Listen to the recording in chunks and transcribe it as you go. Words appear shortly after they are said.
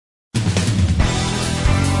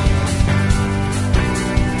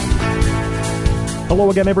Hello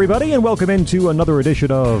again, everybody, and welcome into another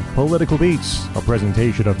edition of Political Beats, a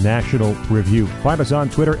presentation of National Review. Find us on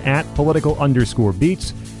Twitter at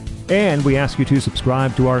political_beats, and we ask you to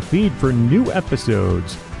subscribe to our feed for new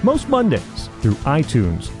episodes most Mondays through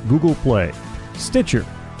iTunes, Google Play, Stitcher,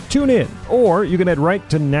 TuneIn, or you can head right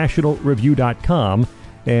to nationalreview.com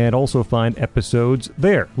and also find episodes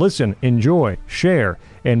there. Listen, enjoy, share,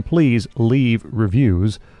 and please leave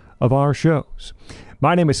reviews of our shows.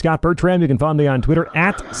 My name is Scott Bertram. You can find me on Twitter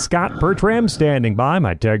at Scott Bertram. Standing by,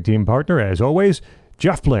 my tag team partner, as always,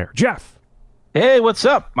 Jeff Blair. Jeff. Hey, what's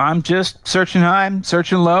up? I'm just searching high,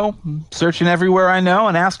 searching low, searching everywhere I know,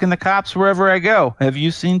 and asking the cops wherever I go. Have you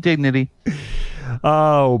seen Dignity?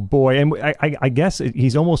 Oh, boy. And I guess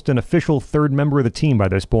he's almost an official third member of the team by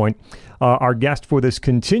this point. Our guest for this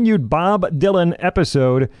continued Bob Dylan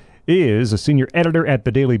episode is a senior editor at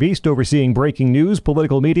The Daily Beast, overseeing breaking news,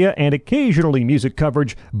 political media, and occasionally music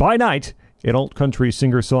coverage by night. An alt-country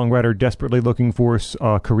singer-songwriter desperately looking for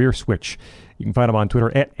a career switch. You can find him on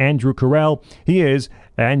Twitter at Andrew Kirell. He is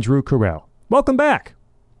Andrew Kirell. Welcome back.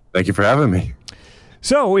 Thank you for having me.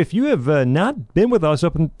 So, if you have not been with us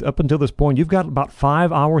up until this point, you've got about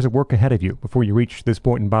 5 hours of work ahead of you before you reach this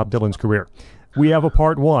point in Bob Dylan's career. We have a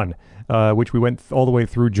part one, which we went all the way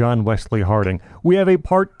through John Wesley Harding. We have a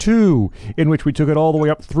part two, in which we took it all the way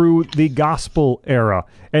up through the gospel era.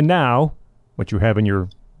 And now, what you have in your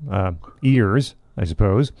ears, I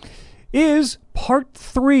suppose, is part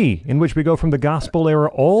three, in which we go from the gospel era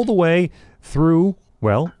all the way through,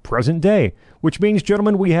 well, present day. Which means,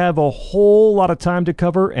 gentlemen, we have a whole lot of time to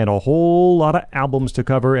cover and a whole lot of albums to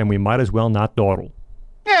cover, and we might as well not dawdle.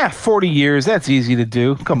 Yeah, 40 years. That's easy to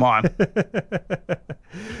do. Come on.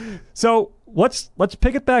 So let's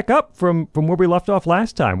pick it back up from where we left off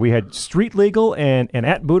last time. We had Street Legal and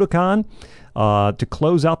At Budokan to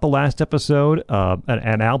close out the last episode,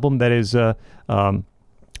 an album that is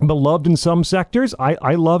beloved in some sectors.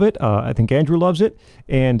 I love it. I think Andrew loves it,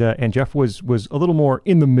 and Jeff was a little more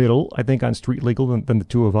in the middle, I think, on Street Legal than the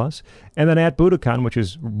two of us. And then At Budokan, which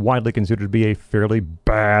is widely considered to be a fairly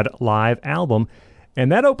bad live album, and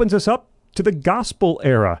that opens us up to the gospel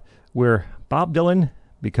era, where Bob Dylan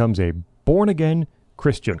becomes a born-again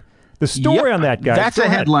Christian. The story on that, guy. That's a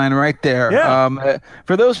headline right there. Yeah.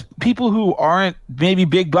 For those people who aren't maybe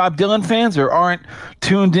big Bob Dylan fans or aren't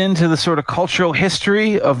tuned into the sort of cultural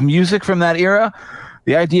history of music from that era,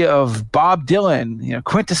 the idea of Bob Dylan,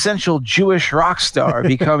 quintessential Jewish rock star,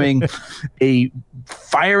 becoming a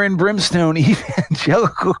fire and brimstone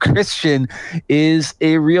evangelical Christian is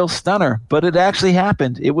a real stunner. But it actually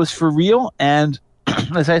happened. It was for real. And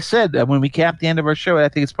as I said, when we capped the end of our show, I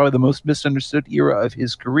think it's probably the most misunderstood era of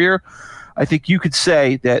his career. I think you could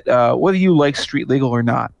say that whether you like Street Legal or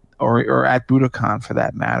not, or At Budokan for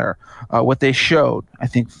that matter, what they showed, I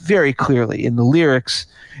think, very clearly in the lyrics,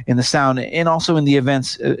 in the sound, and also in the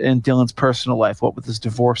events in Dylan's personal life, what with his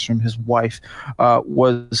divorce from his wife,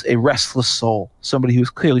 was a restless soul, somebody who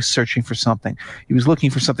was clearly searching for something. He was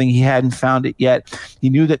looking for something. He hadn't found it yet.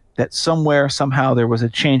 He knew that somewhere, somehow, there was a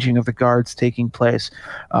changing of the guards taking place,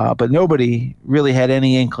 but nobody really had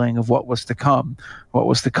any inkling of what was to come. What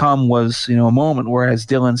was to come was, a moment where, as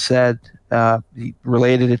Dylan said, he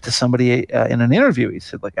related it to somebody in an interview. He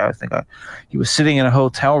said, he was sitting in a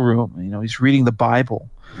hotel room, he's reading the Bible,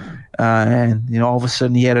 and all of a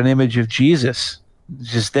sudden he had an image of Jesus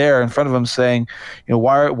just there in front of him saying,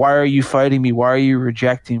 why are you fighting me? Why are you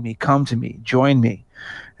rejecting me? Come to me, join me.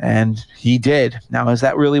 And he did. Now, is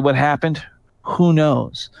that really what happened? Who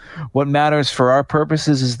knows? What matters for our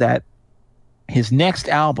purposes is that his next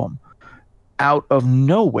album, Out of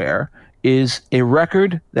Nowhere, is a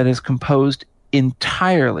record that is composed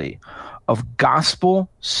entirely of gospel,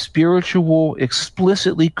 spiritual,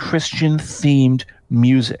 explicitly Christian-themed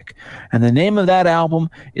music. And the name of that album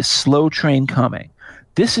is Slow Train Coming.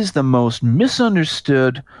 This is the most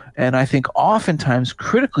misunderstood and I think oftentimes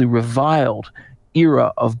critically reviled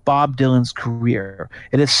era of Bob Dylan's career.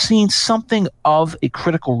 It has seen something of a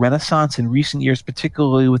critical renaissance in recent years,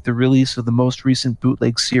 particularly with the release of the most recent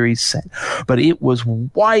bootleg series set. But it was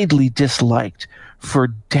widely disliked for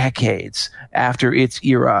decades after its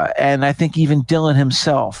era. And I think even Dylan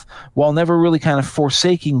himself, while never really kind of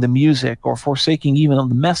forsaking the music or forsaking even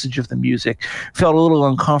the message of the music, felt a little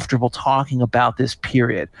uncomfortable talking about this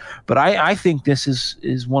period. But I think this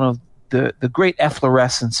is one of the great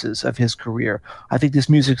efflorescences of his career. I think this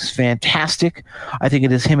music is fantastic. I think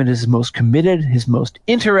it is him at his most committed, his most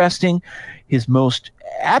interesting, his most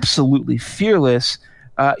absolutely fearless,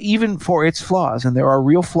 even for its flaws. And there are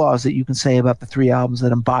real flaws that you can say about the three albums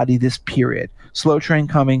that embody this period. Slow Train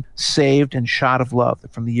Coming, Saved, and Shot of Love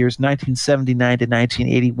from the years 1979 to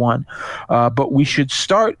 1981. But we should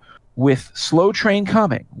start with Slow Train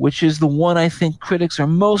Coming, which is the one I think critics are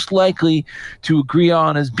most likely to agree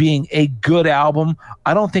on as being a good album.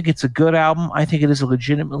 I don't think it's a good album. I think it is a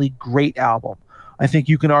legitimately great album. I think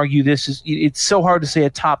you can argue it's so hard to say a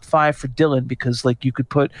top 5 for Dylan because like you could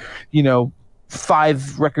put,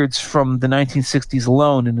 5 records from the 1960s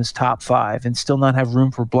alone in his top 5 and still not have room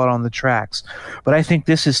for Blood on the Tracks. But I think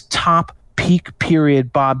this is top peak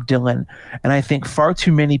period Bob Dylan, and I think far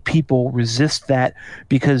too many people resist that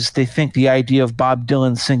because they think the idea of Bob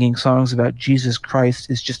Dylan singing songs about Jesus Christ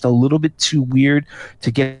is just a little bit too weird to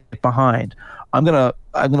get behind. I'm gonna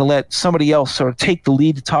let somebody else sort of take the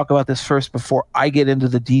lead to talk about this first before I get into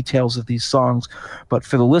the details of these songs. But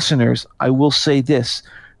for the listeners, I will say this.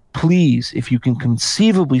 Please, if you can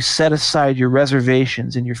conceivably set aside your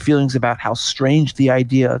reservations and your feelings about how strange the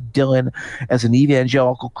idea of Dylan as an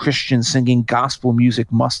evangelical Christian singing gospel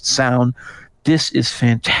music must sound, this is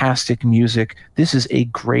fantastic music. This is a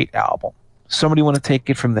great album. Somebody want to take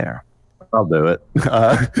it from there? I'll do it.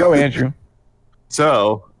 Go, Andrew.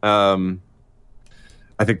 So, I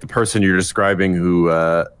think the person you're describing who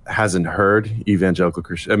hasn't heard evangelical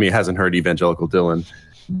Dylan,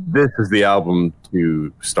 this is the album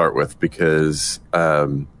to start with because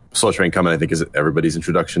Slow Train Coming, I think, is everybody's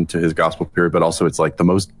introduction to his gospel period, but also it's like the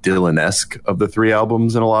most Dylan-esque of the 3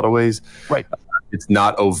 albums in a lot of ways. Right. It's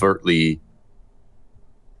not overtly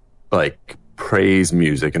like praise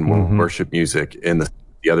music and worship music in the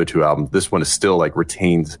other 2 albums. This one is still like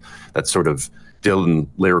retains that sort of Dylan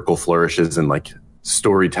lyrical flourishes and like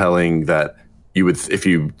storytelling that you would, if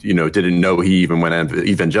you didn't know he even went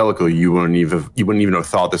evangelical, you wouldn't even have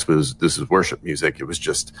thought this was worship music. It was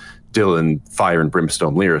just Dylan fire and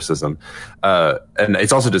brimstone lyricism, and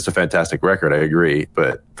it's also just a fantastic record. I agree,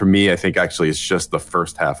 but for me, I think actually it's just the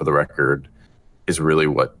first half of the record is really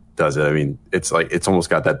what does it. I mean, it's like it's almost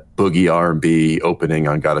got that boogie R&B opening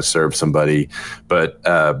on "Gotta Serve Somebody," but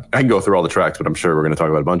I can go through all the tracks, but I'm sure we're going to talk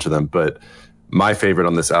about a bunch of them. But my favorite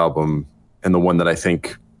on this album, and the one that I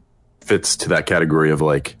think fits to that category of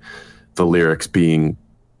like the lyrics being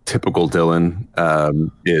typical Dylan,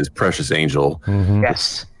 is Precious Angel. Mm-hmm.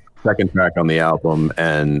 Yes. Second track on the album,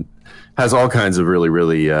 and has all kinds of really,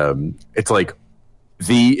 really, it's like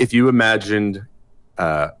if you imagined,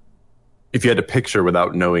 if you had to picture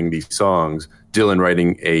without knowing these songs, Dylan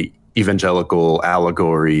writing a evangelical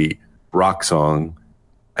allegory rock song,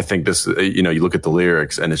 I think this, you look at the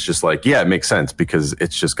lyrics and it's just like, yeah, it makes sense because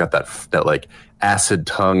it's just got that like acid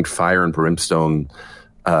tongued fire and brimstone,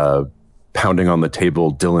 pounding on the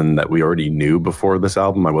table Dylan that we already knew before this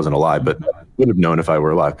album. I wasn't alive, but I would have known if I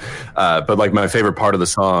were alive. But like my favorite part of the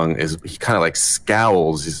song is he kind of like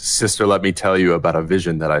scowls. Sister, let me tell you about a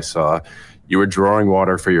vision that I saw. You were drawing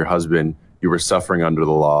water for your husband. You were suffering under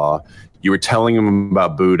the law. You were telling him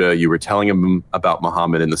about Buddha. You were telling him about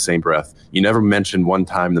Muhammad in the same breath. You never mentioned one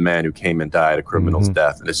time the man who came and died a criminal's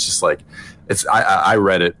death. And it's just like, I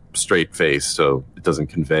read it straight face, so it doesn't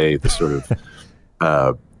convey the sort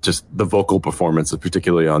of, just the vocal performance,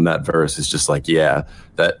 particularly on that verse, is just like, yeah,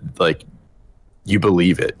 that like, you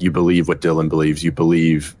believe it. You believe what Dylan believes. You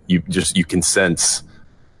believe, you can sense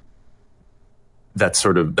that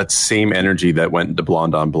sort of, that same energy that went into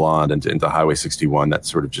Blonde on Blonde and into Highway 61, that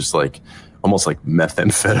sort of just like, almost like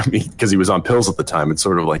methamphetamine, because he was on pills at the time. It's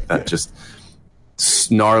sort of like that, just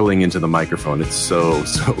snarling into the microphone. It's so,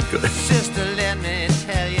 so good. Sister, let me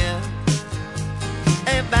tell you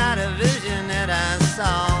about a vision that I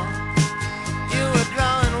saw. You were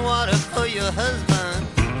drawing water for your husband.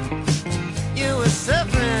 You were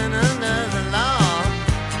suffering under the law.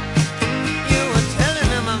 You were telling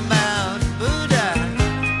him about Buddha.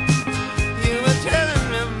 You were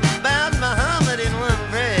telling him about Muhammad in one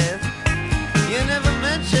breath. You never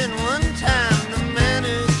mentioned one time the man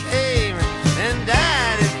who came and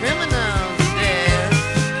died a criminal's death.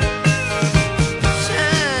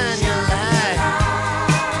 Shine your light.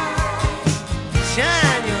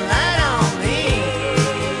 Shine your light on me.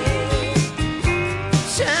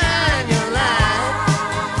 Shine your light.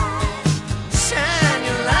 Shine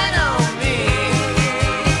your light on me.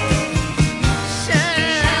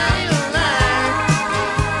 Shine your light.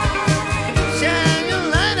 Shine your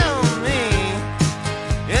light on me.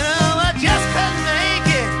 You know, I just couldn't make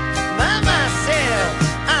it by myself.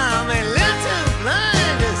 I'm a little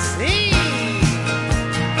blind to see.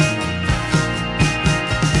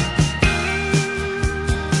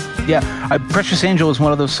 Yeah, Precious Angel is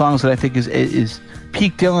one of those songs that I think is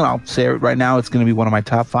peak Dylan, I'll say it right now, it's going to be one of my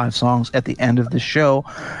top 5 songs at the end of the show.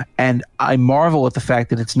 And I marvel at the fact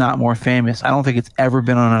that it's not more famous. I don't think it's ever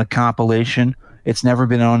been on a compilation. It's never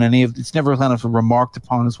been on it's never kind of remarked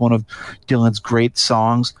upon as one of Dylan's great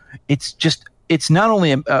songs. It's not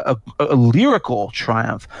only a lyrical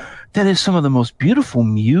triumph, that is some of the most beautiful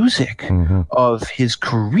music of his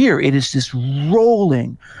career. It is this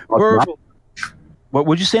rolling verbal. What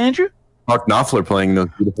would you say, Andrew? Mark Knopfler playing those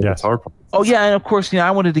beautiful guitar parts. Oh, yeah, and of course, I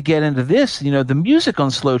wanted to get into this. The music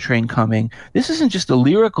on Slow Train Coming, this isn't just a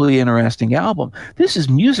lyrically interesting album. This is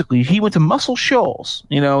musically. He went to Muscle Shoals,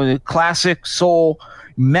 the classic soul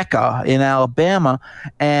mecca in Alabama,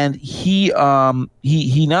 and he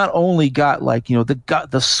not only got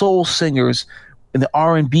the soul singers and the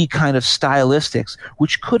R&B kind of stylistics,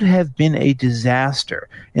 which could have been a disaster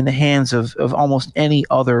in the hands of almost any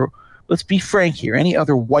other. Let's be frank here. Any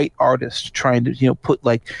other white artist trying to, put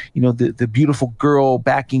the beautiful girl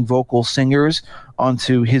backing vocal singers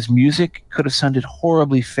onto his music could have sounded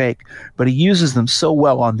horribly fake. But he uses them so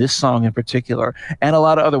well on this song in particular, and a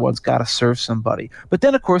lot of other ones, Gotta Serve Somebody. But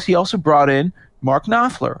then, of course, he also brought in Mark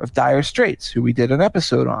Knopfler of Dire Straits, who we did an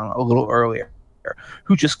episode on a little earlier,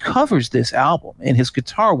 who just covers this album in his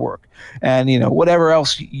guitar work. And whatever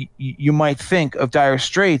else you might think of Dire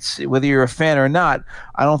Straits, whether you're a fan or not,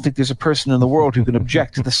 I don't think there's a person in the world who can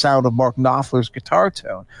object to the sound of Mark Knopfler's guitar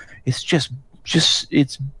tone. It's just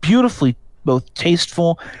it's beautifully both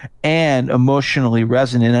tasteful and emotionally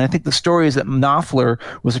resonant. And I think the story is that Knopfler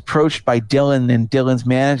was approached by Dylan and Dylan's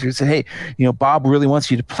manager and said, hey, Bob really wants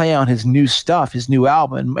you to play on his new stuff, his new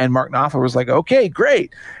album. And Mark Knopfler was like, okay,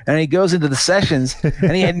 great. And he goes into the sessions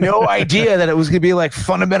and he had no idea that it was going to be like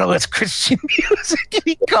fundamentalist Christian music.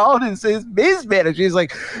 He called and says, his manager, he's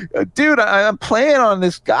like, dude, I'm playing on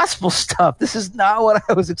this gospel stuff. This is not what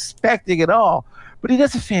I was expecting at all. But he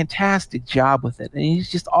does a fantastic job with it, and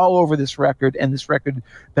he's just all over this record, and this record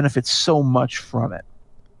benefits so much from it.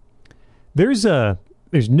 There's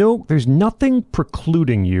nothing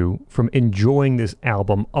precluding you from enjoying this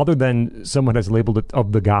album other than someone has labeled it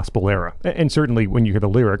of the gospel era. And certainly when you hear the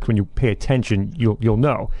lyrics, when you pay attention, you'll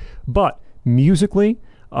know. But musically,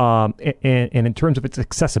 and in terms of its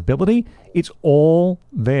accessibility, it's all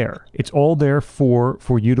there. It's all there for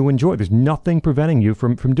you to enjoy. There's nothing preventing you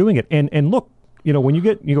from doing it. And look, when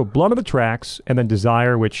you go Blood on the Tracks and then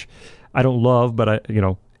Desire, which I don't love, but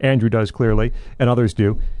Andrew does clearly, and others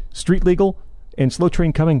do. Street Legal and Slow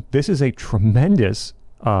Train Coming. This is a tremendous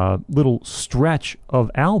little stretch of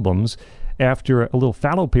albums after a little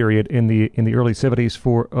fallow period in the early 70s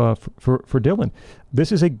for Dylan.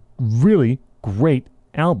 This is a really great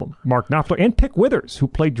album. Mark Knopfler and Pick Withers, who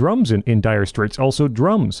played drums in Dire Straits, also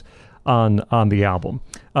drums on the album.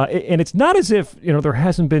 And it's not as if there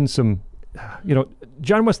hasn't been some.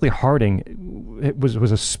 John Wesley Harding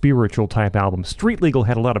was a spiritual type album. Street Legal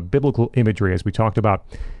had a lot of biblical imagery, as we talked about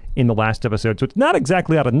in the last episode. So it's not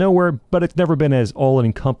exactly out of nowhere, but it's never been as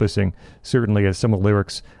all-encompassing, certainly, as some of the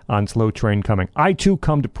lyrics on Slow Train Coming. I, Too,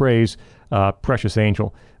 Come to Praise, Precious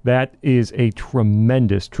Angel. That is a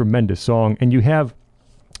tremendous, tremendous song. And you have,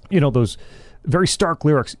 those very stark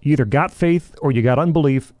lyrics. You either got faith or you got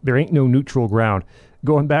unbelief. There ain't no neutral ground.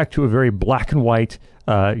 Going back to a very black and white,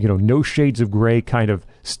 no shades of gray kind of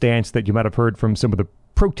stance that you might have heard from some of the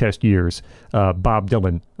protest years Bob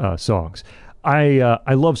Dylan songs.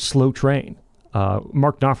 I love Slow Train.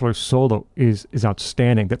 Mark Knopfler's solo is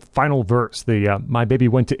outstanding. That final verse, the My Baby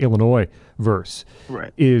Went to Illinois verse,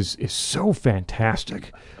 right, is so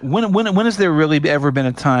fantastic. When has there really ever been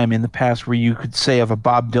a time in the past where you could say of a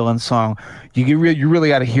Bob Dylan song, you really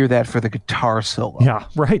got to hear that for the guitar solo? Yeah,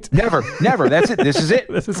 right. Never. That's it. This is it.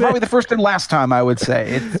 Probably the first and last time, I would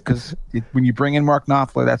say. Because when you bring in Mark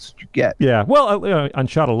Knopfler, that's what you get. Yeah. Well, on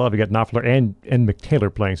Shot of Love, you got Knopfler and Mick Taylor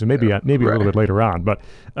playing, so maybe a little bit later on. But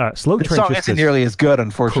Slow Train. The song isn't nearly as good,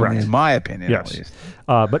 unfortunately, correct, in my opinion. Yes. At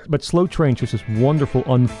least. But Slow Train, just this wonderful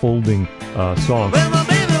unfolding song. Well, my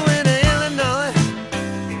baby went to Illinois,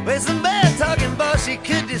 where some bad talking boss she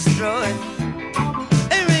could destroy.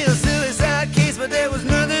 A real suicide case, but there was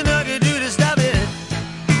nothing I could do to stop it.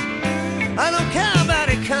 I don't care about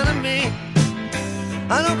economy,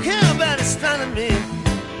 I don't care about astronomy,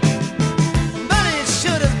 but it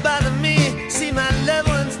sure does bother me. See my loved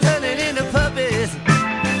ones turning into puppets,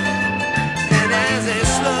 and as a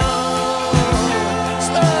slow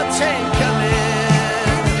train coming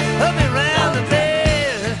up and round the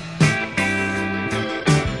bend,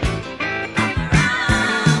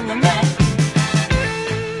 around the bend.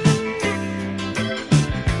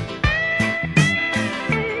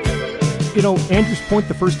 Andrew's point,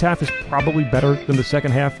 the first half is probably better than the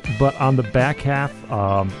second half, but on the back half,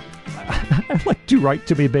 I like "Do Right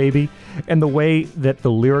to Me, Baby," and the way that the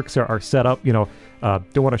lyrics are set up. You know,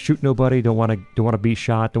 don't want to shoot nobody, don't want to be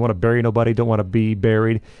shot, don't want to bury nobody, don't want to be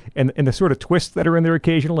buried, and the sort of twists that are in there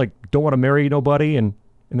occasionally, like don't want to marry nobody, and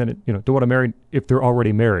then don't want to marry if they're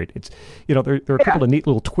already married. It's there are a couple of neat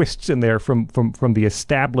little twists in there from the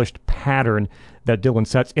established pattern that Dylan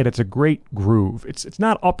sets, and it's a great groove. It's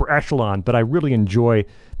not upper echelon, but I really enjoy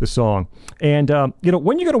the song. And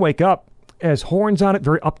When You're Gonna Wake Up has horns on it,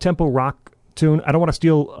 very up-tempo rock tune. I don't want to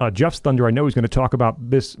steal Jeff's thunder. I know he's going to talk about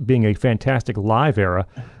this being a fantastic live era,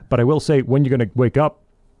 but I will say When You're Going to Wake Up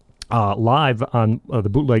live on the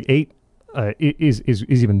Bootleg 8 is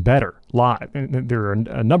even better live. And there are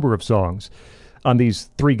a number of songs on these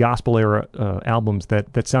 3 gospel era albums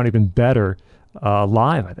that sound even better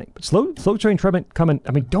live, I think. But Slow Train Trement coming.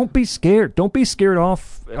 I mean, don't be scared. Don't be scared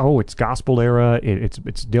off. Oh, it's gospel era. It's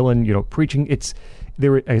Dylan, preaching. It's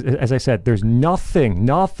there. As I said, there's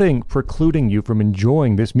nothing precluding you from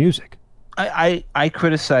enjoying this music. I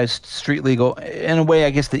criticized Street Legal in a way I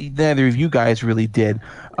guess that neither of you guys really did,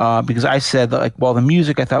 because I said that, the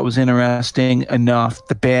music I thought was interesting enough.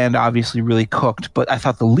 The band obviously really cooked, but I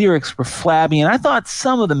thought the lyrics were flabby, and I thought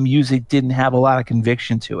some of the music didn't have a lot of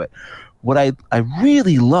conviction to it. What I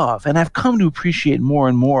really love, and I've come to appreciate more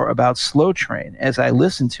and more about Slow Train as I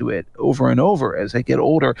listen to it over and over as I get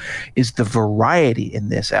older, is the variety in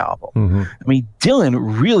this album. Mm-hmm. I mean, Dylan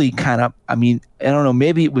really I don't know,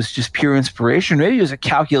 maybe it was just pure inspiration. Maybe it was a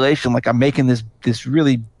calculation, like I'm making this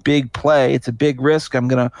really big play. It's a big risk. I'm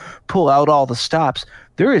going to pull out all the stops.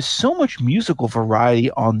 There is so much musical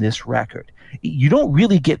variety on this record. You don't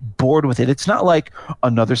really get bored with it. It's not like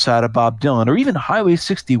Another Side of Bob Dylan or even Highway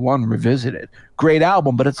 61 Revisited. Great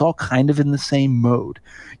album, but it's all kind of in the same mode.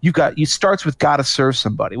 It starts with Gotta Serve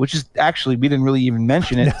Somebody, which is actually, we didn't really even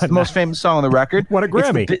mention it. It's the most famous song on the record. What a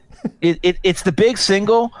Grammy. It's the big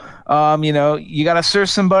single. You gotta serve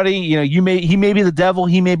somebody. He may be the devil,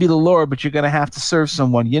 he may be the Lord, but you're gonna have to serve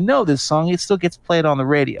someone. This song, it still gets played on the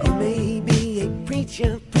radio. You may be a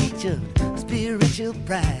preacher, spiritual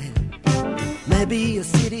pride. Maybe a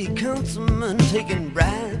city councilman taking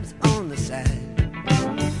bribes on the side.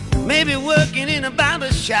 Maybe working in a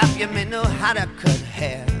barber shop, you may know how to cut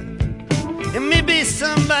hair. It may be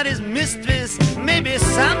somebody's mistress, maybe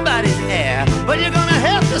somebody's heir, but you're gonna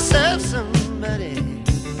have to serve somebody.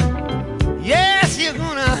 Yes, you're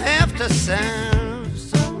gonna have to serve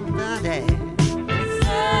somebody.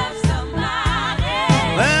 Serve somebody.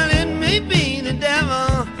 Well, it may be the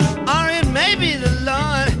devil, or it may be the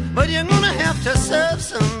Lord, but you're gonna have to serve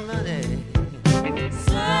somebody.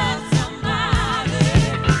 Serve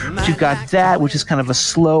somebody. But you got that, which is kind of a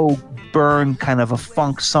slow burn, kind of a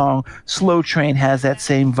funk song. Slow Train has that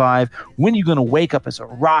same vibe. When You're Gonna Wake Up is a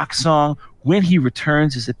rock song. When He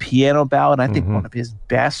Returns is a piano ballad. I think one of his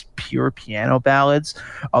best pure piano ballads,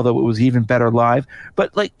 although it was even better live.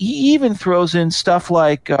 But he even throws in stuff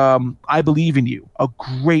like I Believe in You, a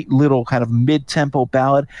great little kind of mid-tempo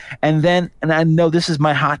ballad. And I know this is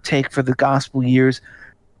my hot take for the gospel years,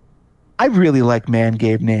 I really like Man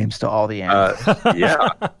Gave Names to All the Animals. Yeah.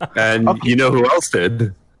 And okay. You know who else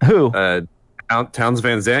did? Who? Townes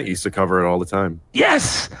Van Zandt used to cover it all the time.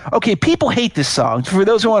 Yes. Okay. People hate this song. For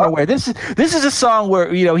those who aren't aware, this is a song where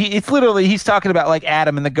he's talking about like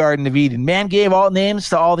Adam in the Garden of Eden. Man gave all names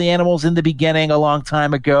to all the animals in the beginning a long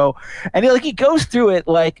time ago, and he goes through it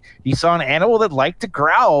like he saw an animal that liked to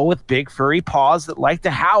growl with big furry paws that liked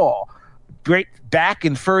to howl, great back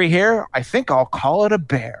and furry hair. I think I'll call it a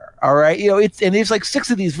bear. All right, there's like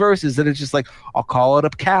 6 of these verses that it's just like, I'll call it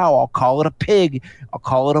a cow, I'll call it a pig, I'll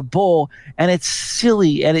call it a bull, and it's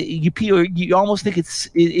silly, and you almost think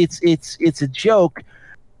it's a joke,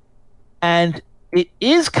 and it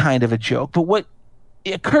is kind of a joke. But what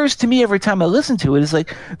occurs to me every time I listen to it is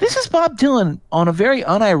like, this is Bob Dylan on a very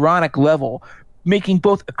unironic level, making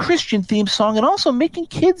both a Christian theme song and also making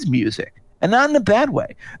kids music, and not in a bad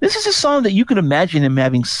way. This is a song that you can imagine him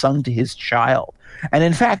having sung to his child. And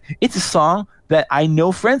in fact, it's a song that I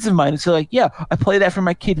know friends of mine who say, like, yeah, I play that for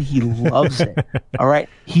my kid and he loves it. All right?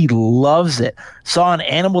 He loves it. Saw an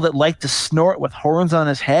animal that liked to snort with horns on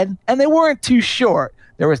his head, and they weren't too short.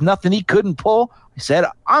 There was nothing he couldn't pull. He said,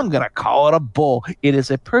 I'm going to call it a bull. It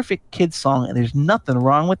is a perfect kid song, and there's nothing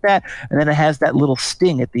wrong with that. And then it has that little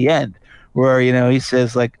sting at the end where, he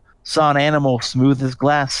says, like, saw an animal smooth as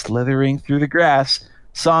glass slithering through the grass,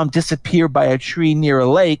 saw him disappear by a tree near a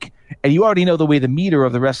lake. And you already know the way the meter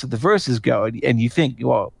of the rest of the verses go, and you think,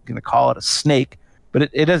 well, I'm going to call it a snake, but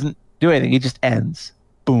it doesn't do anything. It just ends.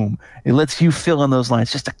 Boom. It lets you fill in those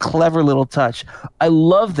lines. Just a clever little touch. I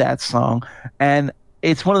love that song, and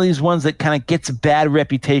it's one of these ones that kind of gets a bad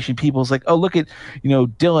reputation. People's like, oh, look at,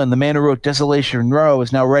 Dylan, the man who wrote Desolation Row,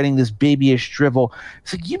 is now writing this babyish drivel.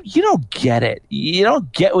 It's like, you don't get it. You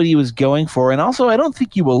don't get what he was going for. And also, I don't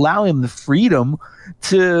think you allow him the freedom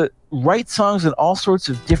to write songs in all sorts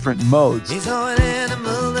of different modes. He saw an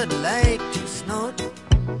animal that liked to snort.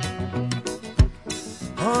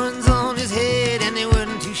 Horns on his head and they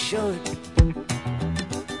weren't too short.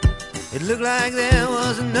 It looked like there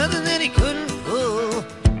was nothing that he couldn't pull.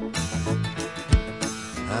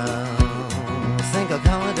 I think I'll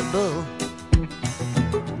call it a bull.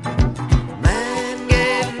 Man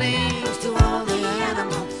gave names to all the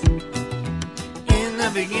animals. In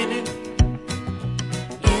the beginning,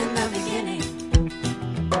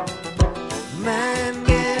 man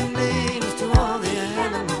gave names to all the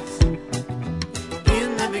animals.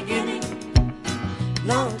 In the beginning,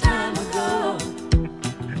 long time ago.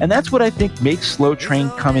 And that's what I think makes Slow Train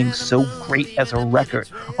Coming so great as a record.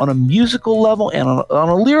 On a musical level and on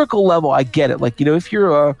a lyrical level, I get it. Like, if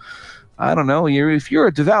you're if you're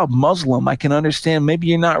a devout Muslim, I can understand maybe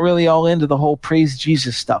you're not really all into the whole praise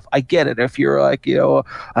Jesus stuff. I get it. If you're like, a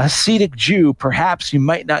Hasidic Jew, perhaps you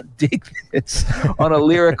might not dig this on a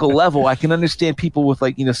lyrical level. I can understand people with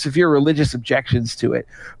severe religious objections to it.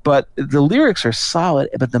 But the lyrics are solid,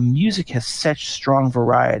 but the music has such strong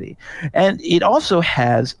variety. And it also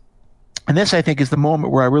has, and this, I think, is the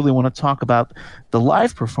moment where I really want to talk about the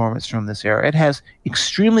live performance from this era. It has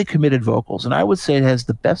extremely committed vocals, and I would say it has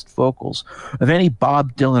the best vocals of any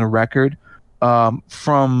Bob Dylan record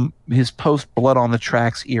from his post-Blood on the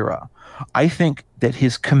Tracks era. I think that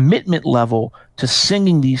his commitment level to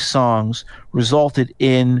singing these songs resulted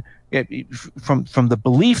in, from the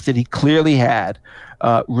belief that he clearly had,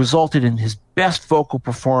 resulted in his best vocal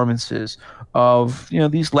performances of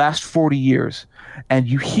these last 40 years. And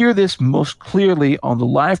you hear this most clearly on the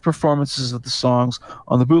live performances of the songs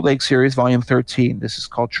on the Bootleg Series, Volume 13. This is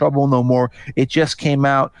called Trouble No More. It just came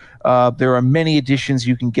out. There are many editions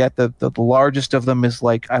you can get. The largest of them is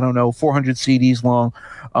 400 CDs long.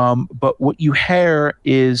 But what you hear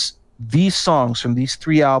is these songs from these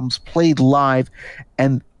three albums played live,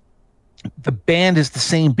 and the band is the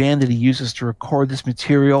same band that he uses to record this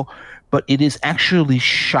material, but it is actually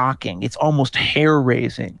shocking. It's almost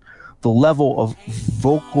hair-raising, the level of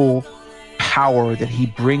vocal power that he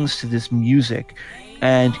brings to this music.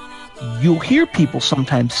 And you'll hear people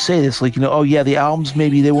sometimes say this, oh yeah, the albums,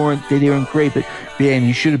 maybe they weren't great, but man,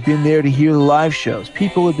 you should have been there to hear the live shows.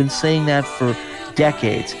 People have been saying that for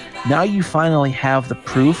decades. Now you finally have the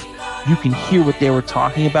proof. You can hear what they were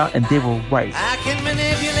talking about, and they were right. I can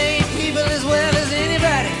manipulate people as well as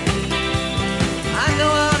anybody. I know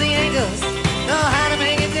all the angles, know how to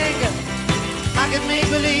make it tingle. I can make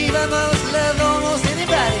believe I most love almost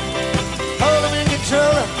anybody. Hold them and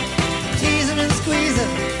control them, tease them and squeeze them.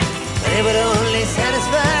 But it would only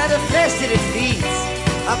satisfy the flesh that it feeds.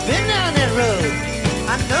 I've been down that road,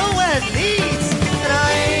 I know where it leads. And I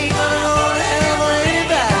ain't gonna go to hell for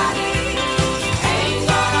anybody. Ain't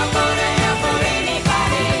gonna go to hell for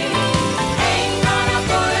anybody. Ain't gonna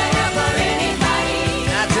go to hell for anybody.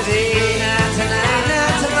 Not today, not tonight,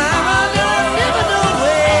 not tomorrow, no, never, no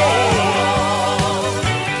way.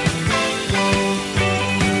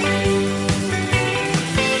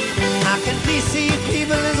 I can deceive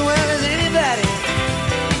people as well as anybody.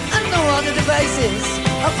 I know all the devices,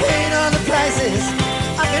 I'm paying all the prices.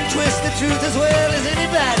 I can twist the truth as well as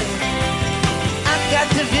anybody. I've got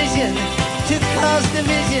division to cause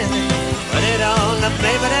division. Put it on the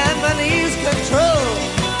paper and money use control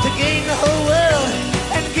to gain the whole world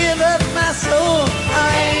and give up my soul.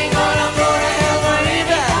 I ain't gonna go to hell for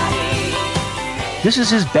anybody. This is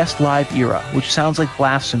his best live era, which sounds like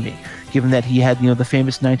blasphemy, given that he had, the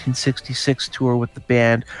famous 1966 tour with the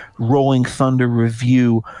band, Rolling Thunder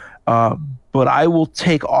Review. But I will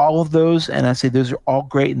take all of those, and I say those are all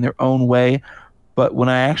great in their own way. But when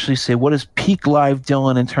I actually say what is peak live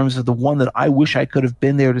Dylan in terms of the one that I wish I could have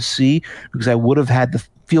been there to see, because I would have had to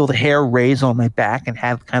feel the hair raise on my back and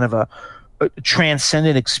have kind of a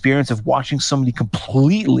transcendent experience of watching somebody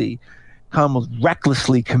completely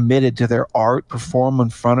recklessly committed to their art perform in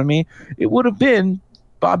front of me, it would have been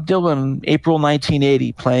Bob Dylan, April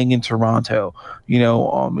 1980, playing in Toronto,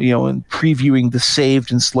 and previewing the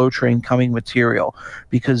Saved and Slow Train Coming material,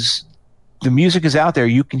 because the music is out there.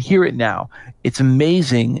 You can hear it now. It's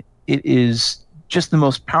amazing. It is just the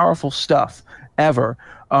most powerful stuff ever.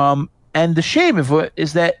 And the shame of it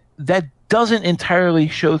is that doesn't entirely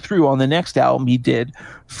show through on the next album he did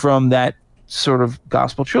from that sort of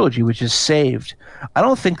gospel trilogy, which is Saved. I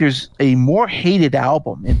don't think there's a more hated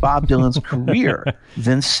album in Bob Dylan's career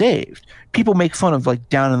than Saved. People make fun of like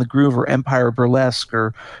Down in the Groove or Empire Burlesque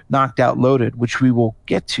or Knocked Out Loaded, which we will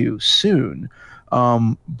get to soon.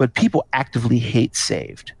 But people actively hate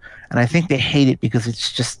Saved. And I think they hate it because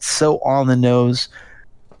it's just so on the nose,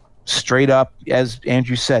 straight up, as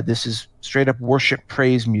Andrew said, this is straight up worship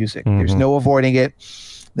praise music. There's no avoiding it.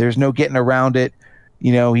 There's no getting around it.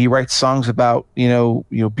 You know, he writes songs about, you know,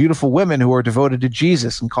 beautiful women who are devoted to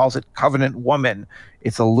Jesus and calls it Covenant Woman.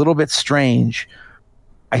 It's a little bit strange.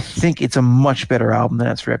 I think it's a much better album than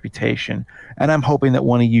its reputation. And I'm hoping that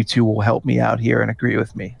one of you two will help me out here and agree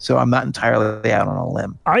with me. So I'm not entirely out on a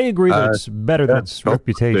limb. I agree that it's better than its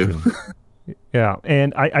reputation. Yeah,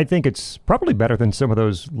 and I think it's probably better than some of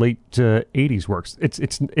those late 80s works.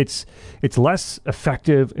 It's less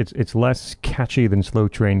effective. It's less catchy than Slow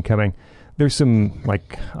Train Coming. There's some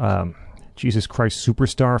like Jesus Christ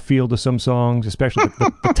Superstar feel to some songs, especially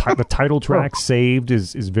the title track Saved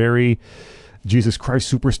is very Jesus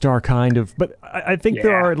Christ Superstar kind of. But I think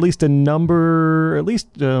there are at least at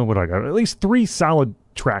least 3 solid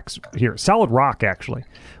tracks here. Solid rock, actually,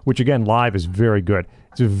 which again live is very good.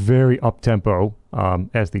 It's a very up-tempo,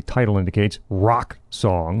 as the title indicates, rock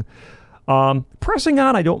song. Pressing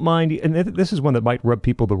On, I don't mind, and this is one that might rub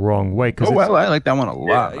people the wrong way. I like that one a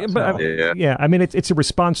lot. I mean, it's a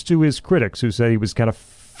response to his critics who say he was kind of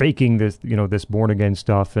faking this, this born-again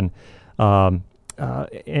stuff, and kind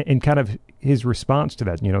of his response to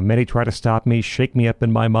that. Many try to stop me, shake me up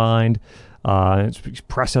in my mind.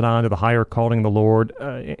 Pressing on to the higher calling of the Lord,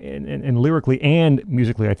 and lyrically and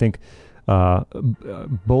musically, I think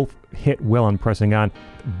both hit well on Pressing On.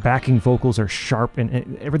 Backing vocals are sharp,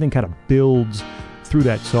 and everything kind of builds through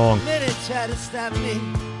that song. Many try to stop me,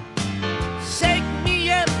 shake me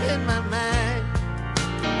up in my mind,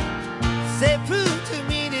 say prove to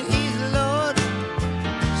me that he's the Lord,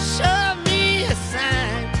 show me a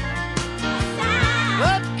sign.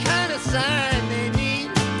 What kind of sign they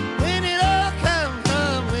need when it all comes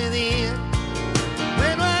from within?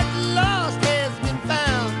 When what's lost has been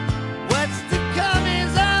found, what's to come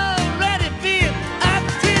is already been. I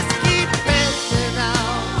just keep pressing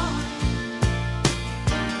on.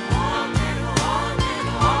 Pressing on.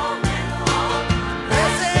 Well, I'm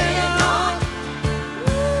pressing on to the higher calling of my Lord. Pressing on.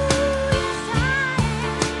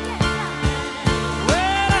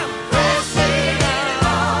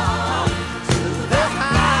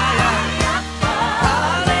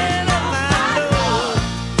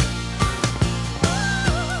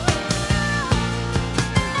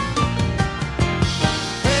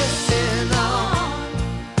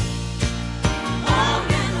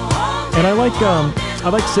 And I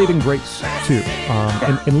like Saving Grace too.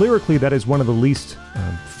 And lyrically, that is one of the least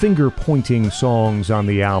finger-pointing songs on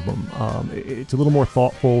the album. It's a little more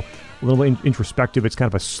thoughtful, a little introspective. It's kind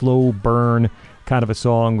of a slow burn kind of a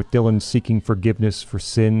song with Dylan seeking forgiveness for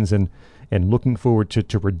sins and looking forward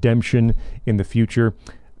to redemption in the future.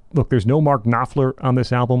 Look, there's no Mark Knopfler on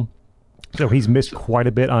this album, so he's missed quite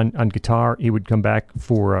a bit on guitar. He would come back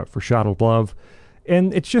for Shot of Love.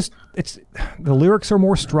 And the lyrics are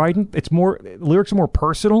more strident. Lyrics are more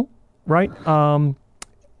personal, right? And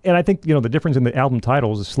I think, the difference in the album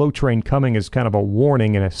titles, a Slow Train Coming is kind of a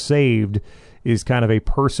warning, and a Saved is kind of a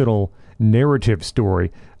personal narrative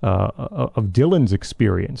story of Dylan's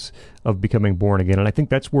experience of becoming born again. And I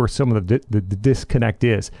think that's where some of the disconnect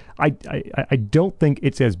is. I don't think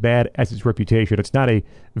it's as bad as its reputation. It's not a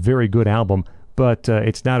very good album, but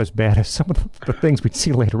it's not as bad as some of the things we'd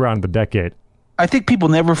see later on in the decade. I think people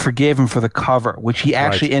never forgave him for the cover, which he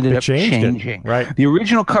actually ended up changing. Right. The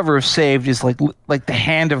original cover of Saved is like the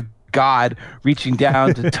hand of God reaching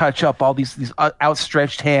down to touch up all these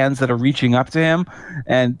outstretched hands that are reaching up to him.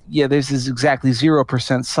 And there's this exactly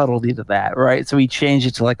 0% subtlety to that, right? So he changed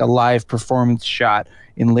it to like a live performance shot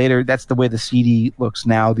in later. That's the way the CD looks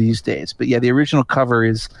now these days. But the original cover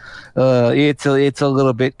is it's a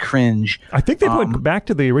little bit cringe. I think they went back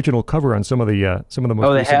to the original cover on some of the most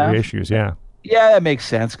recent reissues. Yeah. Yeah, that makes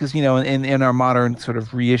sense because, in our modern sort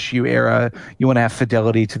of reissue era, you want to have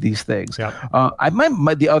fidelity to these things. Yeah.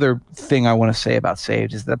 The other thing I want to say about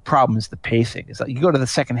Saved is the problem is the pacing. Is that you go to the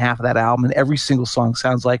second half of that album and every single song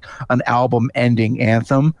sounds like an album-ending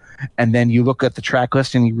anthem, and then you look at the track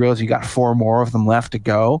list and you realize you got 4 more of them left to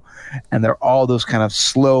go, and they're all those kind of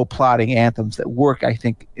slow plotting anthems that work, I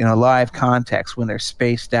think, in a live context when they're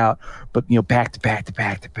spaced out, but back to back to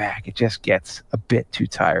back to back, it just gets a bit too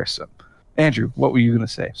tiresome. Andrew, what were you going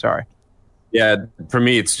to say? Sorry. Yeah, for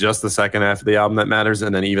me, it's just the second half of the album that matters.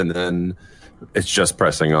 And then even then, it's just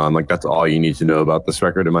pressing on. Like that's all you need to know about this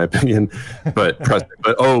record, in my opinion. But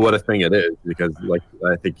oh, what a thing it is! Because like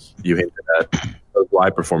I think you hinted at, those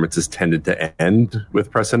live performances tended to end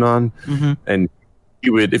with pressing on, and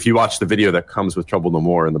if you watch the video that comes with Trouble No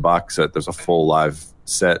More in the box set, there's a full live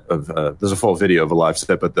set of there's a full video of a live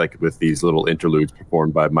set, but like with these little interludes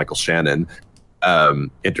performed by Michael Shannon,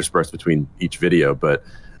 interspersed between each video. But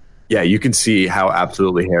yeah, you can see how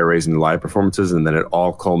absolutely hair-raising the live performances, and then it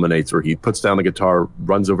all culminates where he puts down the guitar,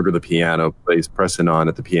 runs over to the piano, plays pressing on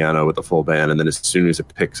at the piano with the full band, and then as soon as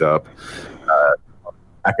it picks up,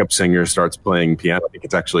 backup singer starts playing piano. I think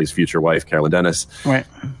it's actually his future wife, Carolyn Dennis. Right.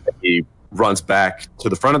 He runs back to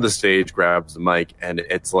the front of the stage, grabs the mic, and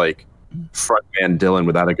it's like frontman Dylan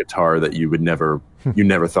without a guitar that you never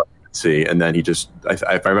thought you could see. And then he just, if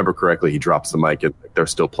I remember correctly, he drops the mic and they're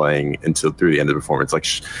still playing until through the end of the performance. Like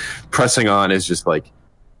pressing on is just like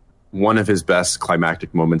one of his best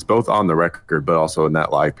climactic moments, both on the record but also in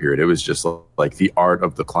that live period. It was just like the art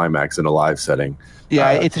of the climax in a live setting.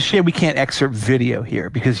 Yeah, it's a shame we can't excerpt video here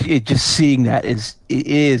because just seeing that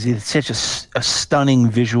it's such a stunning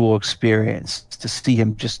visual experience to see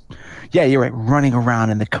him just, yeah, you're right, running around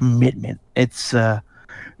in the commitment. It's it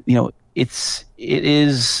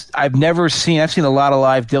is. I've seen a lot of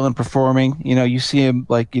live Dylan performing. You see him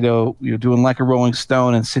like you're doing Like a Rolling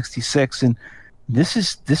Stone in '66, and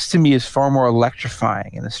this to me is far more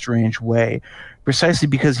electrifying in a strange way. Precisely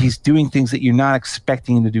because he's doing things that you're not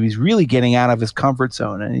expecting him to do. He's really getting out of his comfort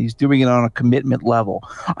zone, and he's doing it on a commitment level.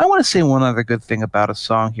 I want to say one other good thing about a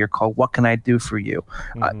song here called "What Can I Do for You."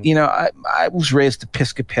 I was raised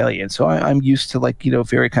Episcopalian, so I'm used to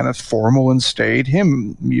very kind of formal and staid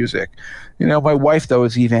hymn music. My wife though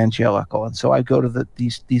is evangelical, and so I go to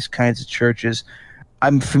these kinds of churches.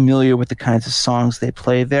 I'm familiar with the kinds of songs they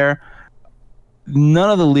play there. None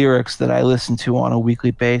of the lyrics that I listen to on a weekly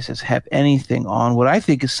basis have anything on what I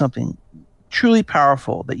think is something truly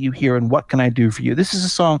powerful that you hear in What Can I Do for You? This is a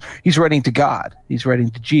song he's writing to God. He's writing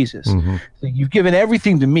to Jesus. So you've given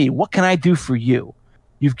everything to me. What can I do for you?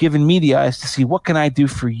 You've given me the eyes to see. What can I do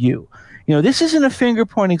for you? This isn't a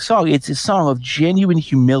finger-pointing song. It's a song of genuine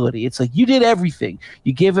humility. It's like you did everything.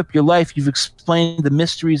 You gave up your life. You've explained the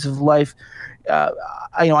mysteries of life.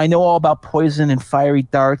 I know all about poison and fiery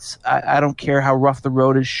darts. I don't care how rough the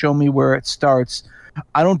road is. Show me where it starts.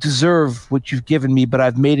 I don't deserve what you've given me, but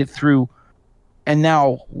I've made it through. And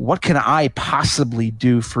now, what can I possibly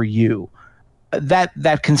do for you?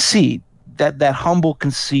 That conceit, that humble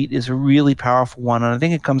conceit, is a really powerful one, and I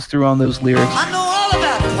think it comes through on those lyrics. I know all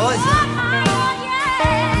about poison.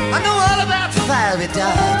 I know all about fiery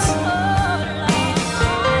darts.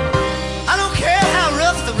 I don't care how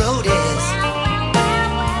rough the road is.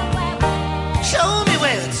 Show me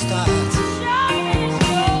where it starts.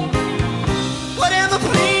 Whatever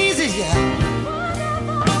pleases you,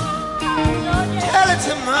 tell it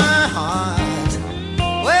to my heart.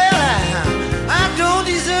 Well, I don't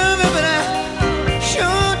deserve it, but I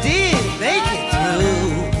sure did make it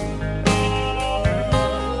through.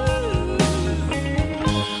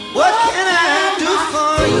 What can I do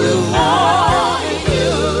for you?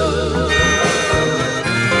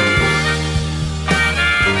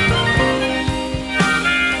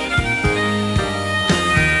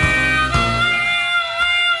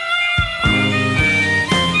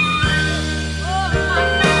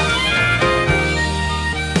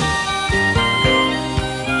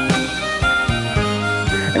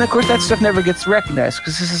 And of course, that stuff never gets recognized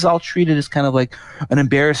because this is all treated as kind of like an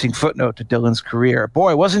embarrassing footnote to Dylan's career.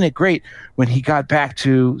 Boy, wasn't it great when he got back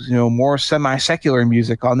to more semi-secular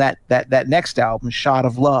music on that next album, Shot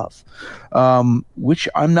of Love, which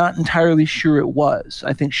I'm not entirely sure it was.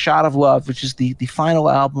 I think Shot of Love, which is the final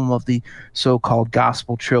album of the so-called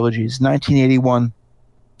gospel trilogies, 1981,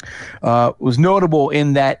 was notable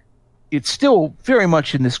in that it's still very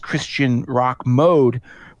much in this Christian rock mode,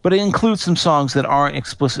 but it includes some songs that aren't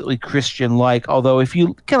explicitly Christian-like, although if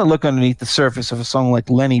you kind of look underneath the surface of a song like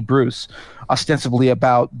Lenny Bruce, ostensibly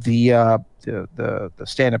about the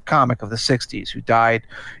stand-up comic of the 60s who died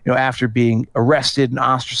after being arrested and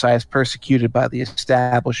ostracized, persecuted by the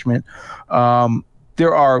establishment,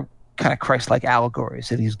 there are kind of Christ-like allegories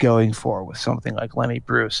that he's going for with something like Lenny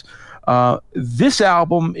Bruce. This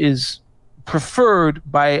album is preferred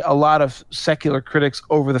by a lot of secular critics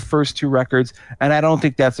over the first two records, and I don't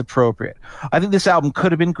think that's appropriate. I think this album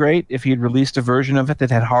could have been great if he had released a version of it that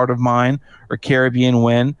had Heart of Mine or Caribbean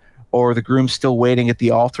Wind or The Groom Still Waiting at the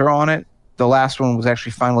Altar on it. The last one was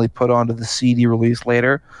actually finally put onto the CD release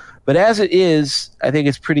later. But as it is, I think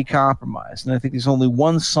it's pretty compromised, and I think there's only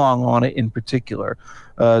one song on it in particular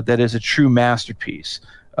that is a true masterpiece.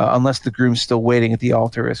 unless the groom's still waiting at the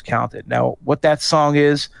altar is counted. Now, what that song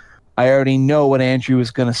is, I already know what Andrew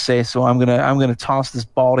is going to say, so I'm gonna toss this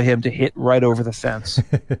ball to him to hit right over the fence.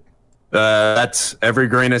 That's Every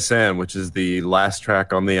Grain of Sand, which is the last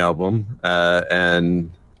track on the album.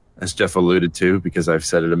 And as Jeff alluded to, because I've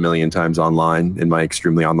said it a million times online in my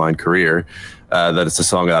extremely online career, that it's a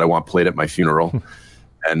song that I want played at my funeral.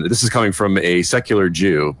 And this is coming from a secular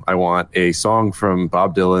Jew. I want a song from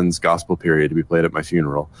Bob Dylan's gospel period to be played at my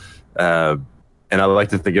funeral. And I like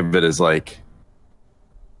to think of it as like,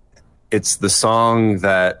 it's the song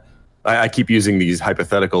that I keep using these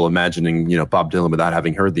hypothetical imagining, Bob Dylan without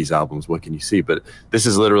having heard these albums. What can you see? But this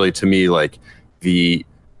is literally to me like the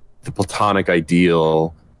platonic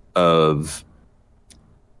ideal of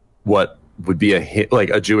what would be like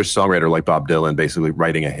a Jewish songwriter like Bob Dylan, basically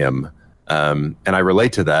writing a hymn. And I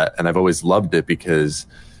relate to that, and I've always loved it because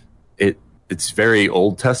it's very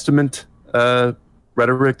Old Testament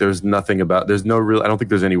rhetoric. I don't think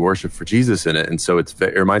there's any worship for Jesus in it. And so it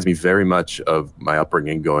reminds me very much of my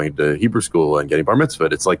upbringing going to Hebrew school and getting bar mitzvah.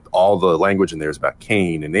 It's like all the language in there is about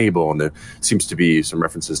Cain and Abel. And there seems to be some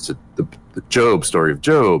references to the Job story of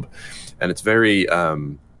Job. And it's very,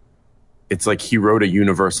 it's like he wrote a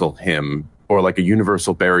universal hymn or like a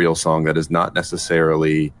universal burial song that is not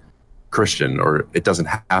necessarily Christian, or it doesn't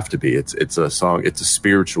have to be. It's a song. It's a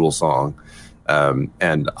spiritual song.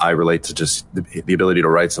 And I relate to just the ability to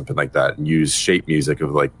write something like that and use shape music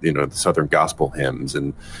of like, the Southern gospel hymns,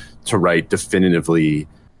 and to write definitively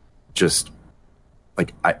just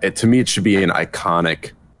like, to me, it should be an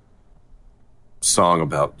iconic song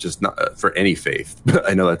about just not for any faith.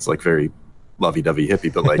 I know that's like very lovey-dovey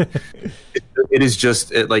hippie, but like, it is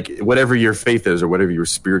just like whatever your faith is or whatever your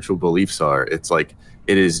spiritual beliefs are, it's like,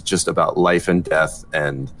 it is just about life and death,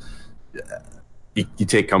 and you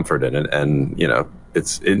take comfort in it, and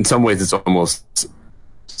it's in some ways it's almost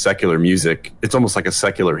secular music. It's almost like a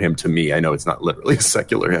secular hymn to me. I know it's not literally a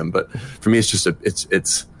secular hymn, but for me, it's just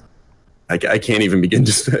I can't even begin.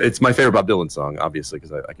 It's my favorite Bob Dylan song, obviously,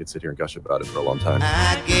 because I could sit here and gush about it for a long time.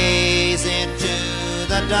 I gaze into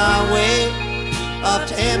the doorway of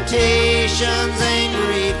temptation's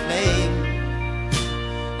angry flame,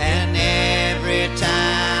 and every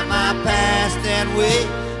time I pass that way,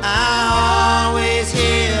 I always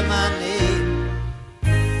hear my name.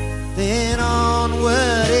 Then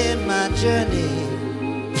onward in my journey,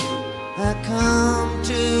 I come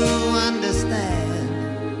to understand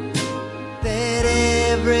that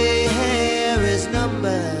every hair is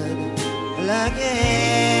numbered like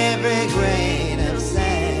every grain of sand.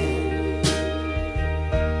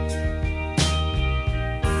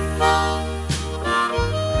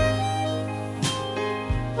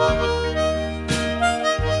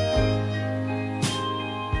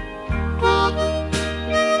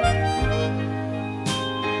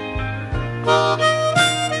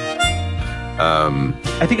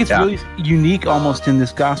 I think it's really unique almost in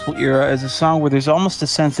this gospel era as a song where there's almost a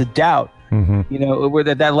sense of doubt. Mm-hmm. Where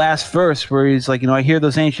that last verse where he's like, I hear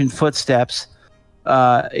those ancient footsteps,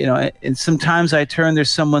 and sometimes I turn,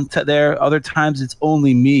 there's someone there. Other times it's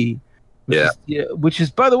only me. Which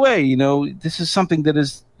is, by the way, this is something that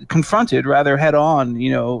is confronted rather head on,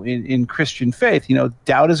 in Christian faith.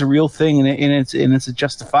 Doubt is a real thing, and it's a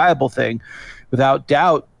justifiable thing. Without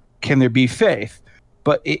doubt, can there be faith?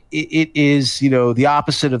 But it is, the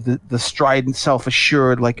opposite of the strident,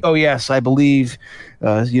 self-assured, like, oh yes, I believe,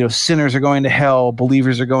 sinners are going to hell,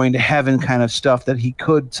 believers are going to heaven kind of stuff that he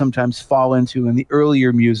could sometimes fall into in the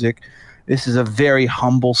earlier music. This is a very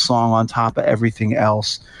humble song on top of everything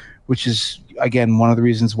else, which is, again, one of the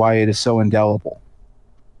reasons why it is so indelible.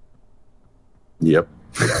 Yep.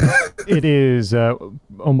 It is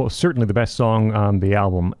almost certainly the best song on the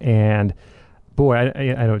album. And boy,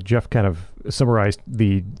 I know Jeff kind of summarized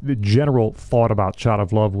the general thought about Shot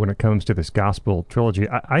of Love when it comes to this gospel trilogy.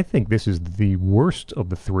 I think this is the worst of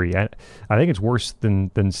the three. I think it's worse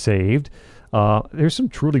than Saved. There's some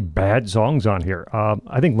truly bad songs on here.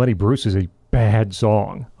 I think Lenny Bruce is a bad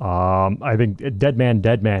song. I think Dead Man,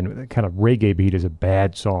 kind of reggae beat, is a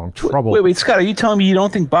bad song. Trouble. Wait, Scott, are you telling me you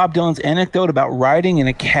don't think Bob Dylan's anecdote about riding in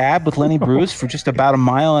a cab with Lenny Bruce for just about a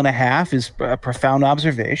mile and a half is a profound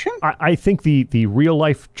observation? I think the real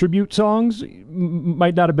life tribute songs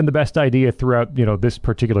might not have been the best idea throughout this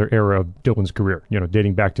particular era of Dylan's career.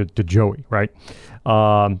 Dating back to Joey, right?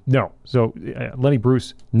 No. So Lenny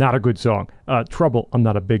Bruce, not a good song. Trouble, I'm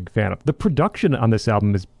not a big fan of. The production on this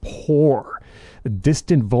album is poor.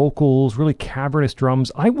 Distant vocals, really cavernous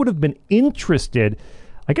drums. I would have been interested.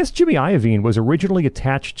 I guess Jimmy Iovine was originally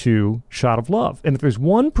attached to Shot of Love. And if there's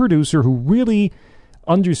one producer who really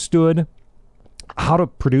understood how to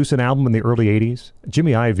produce an album in the early 80s.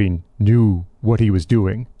 Jimmy Iovine knew what he was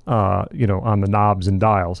doing, on the knobs and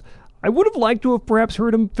dials. I would have liked to have perhaps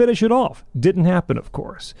heard him finish it off. Didn't happen, of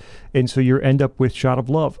course. And so you end up with Shot of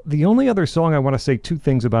Love. The only other song I want to say two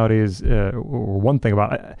things about is, or one thing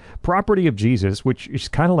about, Property of Jesus, which is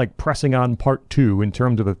kind of like pressing on part two in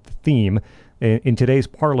terms of the theme. In today's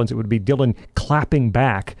parlance, it would be Dylan clapping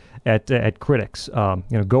back at critics.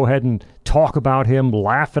 Go ahead and talk about him,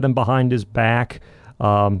 laugh at him behind his back.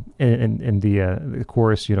 And the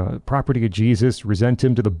chorus, Property of Jesus, resent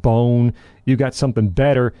him to the bone. You got something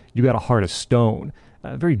better. You got a heart of stone.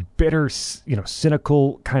 Very bitter,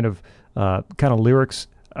 cynical kind of lyrics,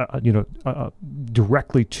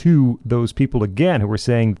 directly to those people again who were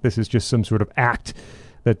saying this is just some sort of act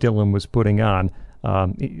that Dylan was putting on.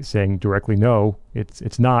 Saying directly, no,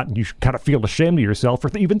 it's not. And you should kind of feel ashamed of yourself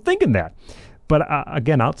for even thinking that. But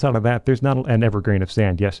again, outside of that, there's not an evergrain of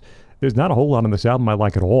sand. Yes, there's not a whole lot on this album I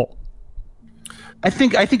like at all. I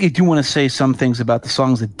think I do want to say some things about the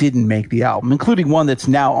songs that didn't make the album, including one that's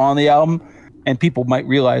now on the album and people might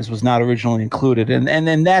realize was not originally included. And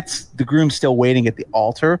then that's The Groom Still Waiting at the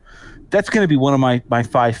Altar. That's going to be one of my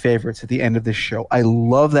five favorites at the end of this show. I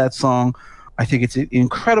love that song. I think it's an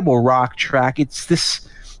incredible rock track. This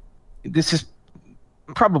is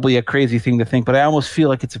probably a crazy thing to think, but I almost feel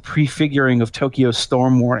like it's a prefiguring of Tokyo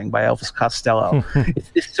Storm Warning by Elvis Costello. It's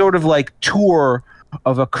this sort of like tour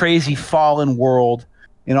of a crazy fallen world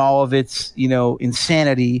in all of its,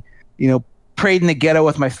 insanity, prayed in the ghetto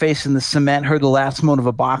with my face in the cement, heard the last moan of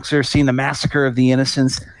a boxer, seen the massacre of the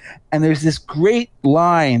innocents. And there's this great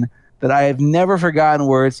line that I have never forgotten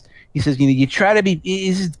where he says, you try to be,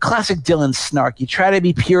 this is classic Dylan snark. You try to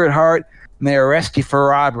be pure at heart, and they arrest you for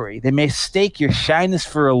robbery. They mistake your shyness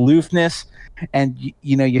for aloofness and,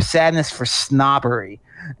 your sadness for snobbery.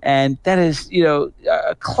 And that is,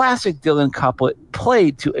 a classic Dylan couplet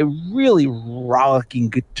played to a really rollicking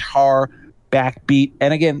guitar backbeat.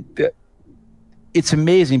 And again, it's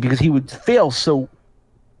amazing because he would fail so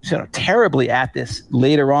terribly at this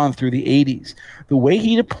later on through the 80s. The way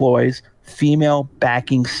he deploys female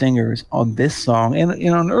backing singers on this song and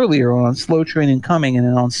on earlier on Slow Train and Coming and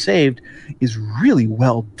then on Saved is really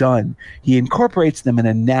well done. He incorporates them in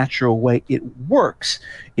a natural way. It works.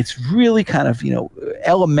 It's really kind of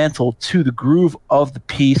elemental to the groove of the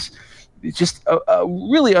piece. It's just a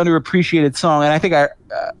really underappreciated song, and I think I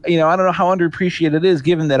don't know how underappreciated it is,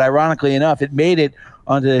 given that ironically enough it made it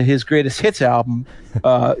onto his greatest hits album,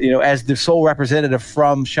 as the sole representative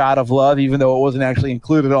from Shot of Love, even though it wasn't actually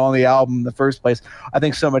included on the album in the first place. I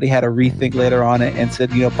think somebody had a rethink later on it and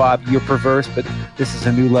said, Bob, you're perverse, but this is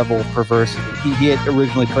a new level of perversity. He had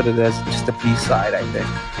originally put it as just a B-side, I think.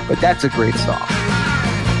 But that's a great song.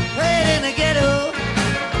 Played in the ghetto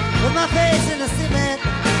with my face in the cement.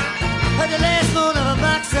 Heard the last moan of a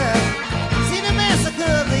boxer. Seen the massacre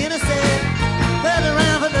of the innocent. Held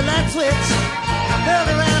around for the light switch. Held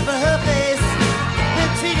around for her face.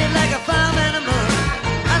 Been treated like a farm animal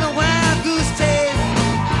on a wild goose chase.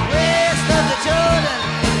 West of the Jordan,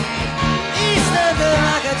 east of the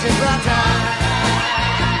Rock of Gibraltar.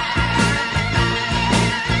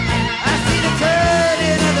 I see the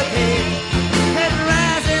turning of the page, curtain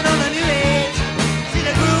rising on the new age. See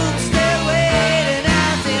the groom still waiting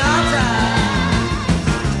at the altar.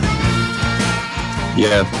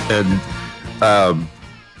 Yeah, and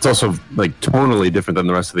it's also like tonally different than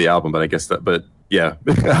the rest of the album, but I guess but yeah.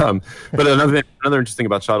 But another interesting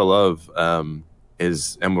about Shot of Love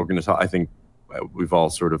is, and we're going to talk, I think we've all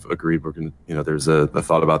sort of agreed we're going to, there's a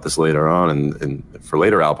thought about this later on and for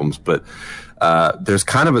later albums, but there's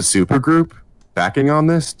kind of a super group backing on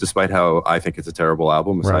this, despite how I think it's a terrible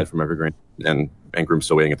album, aside from Evergreen and Groom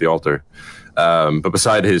Still Waiting at the Altar. But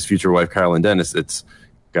beside his future wife, Carol and Dennis, it's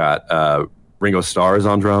got Ringo Starr is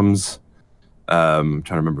on drums. I'm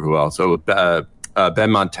trying to remember who else. So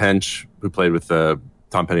Ben Montench, who played with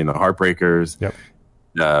Tom Petty and the Heartbreakers.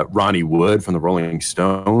 Yep. Ronnie Wood from the Rolling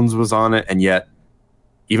Stones was on it. And yet,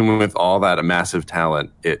 even with all that a massive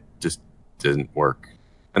talent, it just didn't work.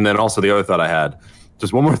 And then also the other thought I had,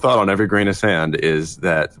 just one more thought on Every Grain of Sand, is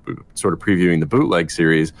that sort of previewing the bootleg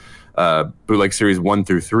series 1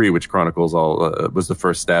 through 3, which chronicles all, was the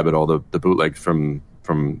first stab at all the bootlegs from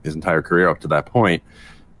his entire career up to that point.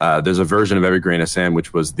 There's a version of Every Grain of Sand,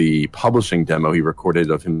 which was the publishing demo he recorded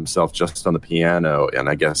of himself just on the piano and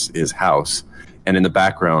I guess his house. And in the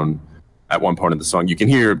background, at one point of the song, you can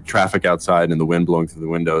hear traffic outside and the wind blowing through the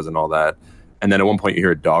windows and all that. And then at one point you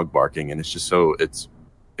hear a dog barking, and it's just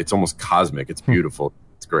it's almost cosmic. It's beautiful.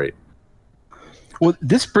 It's great. Well,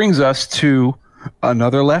 this brings us to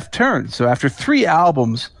another left turn. So after 3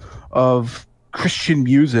 albums of Christian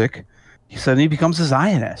music, suddenly becomes a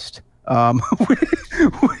Zionist,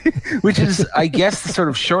 which is, I guess, the sort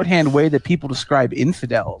of shorthand way that people describe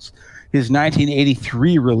Infidels. His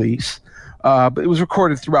 1983 release, but it was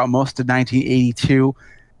recorded throughout most of 1982,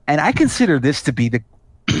 and I consider this to be the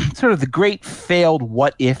sort of the great failed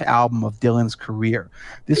what if album of Dylan's career.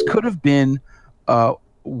 This could have been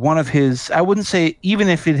one of his, I wouldn't say, even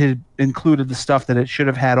if it had included the stuff that it should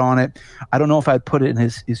have had on it, I don't know if I'd put it in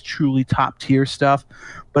his truly top tier stuff,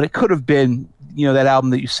 but it could have been, that album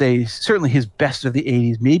that you say is certainly his best of the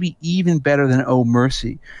 80s, maybe even better than Oh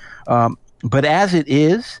Mercy. But as it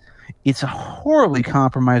is, it's a horribly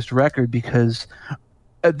compromised record, because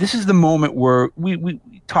this is the moment where we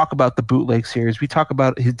talk about the bootleg series. We talk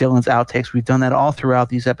about his Dylan's outtakes. We've done that all throughout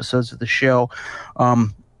these episodes of the show.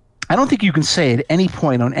 I don't think you can say at any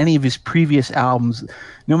point on any of his previous albums,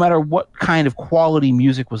 no matter what kind of quality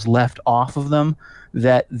music was left off of them,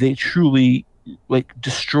 that they truly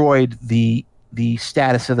destroyed the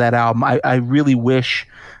status of that album. I really wish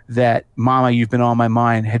that Mama, You've Been on My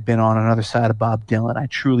Mind had been on another side of Bob Dylan. I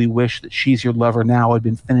truly wish that She's Your Lover Now had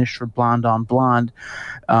been finished for Blonde on Blonde.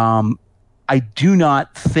 I do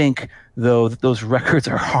not think, though, that those records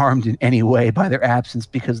are harmed in any way by their absence,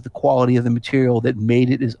 because the quality of the material that made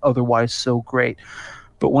it is otherwise so great.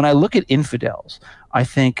 But when I look at Infidels, I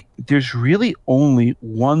think there's really only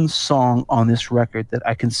one song on this record that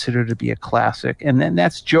I consider to be a classic, and then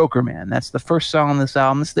that's Joker Man. That's the first song on this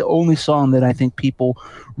album. It's the only song that I think people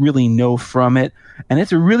really know from it, and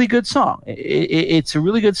it's a really good song. It's a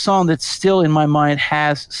really good song that still, in my mind,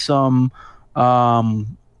 has some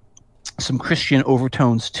Christian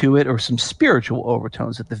overtones to it, or some spiritual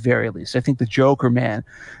overtones at the very least. I think the Joker Man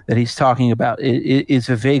that he's talking about is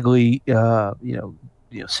a vaguely,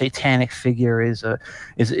 satanic figure, is a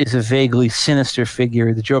vaguely sinister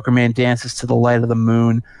figure. The Joker Man dances to the light of the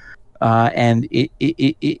moon, and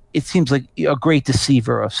it seems like a great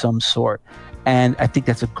deceiver of some sort. And I think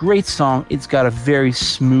that's a great song. It's got a very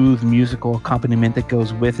smooth musical accompaniment that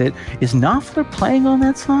goes with it. Is Knopfler playing on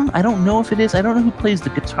that song? I don't know if it is. I don't know who plays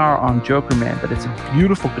the guitar on Joker Man, but it's a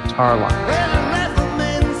beautiful guitar line.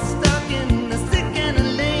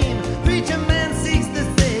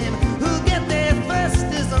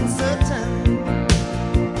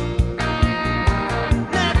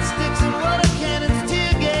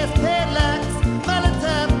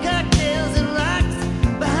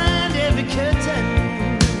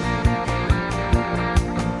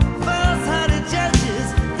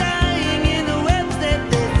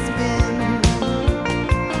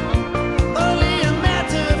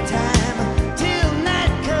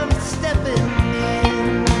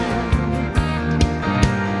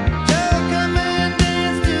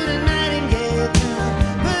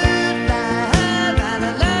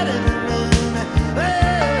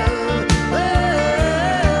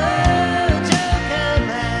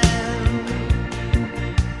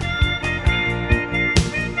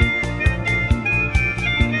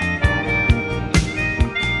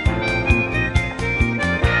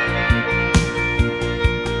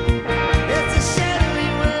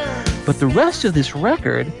 But the rest of this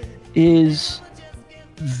record is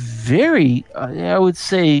very, I would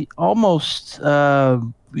say, almost,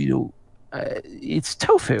 it's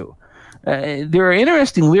tofu. There are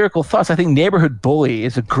interesting lyrical thoughts. I think "Neighborhood Bully"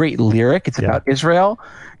 is a great lyric. It's about Israel.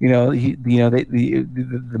 The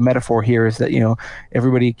metaphor here is that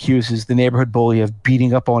everybody accuses the neighborhood bully of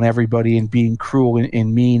beating up on everybody and being cruel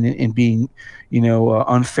and mean and being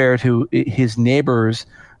unfair to his neighbors,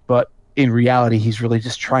 but in reality, he's really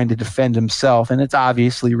just trying to defend himself. And it's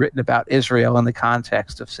obviously written about Israel in the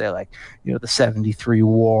context of, say, the 73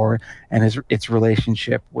 war and its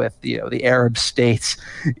relationship with, the Arab states.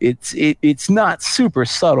 It's not super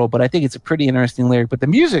subtle, but I think it's a pretty interesting lyric. But the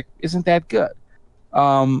music isn't that good.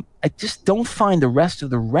 I just don't find the rest of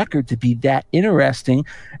the record to be that interesting.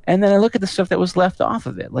 And then I look at the stuff that was left off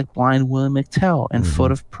of it, like Blind Willie McTell and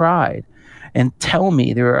Foot of Pride. And Tell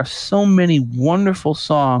Me, there are so many wonderful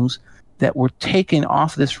songs that were taken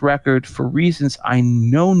off this record for reasons I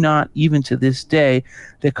know not even to this day,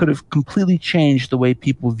 that could have completely changed the way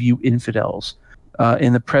people view Infidels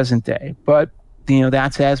in the present day. But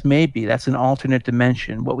that's as may be. That's an alternate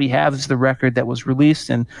dimension. What we have is the record that was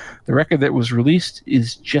released, and the record that was released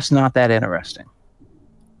is just not that interesting.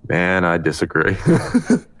 Man, I disagree.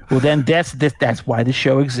 Well, then that's why the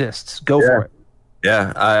show exists. Go for it.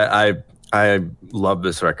 Yeah, I love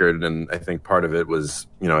this record, and I think part of it was,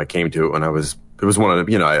 I came to it when it was one of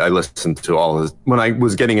the, I listened to all of this. When I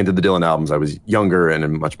was getting into the Dylan albums, I was younger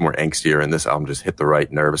and much more angstier, and this album just hit the right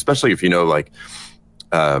nerve, especially if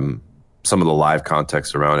some of the live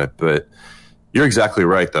context around it. But you're exactly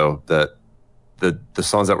right, though, that the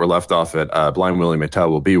songs that were left off it, Blind Willie McTell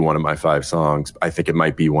will be one of my 5 songs. I think it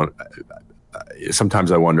might be one.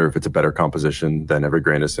 Sometimes I wonder if it's a better composition than Every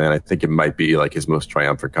Grain of Sand. I think it might be like his most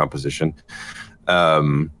triumphant composition.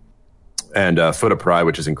 And Foot of Pride,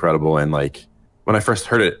 which is incredible. And like when I first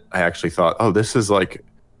heard it, I actually thought, oh, this is like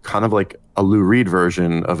kind of like a Lou Reed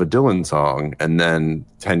version of a Dylan song. And then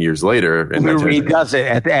 10 years later, Lou Reed does it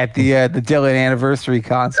at the Dylan anniversary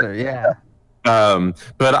concert. Yeah.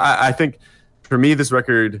 But I think for me, this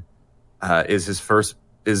record is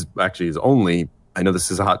actually his only, I know this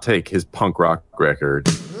is a hot take, his punk rock record.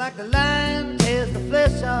 Like a lion tears the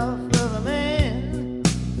flesh off of a man,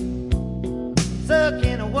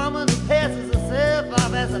 sucking a woman who passes herself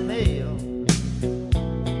off as a male.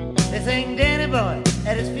 They sing Danny Boy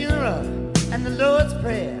at his funeral and the Lord's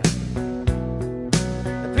Prayer.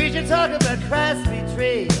 The preacher talking about Christ's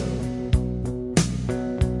betrayal.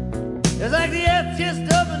 It's like the earth just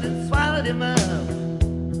opened and swallowed him up.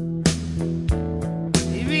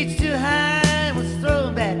 He reached too high and was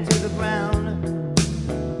thrown back to the ground.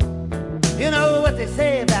 You know what they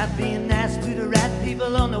say about being nice to the right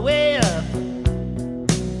people on the way up.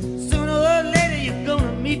 Sooner or later you're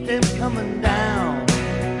gonna meet them coming down.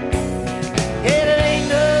 Yeah, there ain't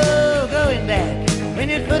no going back. When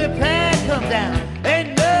your foot of pride come down,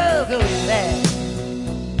 ain't no going back.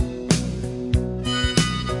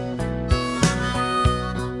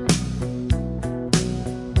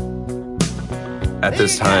 At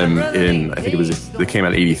this time I think it came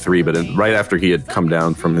out in 83, but right after he had come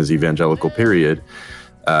down from his evangelical period,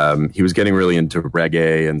 he was getting really into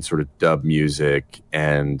reggae and sort of dub music.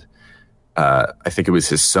 And I think it was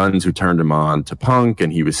his sons who turned him on to punk,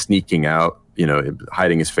 and he was sneaking out,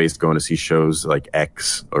 hiding his face, going to see shows like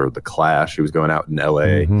X or The Clash. He was going out in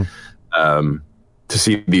LA to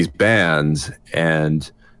see these bands.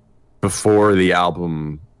 And before the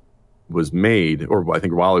album was made, or I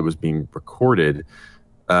think while it was being recorded,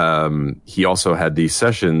 he also had these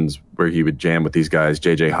sessions where he would jam with these guys,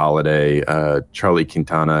 JJ Holiday, Charlie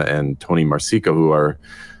Quintana, and Tony Marsico, who are,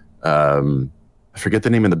 I forget the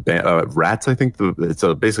name of the band, Rats, I think. It's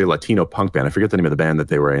basically a Latino punk band. I forget the name of the band that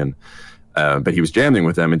they were in. But he was jamming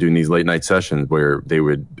with them and doing these late night sessions where they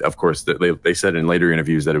would, of course, they said in later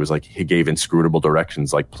interviews that it was like he gave inscrutable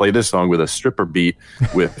directions, like play this song with a stripper beat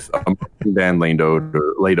with a band laid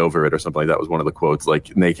over it or something like that was one of the quotes. Like,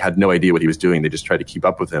 and they had no idea what he was doing. They just tried to keep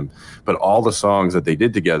up with him. But all the songs that they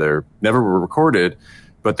did together never were recorded,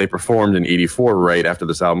 but they performed in 84 right after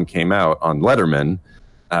this album came out on Letterman.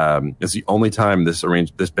 It's the only time this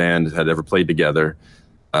band had ever played together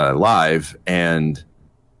live, and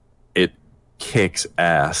it kicks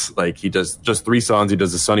ass. Like, he does just 3 songs. He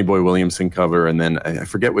does the Sonny Boy Williamson cover, and then I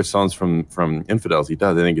forget which songs from Infidels he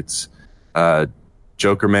does. I think it's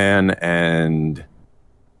Joker Man and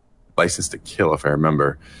License to Kill, if I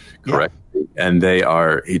remember correctly. Yeah. And they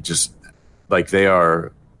are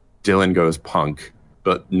Dylan goes punk,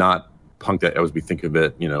 but not punk that as we think of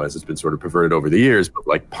it, as it's been sort of perverted over the years, but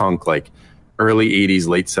like punk, like early 80s,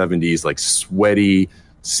 late 70s, like sweaty,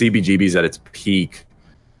 CBGB's at its peak,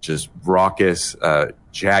 just raucous,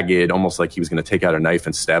 jagged, almost like he was going to take out a knife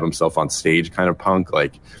and stab himself on stage kind of punk,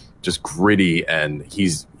 like just gritty. And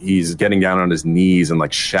he's getting down on his knees and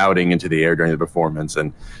like shouting into the air during the performance.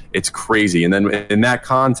 And it's crazy. And then in that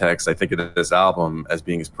context, I think of this album as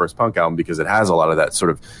being his first punk album because it has a lot of that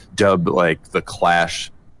sort of dub, like the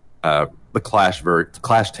Clash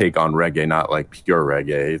take on reggae, not like pure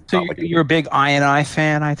reggae. It's so you're a big I&I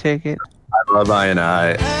fan, I take it? I love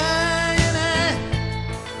I&I.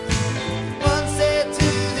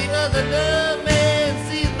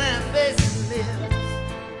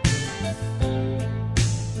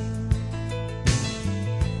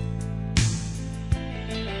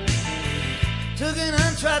 Took an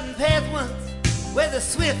untrodden path once where the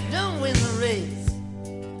swift don't win the race.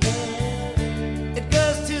 It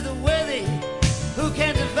goes to the worthy who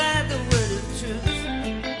can divide the word of truth.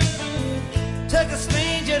 Took a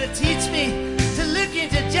stranger to teach me to look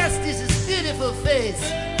into justice's beautiful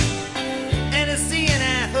face, and to see an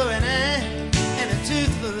eye for an eye and a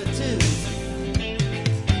tooth for a tooth.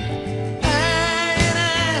 Eye and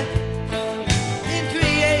eye in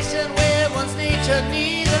creation where one's nature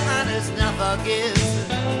neither honors nor forgives.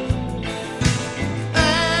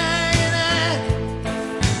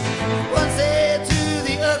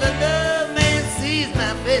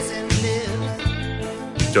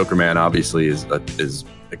 Joker Man obviously is an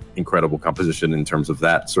incredible composition in terms of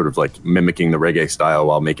that sort of like mimicking the reggae style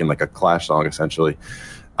while making like a Clash song essentially.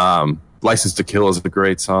 License to Kill is a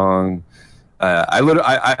great song. I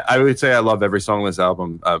would say I love every song on this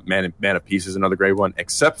album. Man of Peace is another great one,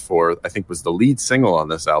 except for I think was the lead single on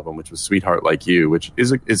this album, which was Sweetheart Like You, which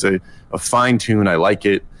is a fine tune. I like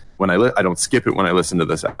it when I don't skip it when I listen to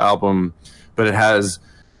this album, but it has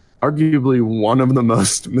arguably one of the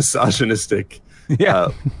most misogynistic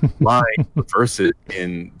line verses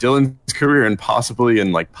in Dylan's career, and possibly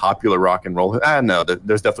in like popular rock and roll. No,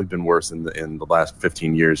 there's definitely been worse in the last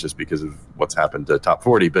 15 years just because of what's happened to Top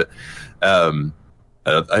 40. But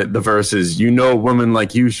the verse is, "You know, a woman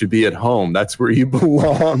like you should be at home. That's where you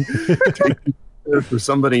belong. For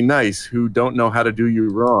somebody nice who don't know how to do you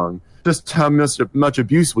wrong. Just how much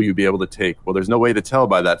abuse will you be able to take? Well, there's no way to tell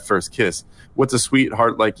by that first kiss. What's a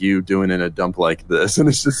sweetheart like you doing in a dump like this?" And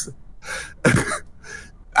it's just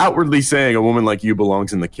outwardly saying a woman like you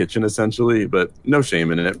belongs in the kitchen, essentially, but no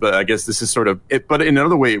shame in it. But I guess this is sort of it. But in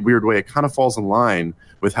another weird way, it kind of falls in line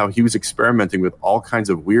with how he was experimenting with all kinds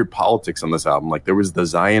of weird politics on this album. Like there was the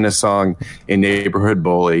Zionist song in Neighborhood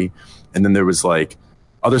Bully, and then there was like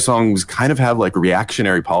other songs kind of have like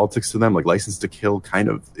reactionary politics to them, like License to Kill. Kind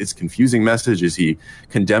of, it's confusing message. Is he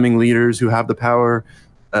condemning leaders who have the power,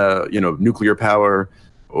 nuclear power,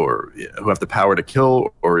 or who have the power to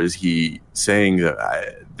kill, or is he saying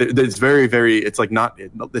that it's very, very? It's like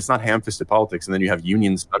it's not ham-fisted politics. And then you have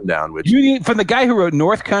Union Sundown, which from the guy who wrote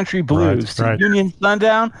North Country Blues to Union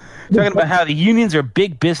Sundown, talking about how the unions are a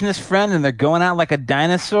big business friend and they're going out like a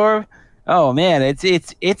dinosaur. Oh man,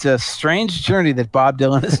 it's a strange journey that Bob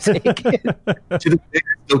Dylan has taken. To the day, I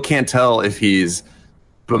still can't tell if he's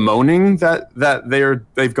bemoaning that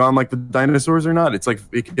they've gone like the dinosaurs or not. It's like,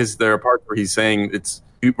 because there are parts where he's saying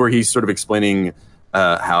where he's sort of explaining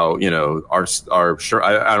how our shirt.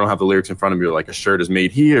 I don't have the lyrics in front of me. Like a shirt is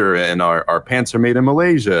made here and our pants are made in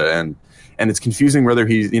Malaysia, and it's confusing whether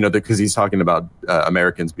he's because he's talking about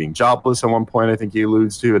Americans being jobless at one point. I think he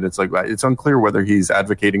alludes to, and it's like it's unclear whether he's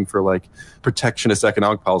advocating for like protectionist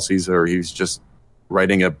economic policies or he's just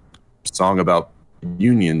writing a song about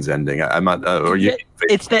unions ending. I'm not.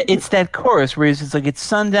 It's that chorus where it's like it's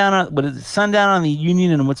sundown on the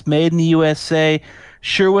union and what's made in the USA.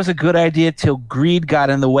 Sure was a good idea till greed got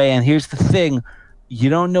in the way. And here's the thing. You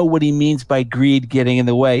don't know what he means by greed getting in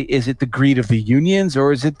the way. Is it the greed of the unions,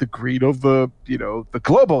 or is it the greed of the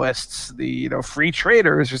globalists, the free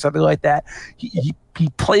traders, or something like that? He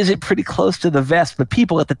plays it pretty close to the vest, but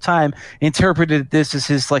people at the time interpreted this as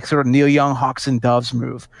his like sort of Neil Young Hawks and Doves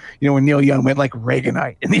move. When Neil Young went like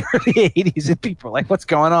Reaganite in the early 80s, and people were like, "What's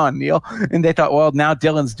going on, Neil?" And they thought, well, now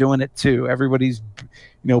Dylan's doing it too. Everybody's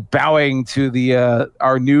bowing to the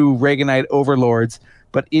our new Reaganite overlords.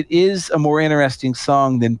 But it is a more interesting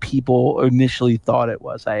song than people initially thought it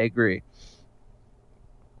was. I agree.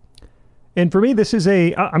 And for me,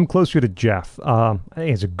 I'm closer to Jeff. I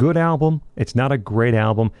think it's a good album. It's not a great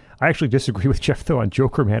album. I actually disagree with Jeff, though, on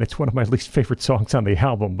Joker Man. It's one of my least favorite songs on the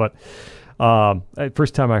album. But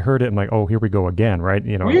first time I heard it, I'm like, oh, here we go again, right?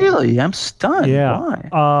 Really? I'm stunned. Yeah.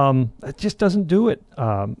 Why? It just doesn't do it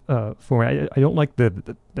for me. I don't like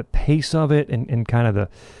the pace of it and kind of the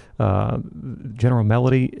general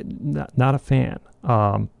melody. Not a fan.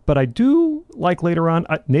 But I do like later on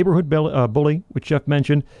Neighborhood Bully, which Jeff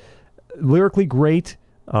mentioned. Lyrically great.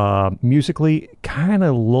 Musically kind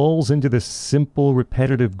of lulls into this simple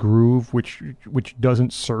repetitive groove which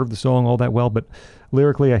doesn't serve the song all that well, but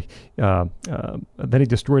lyrically then he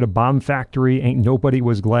destroyed a bomb factory, ain't nobody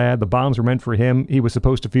was glad, the bombs were meant for him, he was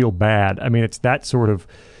supposed to feel bad. I mean, it's that sort of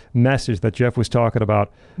message that Jeff was talking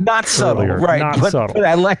about. Not subtle, earlier. right? Not subtle. But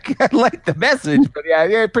I like the message, but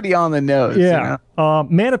yeah, pretty on the nose. Yeah.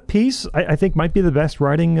 Man of Peace, I think might be the best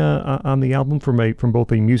writing on the album from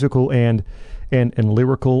both a musical and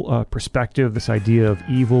lyrical perspective. This idea of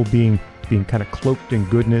evil being kind of cloaked in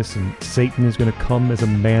goodness, and Satan is going to come as a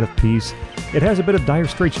man of peace. It has a bit of Dire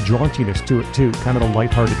Straits jauntiness to it too, kind of a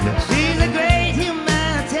lightheartedness. He's a great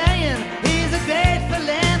humanitarian. He's a great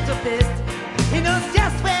philanthropist. He knows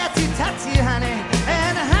just where to touch you, honey,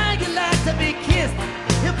 and how you like to be kissed.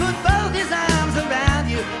 He'll put both his arms around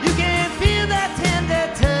you. You can feel that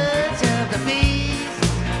tender touch of the beast.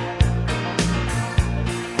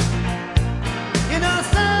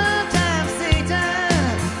 Sometimes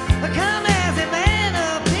Satan come as a man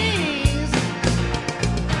of peace.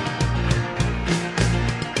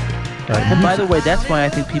 And by the way, that's why I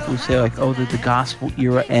think people who say like, "Oh, that the gospel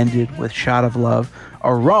era ended with Shot of Love,"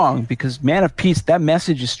 are wrong, because Man of Peace, that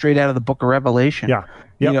message is straight out of the Book of Revelation. Yeah.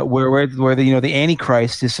 Yep. Where the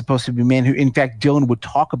Antichrist is supposed to be a man who, in fact, Dylan would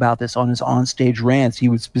talk about this on his onstage rants. He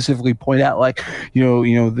would specifically point out, like,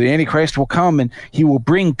 the Antichrist will come and he will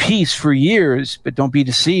bring peace for years, but don't be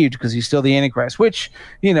deceived because he's still the Antichrist, which,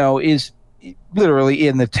 is literally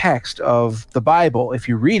in the text of the Bible if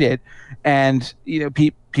you read it. And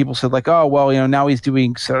people said like, oh well, now he's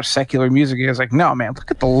doing sort of secular music. I was like, no man,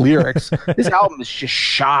 look at the lyrics. This album is just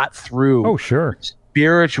shot through. Oh sure.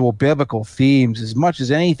 Spiritual biblical themes as much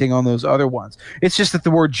as anything on those other ones. It's just that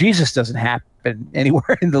the word Jesus doesn't happen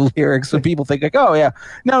anywhere in the lyrics, so people think like, oh yeah,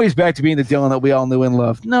 now he's back to being the Dylan that we all knew and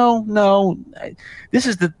loved. No, this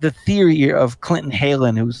is the theory of Clinton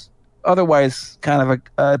Halen, who's otherwise kind of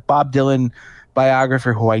a Bob Dylan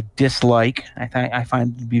biographer who I dislike. I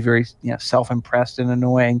find to be very self-impressed and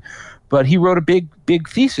annoying. But he wrote a big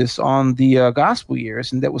thesis on the gospel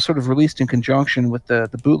years, and that was sort of released in conjunction with the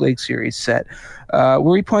bootleg series set,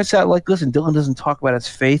 where he points out, like, listen, Dylan doesn't talk about his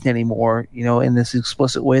faith anymore, in this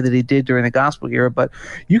explicit way that he did during the gospel era, but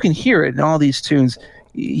you can hear it in all these tunes.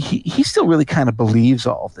 He still really kind of believes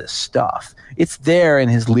all of this stuff. It's there in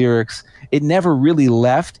his lyrics. It never really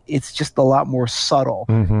left. It's just a lot more subtle.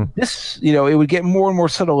 Mm-hmm. This, it would get more and more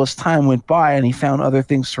subtle as time went by, and he found other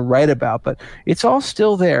things to write about. But it's all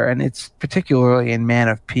still there, and it's particularly in Man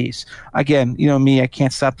of Peace. Again, me, I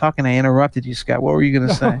can't stop talking. I interrupted you, Scott. What were you going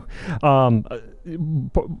to say?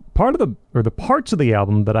 Part of the parts of the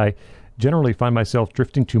album that I generally find myself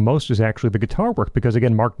drifting to most is actually the guitar work, because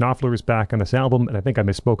again, Mark Knopfler is back on this album, and I think I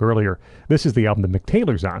misspoke earlier. This is the album that Mick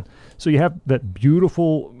Taylor's on. So you have that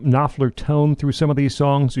beautiful Knopfler tone through some of these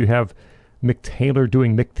songs. You have Mick Taylor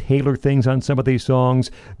doing Mick Taylor things on some of these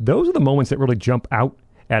songs. Those are the moments that really jump out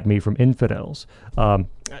at me from Infidels. I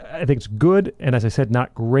think it's good, and as I said,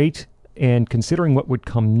 not great. And considering what would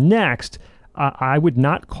come next, I would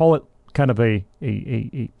not call it kind of a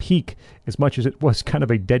peak as much as it was kind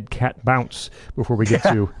of a dead cat bounce before we get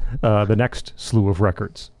to the next slew of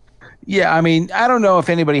records. Yeah, I mean, I don't know if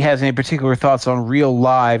anybody has any particular thoughts on Real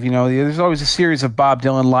Live. There's always a series of Bob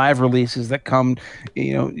Dylan live releases that come,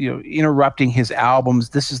 interrupting his albums.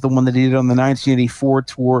 This is the one that he did on the 1984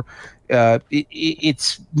 tour.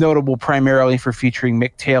 It's notable primarily for featuring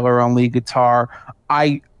Mick Taylor on lead guitar.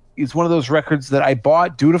 It's one of those records that I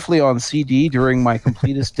bought dutifully on CD during my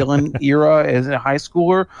completest Dylan era as a high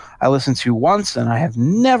schooler. I listened to once, and I have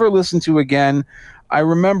never listened to again. I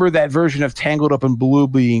remember that version of Tangled Up in Blue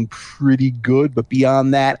being pretty good, but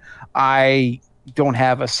beyond that, I don't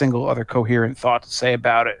have a single other coherent thought to say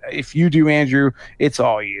about it. If you do, Andrew, it's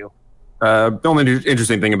all you. The only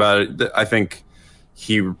interesting thing about it, I think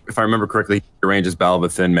if I remember correctly, he arranges Battle of a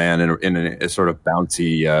Thin Man in a sort of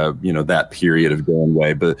bouncy, that period of Dylan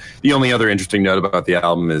way. But the only other interesting note about the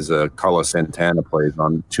album is Carlos Santana plays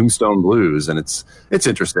on Tombstone Blues, and it's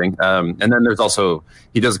interesting. And then there's also,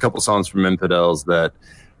 he does a couple songs from Infidels that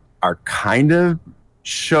are kind of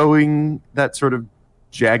showing that sort of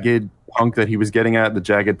jagged punk that he was getting at, the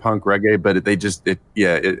jagged punk reggae, but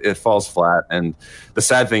it falls flat. And the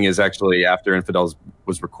sad thing is, actually, after Infidels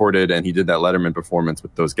was recorded and he did that Letterman performance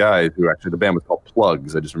with those guys, who actually, the band was called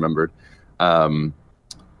Plugs, I just remembered,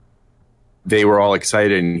 they were all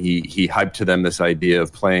excited, and he hyped to them this idea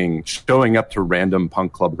of showing up to random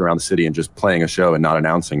punk clubs around the city and just playing a show and not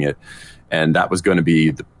announcing it. And that was going to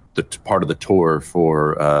be the part of the tour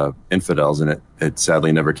for Infidels, and it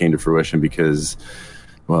sadly never came to fruition because,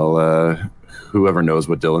 well, whoever knows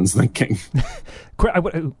what Dylan's thinking.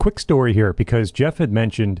 Quick story here, because Jeff had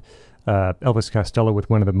mentioned Elvis Costello with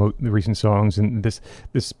one of the recent songs, and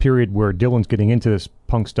this period where Dylan's getting into this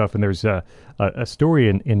punk stuff, and there's a story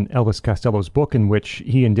in Elvis Costello's book in which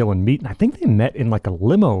he and Dylan meet, and I think they met in like a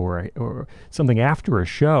limo or something after a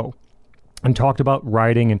show and talked about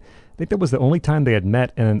writing, and I think that was the only time they had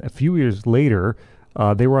met. And a few years later,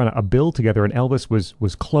 they were on a bill together, and Elvis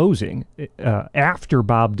was closing after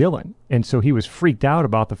Bob Dylan. And so he was freaked out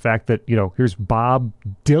about the fact that, here's Bob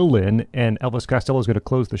Dylan and Elvis Costello is going to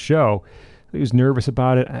close the show. He was nervous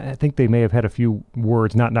about it. I think they may have had a few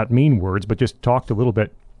words, not mean words, but just talked a little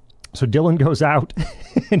bit. So Dylan goes out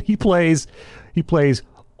and he plays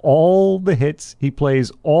all the hits. He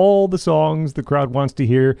plays all the songs the crowd wants to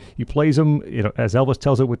hear. He plays them, as Elvis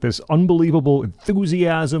tells it, with this unbelievable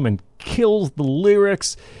enthusiasm, and kills the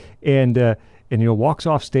lyrics, and walks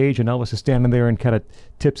off stage, and Elvis is standing there and kind of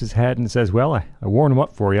tips his head and says, "Well, I warned him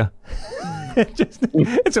up for you."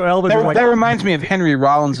 So Elvis that reminds me of Henry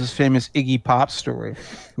Rollins' famous Iggy Pop story,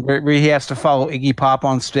 where he has to follow Iggy Pop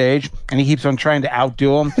on stage, and he keeps on trying to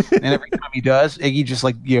outdo him, and every time he does, Iggy just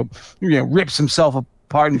rips himself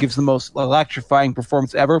apart and gives the most electrifying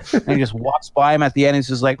performance ever, and he just walks by him at the end and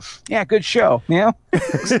says like, "Yeah, good show,"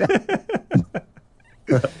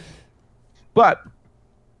 But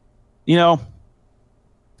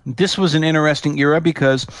this was an interesting era,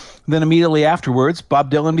 because then immediately afterwards,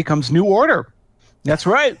 Bob Dylan becomes New Order. That's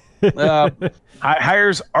right.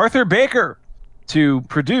 Hires Arthur Baker to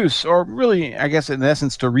produce, or really, I guess, in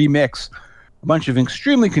essence, to remix a bunch of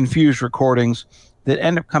extremely confused recordings that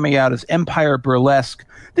end up coming out as Empire Burlesque.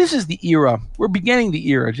 This is the era. We're beginning the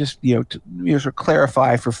era, just to sort of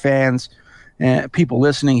clarify for fans and people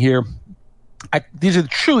listening here. These are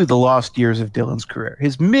truly the lost years of Dylan's career.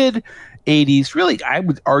 His mid 80s, really, I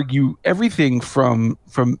would argue everything from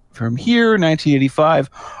here,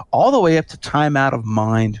 1985, all the way up to Time Out of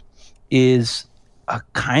Mind is a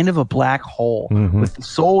kind of a black hole, with the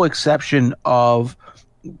sole exception of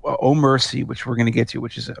Oh Mercy, which we're going to get to,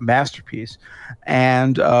 which is a masterpiece.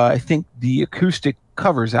 And I think the acoustic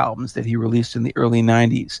covers albums that he released in the early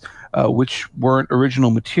 90s, which weren't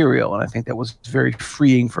original material. And I think that was very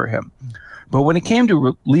freeing for him. But when it came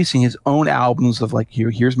to releasing his own albums of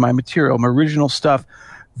here's my material, my original stuff,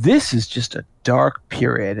 this is just a dark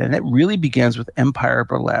period. And it really begins with Empire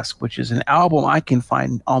Burlesque, which is an album I can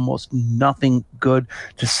find almost nothing good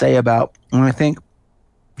to say about. And I think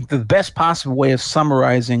the best possible way of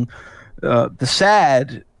summarizing the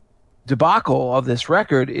sad debacle of this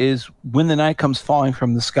record is When the Night Comes Falling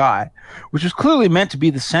from the Sky, which was clearly meant to be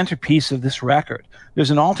the centerpiece of this record.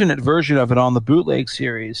 There's an alternate version of it on the bootleg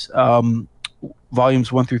series,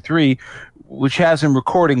 volumes 1 through 3, which has him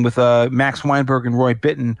recording with Max Weinberg and Roy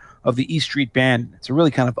Bittan of the E Street Band. It's a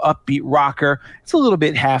really kind of upbeat rocker. It's a little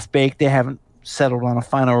bit half-baked. They haven't settled on a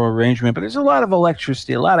final arrangement, but there's a lot of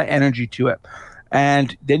electricity, a lot of energy to it.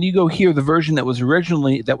 And then you go hear the version that was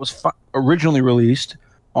originally released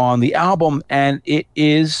on the album, and it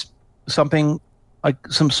is something like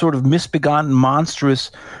some sort of misbegotten,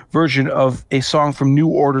 monstrous version of a song from New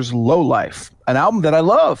Order's Low Life, an album that I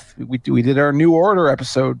love. We did our New Order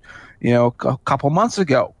episode, a couple months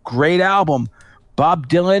ago. Great album. Bob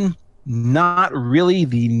Dylan, not really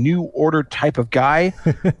the New Order type of guy.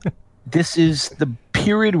 This is the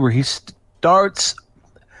period where he starts.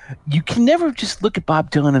 You can never just look at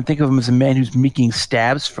Bob Dylan and think of him as a man who's making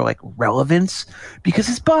stabs for relevance, because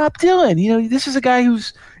it's Bob Dylan. This is a guy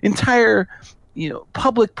whose entire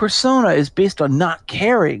public persona is based on not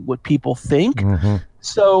caring what people think.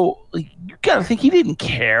 So you got to think he didn't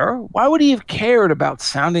care. Why would he have cared about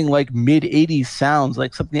sounding like mid 80s sounds,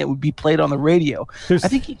 like something that would be played on the radio? I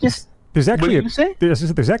think he just. There's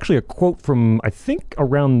actually a quote from, I think,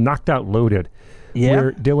 around Knocked Out Loaded,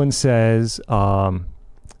 where Dylan says.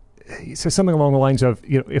 He says something along the lines of,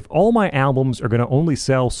 if all my albums are going to only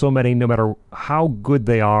sell so many, no matter how good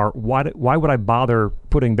they are, why would I bother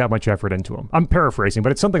putting that much effort into them? I'm paraphrasing,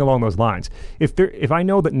 but it's something along those lines. If I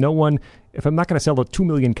know that if I'm not going to sell 2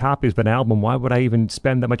 million copies of an album, why would I even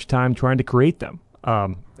spend that much time trying to create them?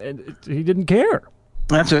 And he didn't care.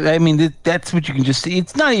 That's what you can just see.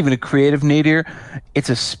 It's not even a creative nadir; it's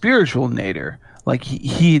a spiritual nadir. Like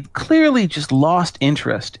he clearly just lost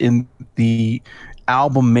interest in the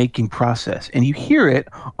album making process, and you hear it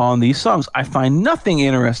on these songs. I find nothing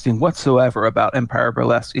interesting whatsoever about Empire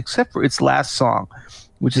Burlesque except for its last song,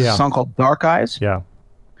 which is a song called Dark Eyes,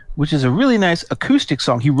 which is a really nice acoustic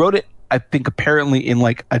song. He wrote it, I think, apparently in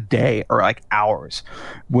a day or hours,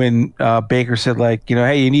 when Baker said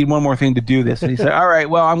hey, you need one more thing to do this, and he said, all right,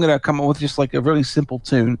 well, I'm gonna come up with just a really simple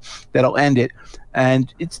tune that'll end it,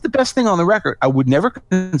 and it's the best thing on the record. I would never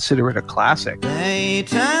consider it a classic. They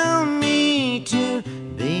tell me to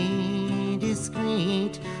be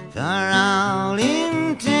discreet for all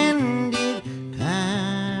intended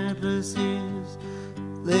purposes.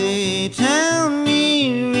 They tell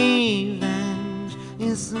me revenge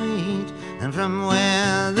is sweet, and from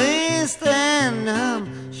where they stand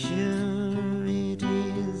I'm sure it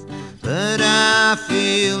is. But I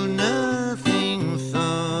feel nothing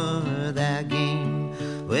for that game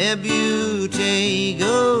where beauty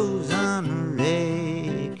goes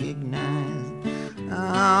unrecognized.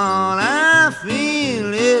 All I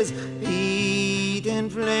feel is heat and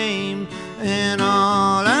flame, and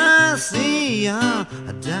all I see are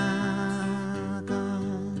dark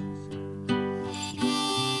eyes.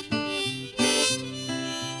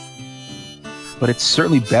 But it's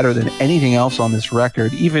certainly better than anything else on this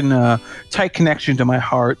record. Even Tight Connection to My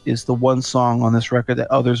Heart is the one song on this record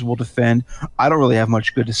that others will defend. I don't really have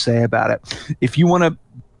much good to say about it. If you want to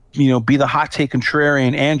be the hot take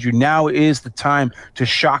contrarian, Andrew, now is the time to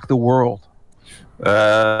shock the world.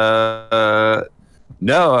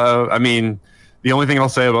 No, I mean, the only thing I'll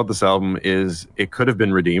say about this album is it could have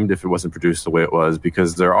been redeemed if it wasn't produced the way it was,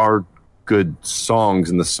 because there are good songs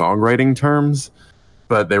in the songwriting terms,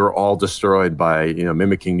 but they were all destroyed by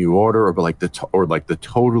mimicking New Order or the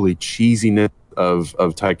totally cheesiness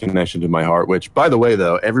of Tight Connection to My Heart. Which, by the way,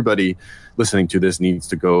 though, everybody listening to this needs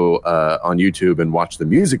to go on YouTube and watch the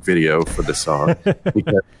music video for this song,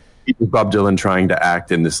 because Bob Dylan trying to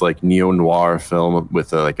act in this like neo noir film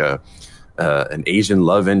with an Asian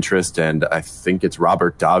love interest, and I think it's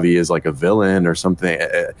Robert Davi as like a villain or something,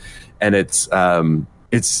 and it's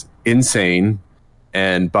insane.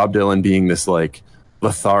 And Bob Dylan being this like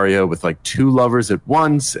Lothario with like two lovers at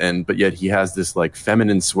once, but yet he has this like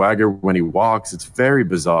feminine swagger when he walks. It's very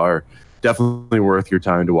bizarre. Definitely worth your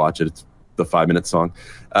time to watch it. It's the 5-minute song.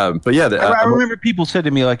 But yeah, I remember people said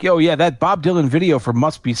to me like, "Yo, yeah, that Bob Dylan video for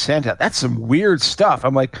Must Be Santa, that's some weird stuff."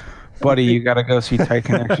 I'm like, buddy, you got to go see Tight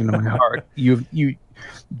Connection to My Heart.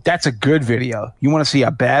 That's a good video. You want to see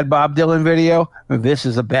a bad Bob Dylan video? This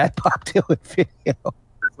is a bad Bob Dylan video.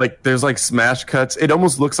 Like there's like smash cuts. It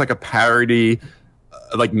almost looks like a parody,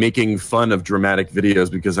 like making fun of dramatic videos,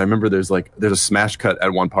 because I remember there's a smash cut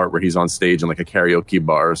at one part where he's on stage in like a karaoke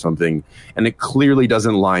bar or something, and it clearly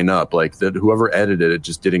doesn't line up. Like that whoever edited it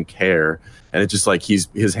just didn't care, and it's just like his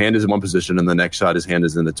hand is in one position and the next shot his hand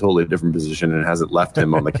is in a totally different position and it hasn't left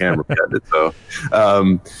him on the camera yet. So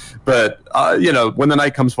When the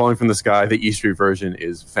Night Comes Falling from the Sky, the E Street version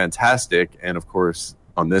is fantastic, and of course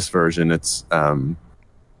on this version it's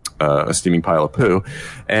a steaming pile of poo.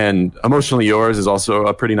 And Emotionally Yours is also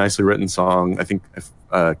a pretty nicely written song. I think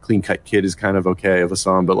Clean Cut Kid is kind of okay of a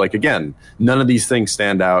song, but like again, none of these things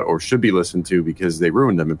stand out or should be listened to because they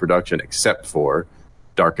ruined them in production, except for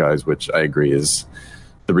Dark Eyes, which I agree is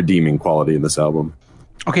the redeeming quality in this album.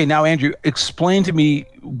 Okay, now Andrew, explain to me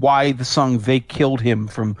why the song "They Killed Him"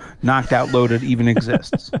 from Knocked Out Loaded even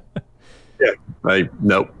exists.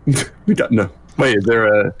 Nope. We got no. Wait, is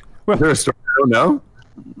there a story I don't know?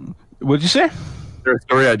 What'd you say? Is there a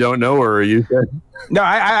story I don't know, or are you saying? No,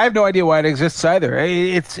 I have no idea why it exists either.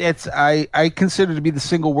 I consider it to be the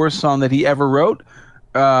single worst song that he ever wrote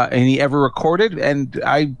and he ever recorded, and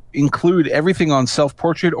I include everything on Self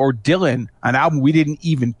Portrait or Dylan, an album we didn't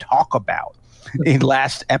even talk about in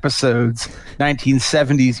last episode's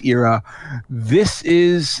 1970s era. This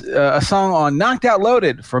is a song on Knocked Out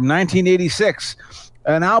Loaded from 1986.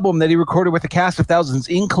 An album that he recorded with a cast of thousands,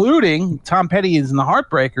 including Tom Petty and the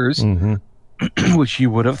Heartbreakers, which you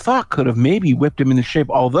would have thought could have maybe whipped him into shape.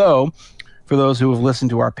 Although, for those who have listened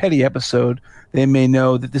to our Petty episode, they may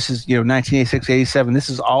know that this is 1986, 87. This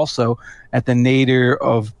is also at the nadir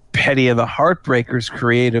of Petty and the Heartbreakers'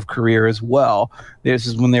 creative career as well. This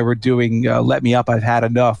is when they were doing Let Me Up, I've Had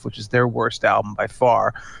Enough, which is their worst album by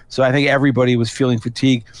far. So I think everybody was feeling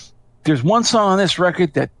fatigue. There's one song on this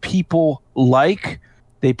record that people like.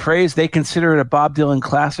 They praise, they consider it a Bob Dylan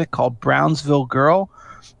classic called Brownsville Girl.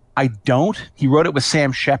 I don't. He wrote it with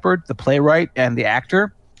Sam Shepard, the playwright and the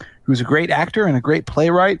actor, who's a great actor and a great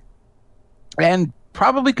playwright, and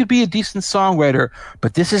probably could be a decent songwriter,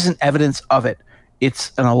 but this isn't evidence of it.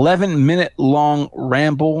 It's an 11-minute long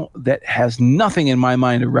ramble that has nothing in my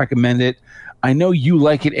mind to recommend it. I know you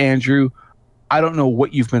like it, Andrew. I don't know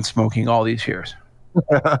what you've been smoking all these years.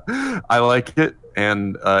 I like it,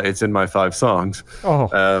 and it's in my 5 songs.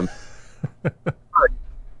 Oh.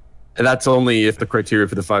 And that's only if the criteria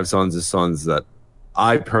for the 5 songs is songs that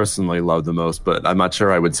I personally love the most, but I'm not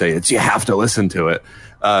sure I would say you have to listen to it.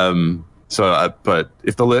 But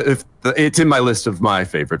if it's in my list of my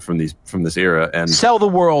favorite from this era, and sell the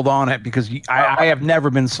world on it, because I have never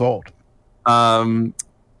been sold.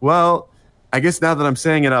 Well, I guess now that I'm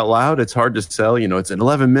saying it out loud, it's hard to sell. It's an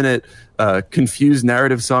 11-minute confused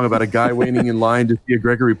narrative song about a guy waiting in line to see a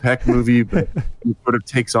Gregory Peck movie, but he sort of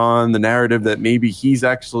takes on the narrative that maybe he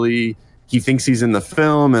thinks he's in the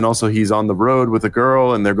film, and also he's on the road with a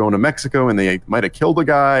girl, and they're going to Mexico, and they might have killed a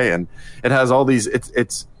guy, and it has all these.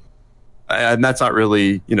 And that's not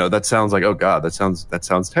really, that sounds like, oh God, that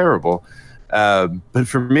sounds terrible. But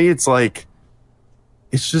for me, it's like,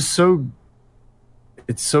 it's just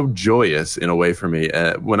it's so joyous in a way for me.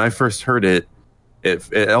 When I first heard it,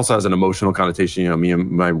 it also has an emotional connotation. Me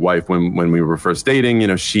and my wife, when we were first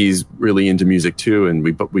dating, she's really into music too, and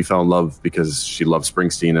we fell in love because she loved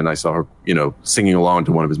Springsteen, and I saw her, singing along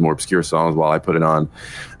to one of his more obscure songs while I put it on.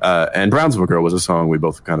 And Brownsville Girl was a song we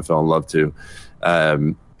both kind of fell in love to.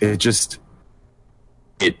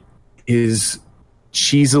 It is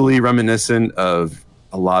cheesily reminiscent of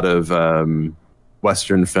a lot of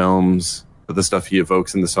Western films, the stuff he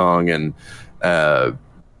evokes in the song, and a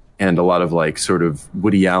lot of like sort of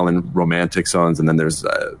Woody Allen romantic songs. And then there's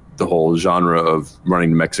the whole genre of running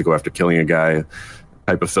to Mexico after killing a guy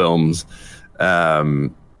type of films.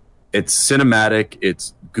 It's cinematic,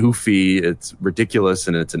 it's goofy, it's ridiculous,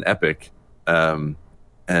 and it's an epic. And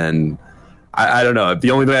I don't know.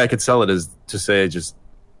 The only way I could sell it is to say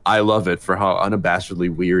I love it for how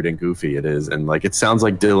unabashedly weird and goofy it is. And like, it sounds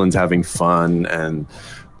like Dylan's having fun, and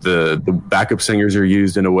the backup singers are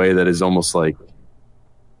used in a way that is almost like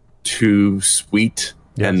too sweet.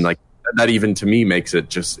 Yes. And like that even to me makes it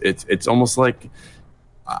just it's almost like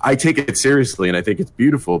I take it seriously and I think it's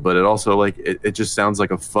beautiful, but it also like it just sounds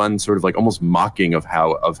like a fun sort of like almost mocking of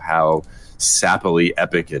how sappily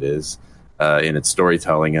epic it is in its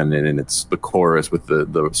storytelling and in its the chorus with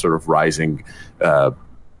the sort of rising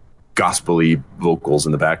gospel-y vocals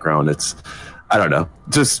in the background. It's I don't know.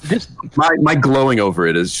 Just my glowing over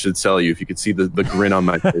it should tell you if you could see the grin on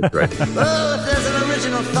my face right now. Oh, if there's an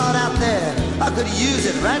original thought out there, I could use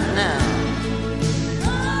it right now.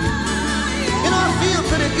 You know, I feel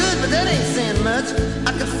pretty good, but that ain't saying much.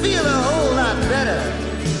 I could feel a whole lot better.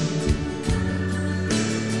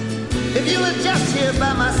 If you were just here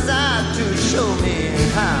by my side to show me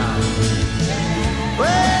how.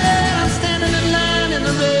 Well, I'm standing in line in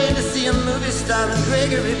the rain to see a movie starring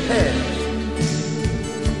Gregory Peck.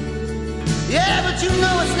 Yeah, but you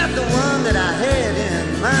know it's not the one that I had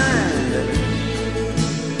in mind.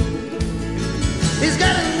 He's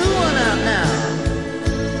got a new one out now.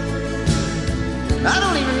 I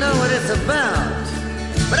don't even know what it's about,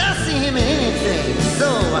 but I'll see him in anything, so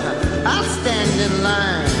I'll stand in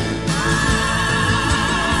line.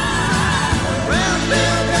 Brown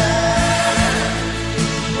building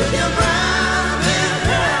with your brown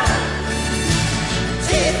hair,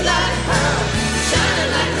 teeth like pearl,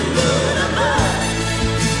 shining like the moon above.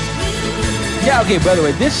 Yeah, okay, by the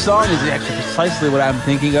way, this song is actually precisely what I'm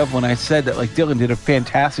thinking of when I said that like Dylan did a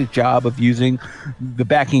fantastic job of using the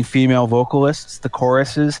backing female vocalists, the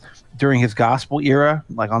choruses, during his gospel era,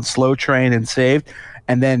 like on Slow Train and Saved,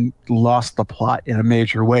 and then lost the plot in a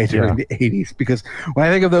major way during the 80s. Because when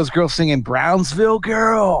I think of those girls singing Brownsville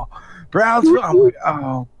Girl, Brownsville, I'm like,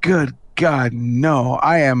 oh, good God, no,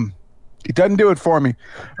 it doesn't do it for me.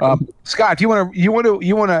 Scott, do you want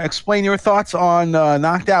to explain your thoughts on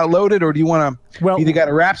Knocked Out Loaded, or do you want to either got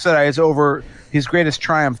to rhapsodize over his greatest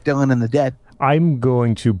triumph, Dylan and the Dead? I'm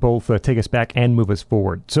going to both take us back and move us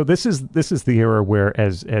forward. So this is the era where,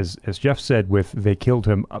 as Jeff said, with They Killed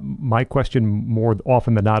Him, my question more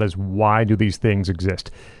often than not is, why do these things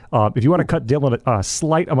exist? If you want to cut Dylan a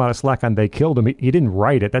slight amount of slack on They Killed Him, he didn't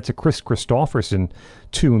write it. That's a Chris Christopherson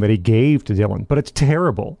tune that he gave to Dylan, but it's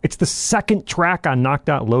terrible. It's the second track on Knocked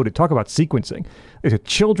Out Loaded. Talk about sequencing. There's a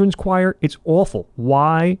children's choir. It's awful.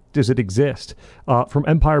 Why does it exist? From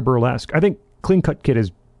Empire Burlesque, I think Clean Cut Kid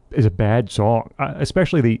is a bad song,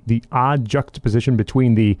 especially the odd juxtaposition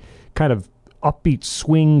between the kind of upbeat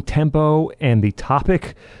swing tempo and the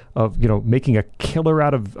topic of, making a killer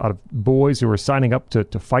out of boys who are signing up to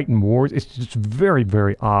fight in wars. It's just very,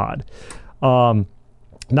 very odd.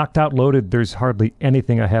 Knocked Out Loaded, there's hardly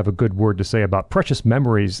anything I have a good word to say about. Precious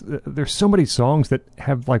Memories, there's so many songs that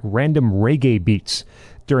have like random reggae beats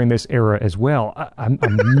during this era as well. I'm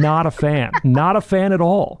not a fan. Not a fan at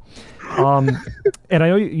all. And I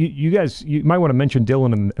know you guys, you might want to mention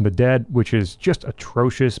Dylan and the Dead, which is just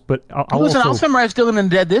atrocious, but I'll summarize Dylan and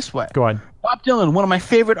the Dead this way. Go on. Bob Dylan, one of my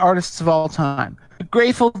favorite artists of all time. The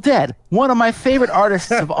Grateful Dead, one of my favorite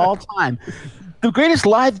artists of all time. The greatest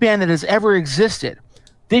live band that has ever existed.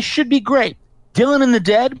 This should be great. Dylan and the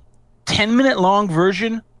Dead, 10-minute long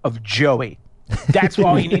version of Joey. That's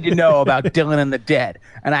all you need to know about Dylan and the Dead.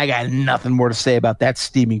 And I got nothing more to say about that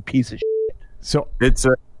steaming piece of shit. So it's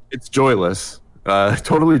joyless,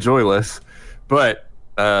 totally joyless. But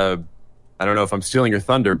I don't know if I'm stealing your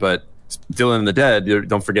thunder, but Dylan and the Dead,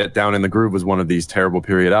 don't forget, Down in the Groove was one of these terrible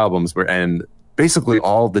period albums and basically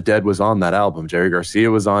all the Dead was on that album. Jerry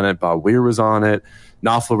Garcia was on it, Bob Weir was on it,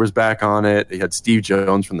 Knopfler was back on it. They had Steve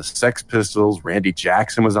Jones from the Sex Pistols, Randy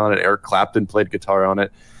Jackson was on it, Eric Clapton played guitar on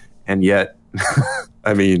it, and yet,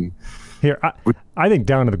 I mean... Here, I think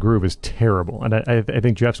Down in the Groove is terrible, and I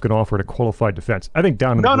think Jeff's going to offer it a qualified defense. I think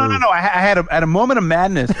Down in the Groove... No. I had a moment of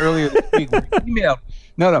madness earlier this week. Emailed.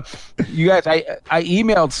 No. You guys, I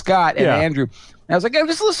emailed Scott and Andrew. And I was like, I'm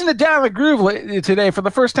just listening to Down in the Groove today for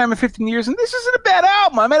the first time in 15 years, and this isn't a bad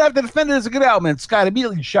album. I might have to defend it as a good album. And Scott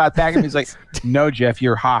immediately shot back at me. He's like, no, Jeff,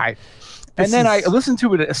 you're high. And then I listened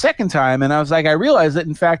to it a second time, and I was like, I realized that,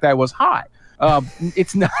 in fact, I was high.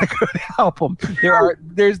 It's not a good album.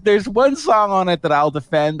 There's one song on it that I'll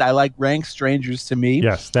defend. I like "Rank Strangers to Me."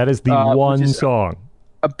 Yes, that is the one song.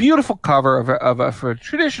 A beautiful cover of a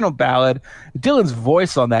traditional ballad. Dylan's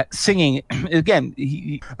voice on that, singing again.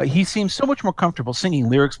 He seems so much more comfortable singing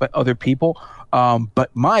lyrics by other people.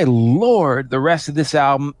 But my Lord, the rest of this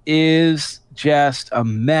album is just a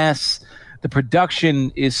mess. The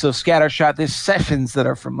production is so scattershot. There's sessions that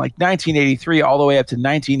are from like 1983 all the way up to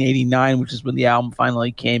 1989, which is when the album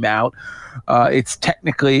finally came out. It's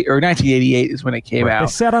technically, or 1988 is when it came out. They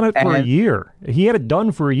sat on it for a year. He had it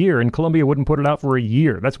done for a year, and Columbia wouldn't put it out for a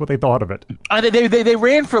year. That's what they thought of it. They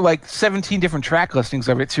ran for like 17 different track listings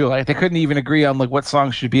of it too. Like they couldn't even agree on like what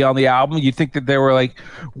songs should be on the album. You'd think that they were like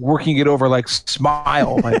working it over like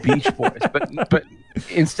 "Smile" by Beach Boys, but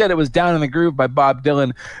instead it was "Down in the Groove" by Bob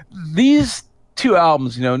Dylan. These two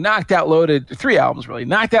albums, Knocked Out Loaded, 3 albums really.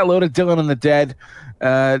 Knocked Out Loaded, Dylan and the Dead,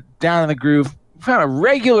 Down in the Groove, kind of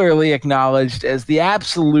regularly acknowledged as the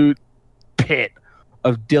absolute pit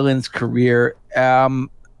of Dylan's career.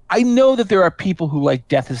 I know that there are people who like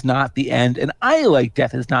Death Is Not the End, and I like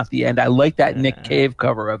Death Is Not the End. I like that Nick Cave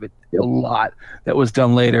cover of it a lot that was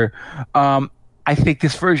done later. I think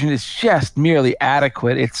this version is just merely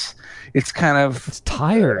adequate. It's kind of it's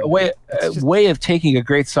tired. A way of taking a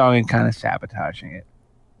great song and kind of sabotaging it.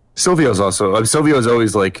 Silvio's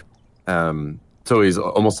always like it's always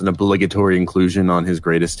almost an obligatory inclusion on his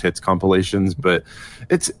greatest hits compilations, but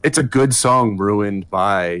it's a good song ruined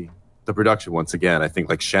by the production once again. I think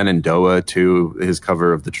like Shenandoah too, his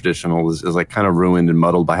cover of the traditional is like kind of ruined and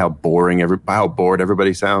muddled by how bored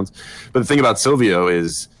everybody sounds. But the thing about Silvio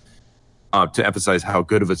is to emphasize how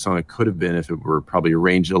good of a song it could have been if it were probably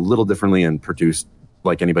arranged a little differently and produced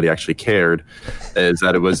like anybody actually cared, is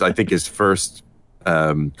that it was, I think, his first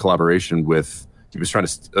collaboration with, he was trying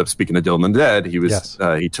to, speaking of Dylan and the Dead,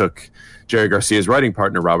 he took Jerry Garcia's writing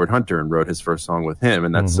partner, Robert Hunter, and wrote his first song with him,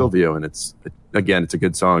 and that's Silvio, and it's a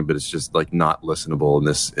good song, but it's just like not listenable in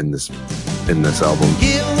this album.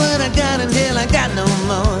 Give what I got until I got no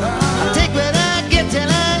more. I take what I get till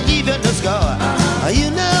I even the score. You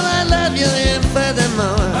know I love you and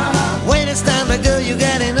furthermore, when it's time to go, you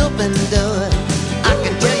got an open door. I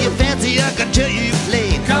can tell you fancy, I can tell you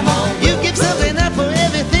plain. Come on, you give something up for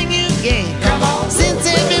everything you gain. Come on, since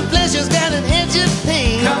every pleasure's got an edge of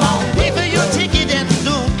pain. Come on, pay for your ticket and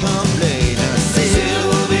don't complain.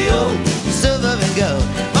 Silvio, silver and gold.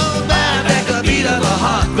 Oh, buy back a beat of a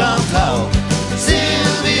hot ground cold.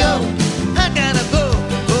 Silvio, I gotta go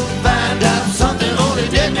find out something only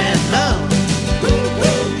dead men know.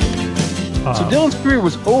 So Dylan's career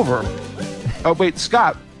was over. Oh, wait,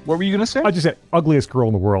 Scott, what were you going to say? I just said, ugliest girl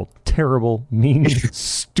in the world. Terrible, mean,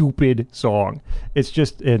 stupid song. It's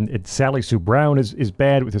just, and Sally Sue Brown is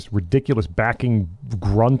bad with this ridiculous backing,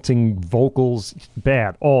 grunting vocals.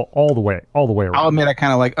 Bad, all the way around. I'll admit I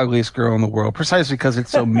kind of like Ugliest Girl in the World, precisely because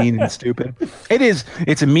it's so mean and stupid.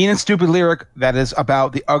 It's a mean and stupid lyric that is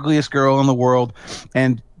about the ugliest girl in the world,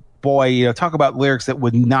 and boy, talk about lyrics that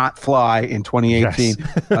would not fly in 2018. Yes.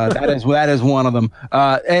 That is one of them.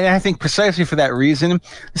 And I think precisely for that reason,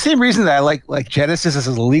 the same reason that I like Genesis as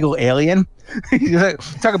a legal alien.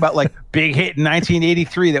 Talk about like big hit in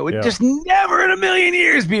 1983 that would just never in a million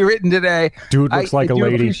years be written today. Dude looks like a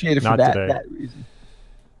lady. Appreciate it not for that, today. that reason.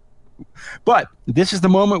 But this is the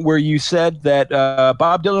moment where you said that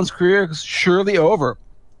Bob Dylan's career is surely over.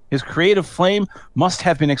 His creative flame must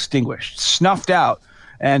have been extinguished, snuffed out.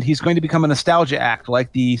 And he's going to become a nostalgia act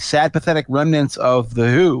like the sad, pathetic remnants of The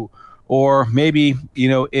Who, or maybe,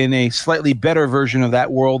 in a slightly better version of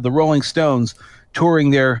that world, the Rolling Stones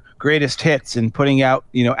touring their greatest hits and putting out,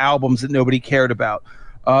 albums that nobody cared about.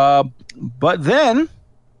 But then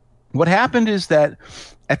what happened is that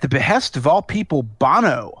at the behest of all people,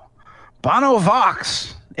 Bono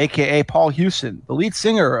Vox, a.k.a. Paul Hewson, the lead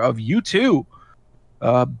singer of U2,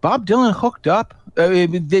 Bob Dylan hooked up.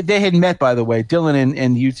 They had met, by the way. Dylan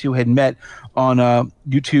and U2 had met on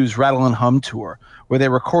U2's Rattle and Hum tour, where they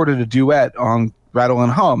recorded a duet on Rattle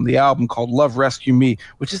and Hum, the album called Love Rescue Me,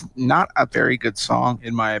 which is not a very good song,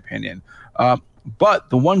 in my opinion. But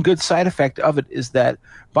the one good side effect of it is that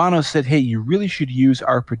Bono said, hey, you really should use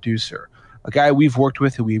our producer, a guy we've worked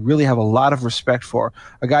with who we really have a lot of respect for,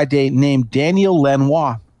 a guy named Daniel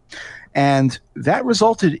Lanois. And that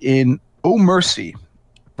resulted in Oh Mercy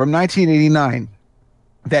from 1989.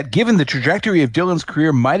 That, given the trajectory of Dylan's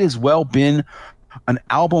career, might as well been an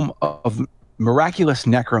album of miraculous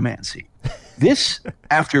necromancy. This,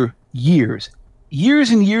 after years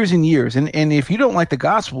and years and years, and if you don't like the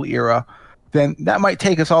gospel era, then that might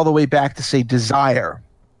take us all the way back to, say, Desire,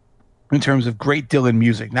 in terms of great Dylan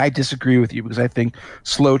music. And I disagree with you, because I think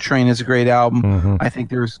Slow Train is a great album. Mm-hmm. I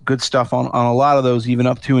think there's good stuff on a lot of those, even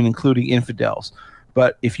up to and including Infidels.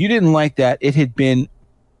 But if you didn't like that, it had been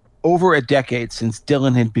over a decade since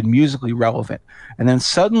Dylan had been musically relevant. And then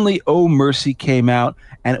suddenly Oh Mercy came out,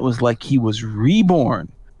 and it was like he was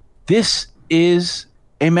reborn. This is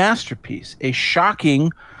a masterpiece, a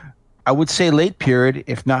shocking I would say late period,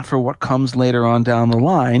 if not for what comes later on down the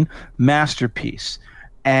line, masterpiece.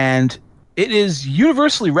 And it is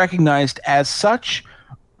universally recognized as such.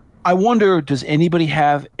 I wonder, does anybody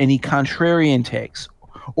have any contrarian takes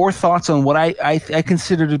or thoughts on what I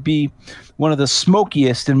consider to be one of the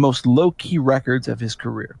smokiest and most low-key records of his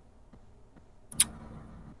career?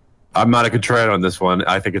 I'm not a contrarian on this one.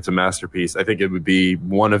 I think it's a masterpiece. I think it would be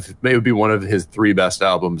one of his three best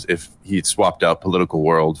albums if he swapped out Political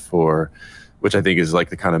World for, which I think is like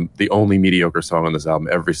the only mediocre song on this album.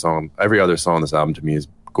 Every other song on this album to me is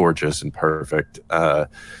gorgeous and perfect.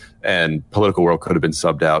 And Political World could have been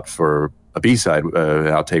subbed out for a B-side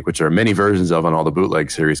outtake, which there are many versions of on all the bootleg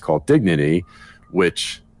series, called Dignity,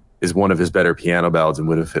 which is one of his better piano ballads and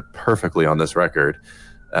would have fit perfectly on this record.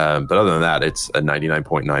 But other than that, it's a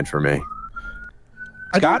 99.9 for me.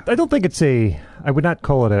 I don't think it's I would not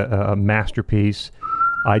call it a masterpiece.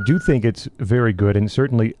 I do think it's very good, and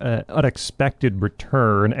certainly an unexpected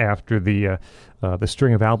return after the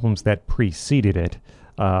string of albums that preceded it.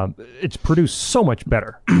 It's produced so much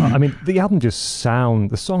better. I mean, the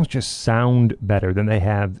songs just sound better than they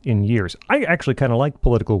have in years. I actually kind of like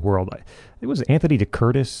Political World. It was Anthony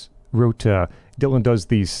DeCurtis wrote. Dylan does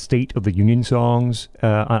these State of the Union songs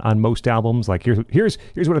on most albums. Like here's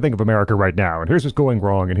what I think of America right now, and here's what's going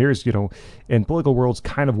wrong, and here's and Political World's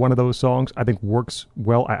kind of one of those songs. I think works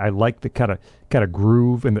well. I like the kind of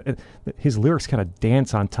groove, and his lyrics kind of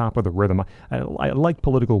dance on top of the rhythm. I like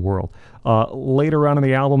Political World. Later on in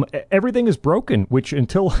the album, Everything Is Broken, which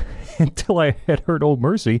until I had heard Old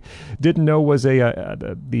Mercy, didn't know was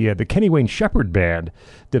the Kenny Wayne Shepherd Band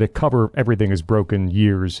did a cover of Everything Is Broken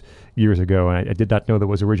years ago, and I did not know that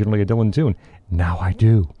was originally a Dylan tune. Now I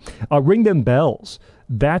do. Ring Them Bells.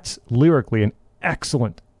 That's lyrically an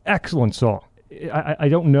excellent song. I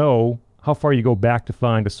don't know how far you go back to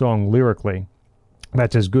find a song lyrically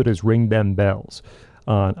that's as good as Ring Them Bells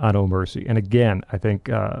on Oh Mercy. And again, I think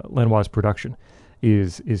Lanois' production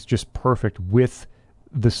is just perfect with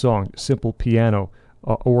the song. Simple piano,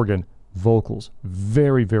 organ, vocals.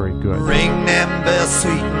 Very, very good. Ring them bells,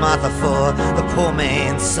 sweet Martha, for the poor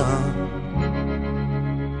man's son.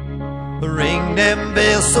 Ring them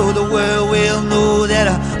bells so the world will know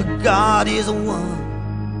that God is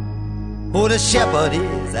one. Oh, the shepherd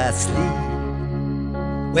is asleep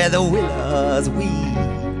where the willows weep,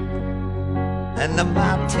 and the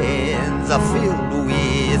mountains are filled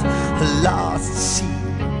with lost sheep.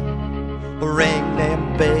 Ring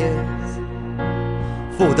them bells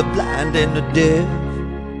for the blind and the deaf.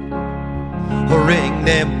 Ring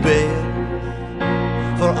them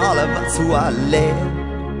bells for all of us who are left.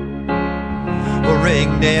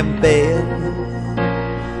 Ring them bells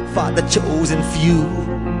for the chosen few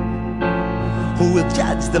who will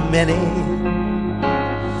judge the many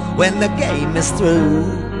when the game is through.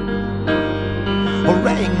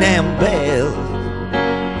 Ring them bells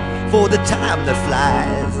for the time that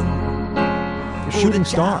flies. The Shooting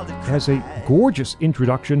Star has a gorgeous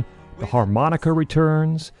introduction. The harmonica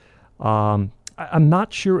returns. I'm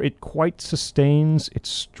not sure it quite sustains its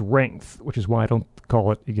strength, which is why I don't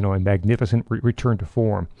call it, a magnificent return to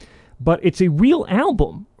form. But it's a real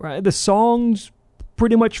album, right? The songs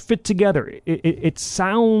pretty much fit together. It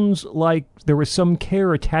sounds like there was some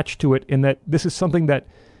care attached to it, in that this is something that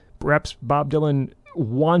perhaps Bob Dylan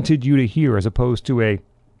wanted you to hear, as opposed to a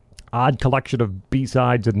odd collection of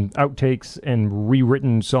B-sides and outtakes and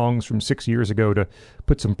rewritten songs from 6 years ago to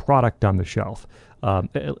put some product on the shelf.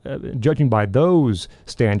 Judging by those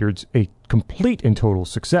standards, a complete and total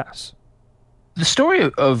success. The story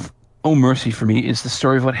of Oh Mercy for me is the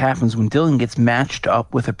story of what happens when Dylan gets matched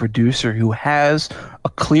up with a producer who has a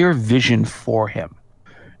clear vision for him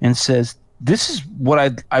and says, this is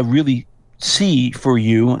what I really see for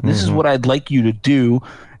you. This is what I'd like you to do.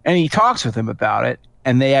 And he talks with him about it,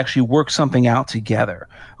 and they actually work something out together.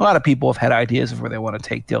 A lot of people have had ideas of where they want to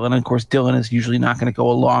take Dylan, and of course Dylan is usually not going to go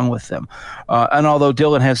along with them. And although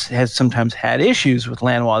Dylan has sometimes had issues with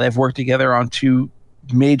Lanois, they've worked together on two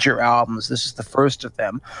major albums. This is the first of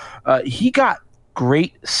them. He got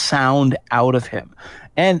great sound out of him.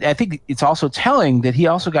 And I think it's also telling that he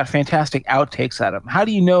also got fantastic outtakes out of him. How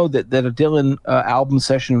do you know that a Dylan album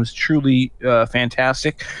session was truly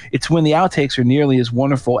fantastic? It's when the outtakes are nearly as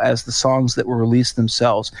wonderful as the songs that were released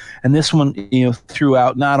themselves. And this one, threw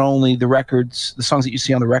out not only the songs that you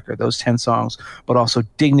see on the record, those 10 songs, but also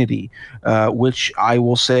Dignity, which I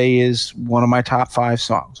will say is one of my top 5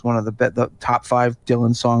 songs, one of the top 5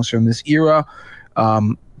 Dylan songs from this era.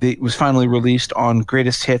 It was finally released on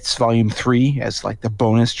Greatest Hits Volume 3 as like the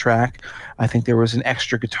bonus track. I think there was an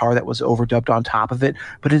extra guitar that was overdubbed on top of it,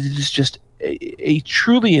 but it is just a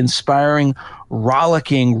truly inspiring,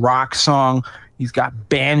 rollicking rock song. He's got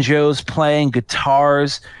banjos playing,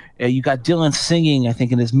 guitars. You got Dylan singing, I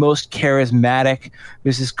think, in his most charismatic.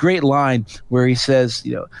 There's this great line where he says,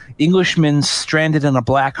 Englishman stranded in a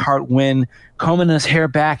black heart wind, combing his hair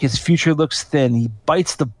back, his future looks thin. He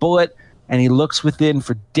bites the bullet, and he looks within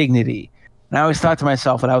for dignity. And I always thought to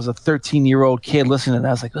myself when I was a 13-year-old kid listening to that,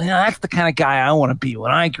 I was like, that's the kind of guy I want to be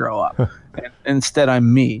when I grow up. And instead,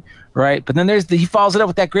 I'm me, right? But then he follows it up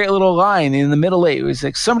with that great little line in the middle eight. It was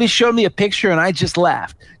like, somebody showed me a picture, and I just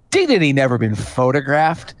laughed. Dignity never been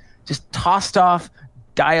photographed. Just tossed off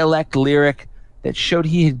dialect lyric that showed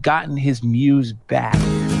he had gotten his muse back.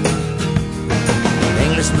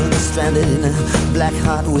 Englishman stranded in a black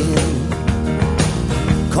hot wind,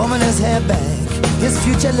 combing his hair back, his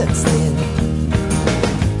future looks thin.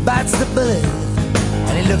 Bites the bullet,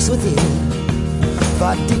 and he looks within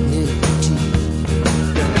for dignity.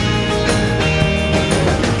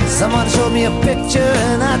 Someone showed me a picture,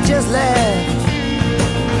 and I just laughed.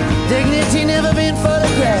 Dignity never been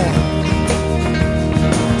photographed.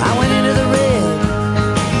 I went into the red,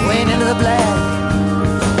 went into the black,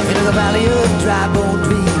 into the valley of dry bone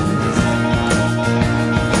dreams.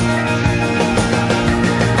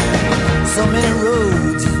 So many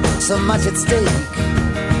roads, so much at stake,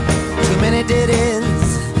 too many dead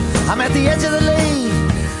ends. I'm at the edge of the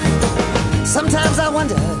lake. Sometimes I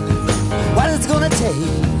wonder what it's gonna take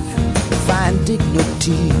to find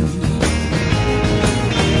dignity.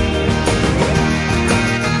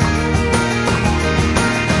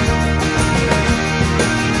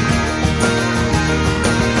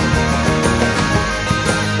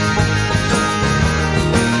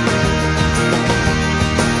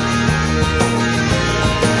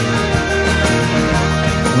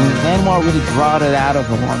 Lanois really brought it out of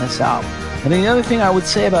him on this album. And then the other thing I would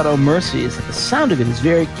say about Oh Mercy is that the sound of it is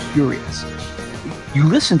very curious. You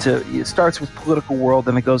listen to it starts with Political World,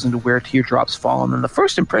 then it goes into Where Teardrops Fall, and then the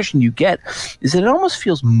first impression you get is that it almost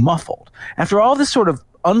feels muffled. After all this sort of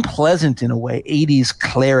unpleasant, in a way, 80s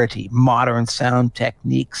clarity, modern sound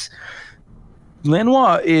techniques,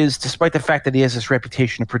 Lanois is, despite the fact that he has this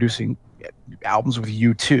reputation of producing albums with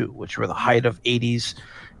U2, which were the height of 80s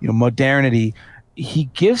modernity, he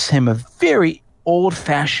gives him a very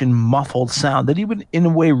old-fashioned muffled sound that he would in a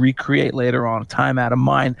way recreate later on, Time Out of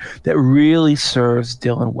Mind, that really serves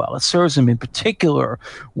Dylan well. It serves him in particular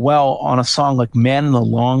well on a song like Man in the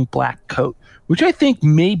Long Black Coat, which I think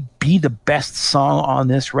may be the best song on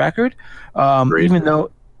this record, even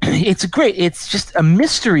though it's just a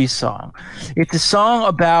mystery song. It's a song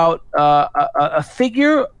about a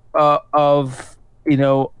figure of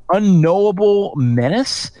unknowable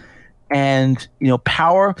menace and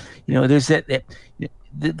power. There's the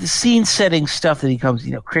scene setting stuff that he comes.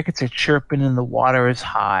 Crickets are chirping and the water is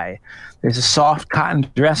high. There's a soft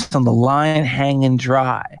cotton dress on the line hanging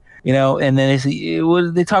dry. And then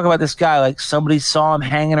they talk about this guy like somebody saw him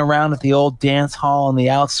hanging around at the old dance hall on the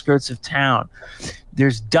outskirts of town.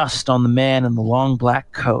 There's dust on the man in the long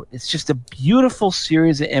black coat. It's just a beautiful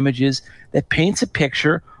series of images that paints a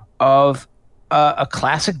picture of a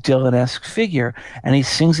classic Dylan-esque figure, and he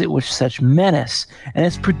sings it with such menace, and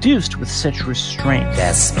it's produced with such restraint.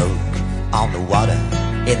 There's smoke on the water,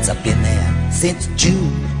 it's up in there since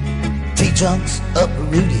June. Tree trunks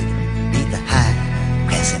uprooted, beneath the high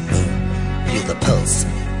crescent moon. Feel the pulse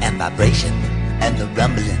and vibration and the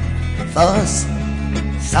rumbling force.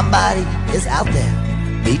 Somebody is out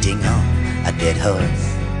there beating on a dead horse.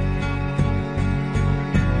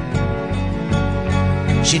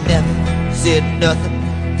 She never said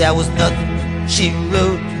nothing, there was nothing she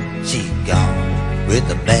wrote. She gone with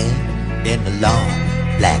the man in the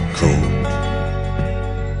long black coat.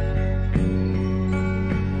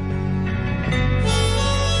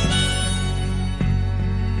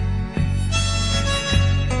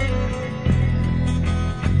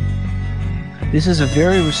 This is a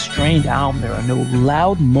very restrained album. There are no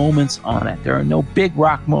loud moments on it. There are no big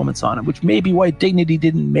rock moments on it, which may be why Dignity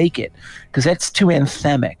didn't make it, because that's too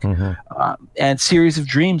anthemic. Mm-hmm. And Series of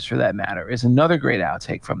Dreams, for that matter, is another great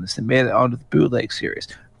outtake from this that made it onto the bootleg series.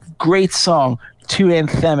 Great song, too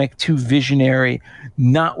anthemic, too visionary,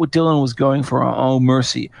 not what Dylan was going for on Oh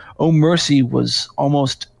Mercy. Oh Mercy was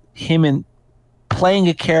almost him in playing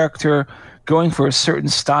a character, going for a certain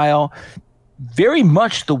style, very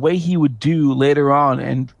much the way he would do later on,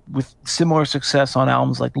 and with similar success on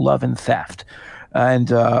albums like Love and Theft,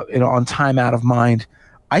 and on Time Out of Mind.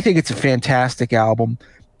 I think it's a fantastic album,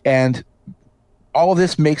 and all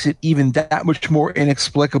this makes it even that much more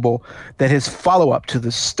inexplicable that his follow-up to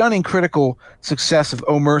the stunning critical success of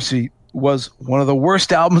Oh Mercy was one of the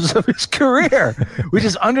worst albums of his career, which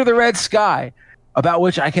is Under the Red Sky, about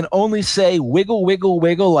which I can only say wiggle, wiggle,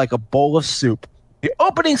 wiggle like a bowl of soup. The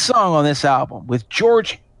opening song on this album, with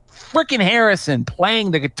George frickin' Harrison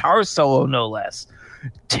playing the guitar solo, no less.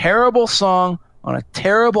 Terrible song on a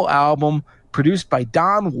terrible album, produced by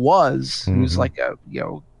Don Was, who's like a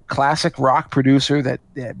classic rock producer that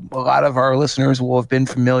a lot of our listeners will have been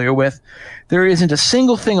familiar with. There isn't a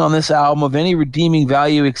single thing on this album of any redeeming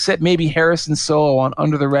value except maybe Harrison's solo on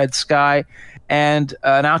Under the Red Sky and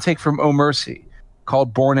an outtake from Oh Mercy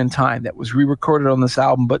called Born in Time that was re-recorded on this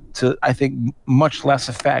album, but to, I think, much less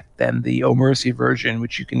effect than the Oh Mercy version,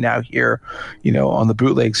 which you can now hear, on the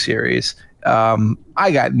bootleg series.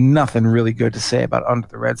 I got nothing really good to say about Under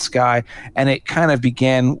the Red Sky, and it kind of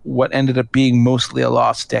began what ended up being mostly a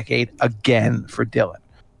lost decade again for Dylan.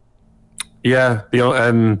 Yeah,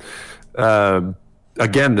 and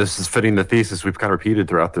again, this is fitting the thesis we've kind of repeated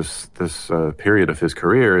throughout this period of his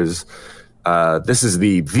career. Is this is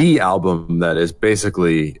the album that is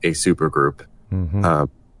basically a supergroup,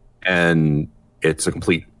 and it's a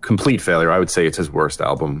complete failure. I would say it's his worst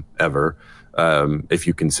album ever. If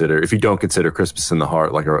you don't consider Christmas in the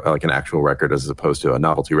Heart like an actual record as opposed to a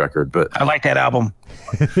novelty record, but I like that album.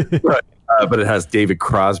 Right. But it has David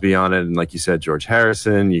Crosby on it, and like you said, George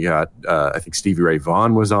Harrison. You got I think Stevie Ray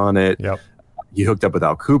Vaughan was on it. Yep. You hooked up with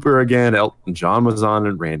Al Cooper again. Elton John was on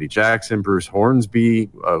it. Randy Jackson, Bruce Hornsby,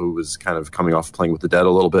 who was kind of coming off Playing with the Dead a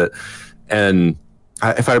little bit, and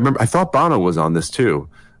if I remember, I thought Bono was on this too,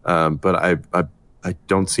 but I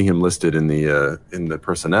don't see him listed in the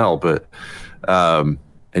personnel, but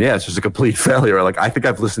and yeah, it's just a complete failure. Like, I think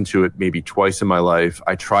I've listened to it maybe twice in my life.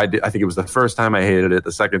 I tried it. I think it was the first time I hated it.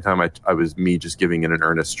 The second time I was me just giving it an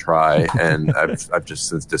earnest try, and I've just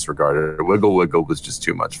since disregarded it. Wiggle Wiggle was just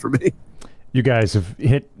too much for me. You guys have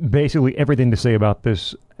hit basically everything to say about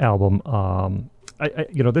this album.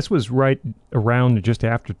 This was right around just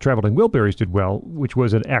after Traveling Wilburys did well, which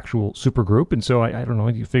was an actual supergroup, and so I don't know.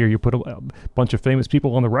 You figure you put a bunch of famous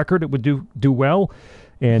people on the record, it would do well.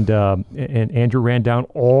 And Andrew ran down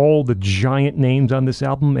all the giant names on this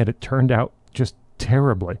album, and it turned out just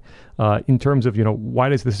terribly. In terms of why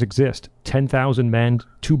does this exist? 10,000 Men,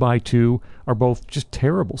 2x2 are both just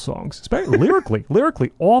terrible songs, especially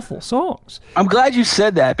lyrically awful songs. I'm glad you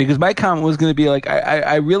said that, because my comment was going to be like,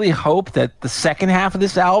 I really hope that the second half of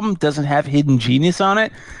this album doesn't have Hidden Genius on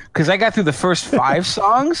it, because I got through the first 5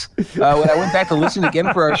 songs when I went back to listen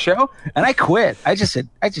again for our show, and I quit. I just said,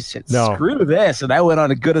 no. Screw this, and I went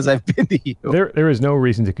on as good as I've been to you. There is no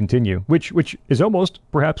reason to continue, which is almost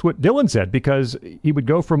perhaps what Dylan said, because he would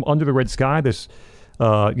go from Under the Red Sky, this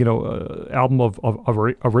album of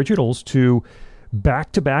originals, to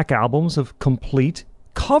back-to-back albums of complete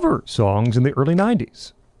cover songs in the early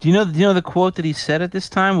 90s. Do you know the quote that he said at this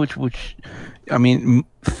time, which I mean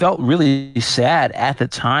felt really sad at the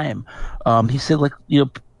time? He said, like,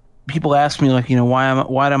 people ask me, like,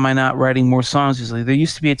 why am I not writing more songs? He's like, there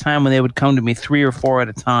used to be a time when they would come to me 3 or 4 at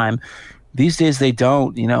a time. These days they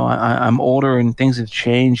don't. I'm older and things have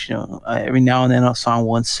changed. Every now and then a song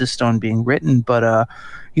will insist on being written, but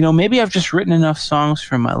maybe I've just written enough songs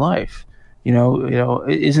for my life.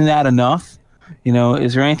 Isn't that enough?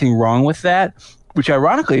 Is there anything wrong with that? Which,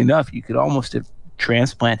 ironically enough, you could almost have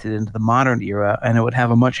transplanted into the modern era, and it would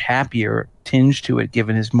have a much happier tinge to it,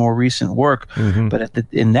 given his more recent work. Mm-hmm. But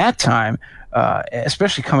in that time,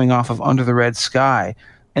 especially coming off of Under the Red Sky,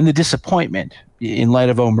 and the disappointment in light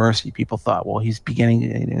of Oh Mercy, people thought, well, he's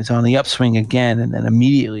on the upswing again, and then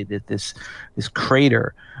immediately did this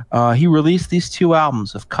crater. He released these 2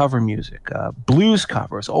 albums of cover music, blues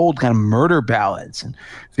covers, old kind of murder ballads, and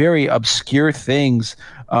very obscure things.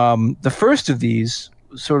 The first of these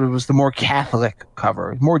sort of was the more Catholic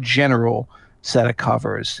cover, more general set of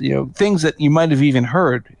covers, things that you might have even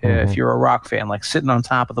heard if you're a rock fan, like Sitting on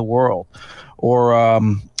Top of the World, or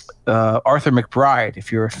Arthur McBride,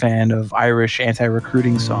 if you're a fan of Irish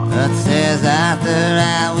anti-recruiting songs. But says Arthur,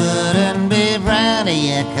 I wouldn't be proud of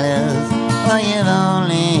your clothes, for you've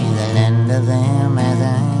only the lend of them, as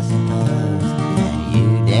I suppose. And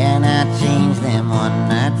you dare not change them one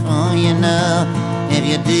night, for if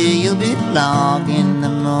you do, you'll be flogged in the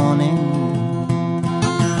morning.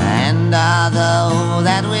 And although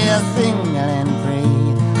that we're single and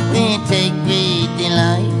free, we take great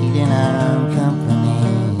delight in our own company.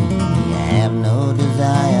 We have no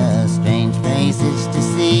desire strange faces to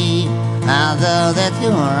see, although that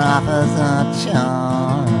your offers are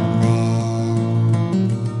charming.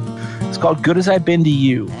 It's called Good As I've Been to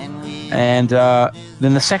You. And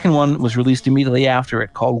then the second one was released immediately after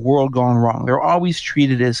it, called World Gone Wrong. They're always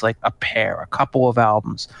treated as like a pair, a couple of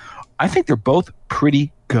albums. I think they're both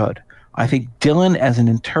pretty good. I think Dylan, as an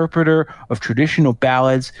interpreter of traditional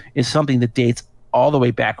ballads, is something that dates all the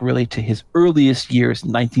way back really to his earliest years.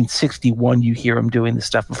 1961, you hear him doing this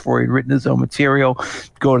stuff before he'd written his own material.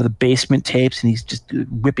 Go to the Basement tapes, and he's just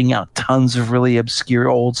whipping out tons of really obscure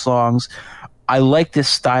old songs. I like this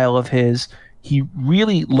style of his. He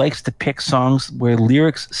really likes to pick songs where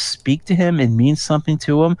lyrics speak to him and mean something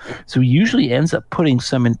to him. So he usually ends up putting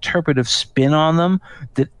some interpretive spin on them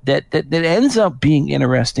that ends up being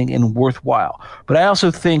interesting and worthwhile. But I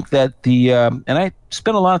also think that and I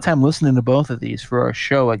spent a lot of time listening to both of these for our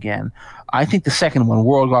show again. I think the second one,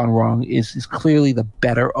 World Gone Wrong, is clearly the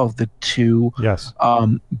better of the two. Yes.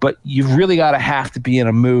 But you've really got to have to be in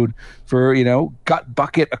a mood for, gut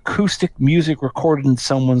bucket acoustic music recorded in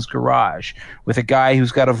someone's garage with a guy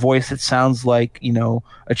who's got a voice that sounds like,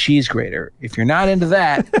 a cheese grater. If you're not into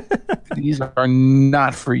that, these are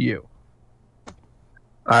not for you.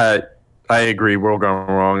 I agree. World Gone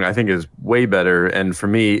Wrong, I think, is way better. And for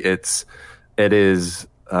me, it is.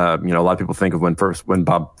 A lot of people think of when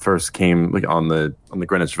Bob first came on the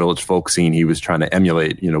Greenwich Village folk scene, he was trying to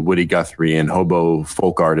emulate, Woody Guthrie and hobo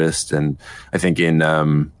folk artist. And I think in the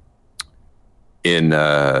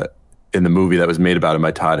movie that was made about him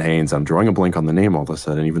by Todd Haynes, I'm drawing a blank on the name all of a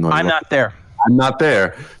sudden, even though I'm not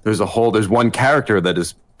there. There's one character that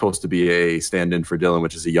is supposed to be a stand-in for Dylan,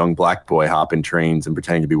 which is a young black boy hopping trains and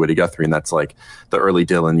pretending to be Woody Guthrie. And that's like the early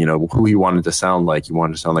Dylan, who he wanted to sound like. He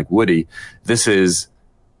wanted to sound like Woody. This is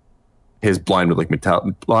his Blind Willie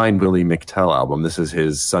McTell album. This is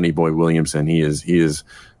his Sonny Boy Williamson. This is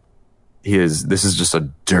just a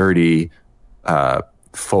dirty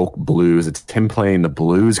folk blues. It's him playing the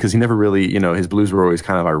blues because he never really, his blues were always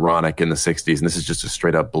kind of ironic in the 60s, and this is just a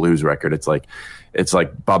straight up blues record. It's like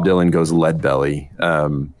Bob Dylan goes lead belly.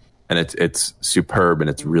 And it's superb,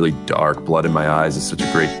 and it's really dark. Blood in My Eyes is such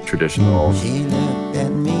a great traditional. She looked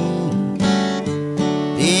at me,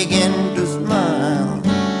 began to smile.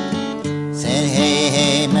 Said,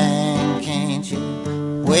 hey, man, can't you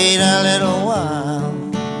wait a little while?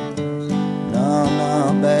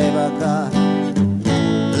 No, babe, I got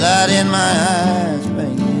blood in my eyes for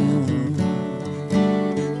you.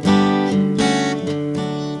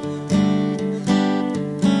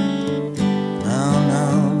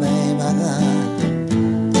 No, babe, I got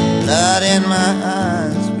blood in my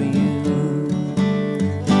eyes for you.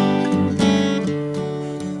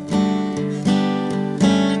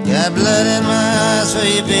 Got blood in my eyes for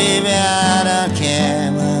you, baby. I don't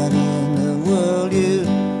care what in the world you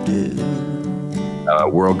do.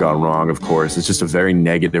 World Gone Wrong, of course. It's just a very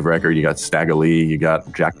negative record. You got Stagger Lee, you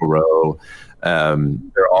got Jack LaRoe.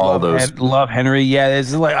 They're all Love Henry. Yeah,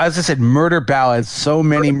 it's like, as I said, murder ballads. So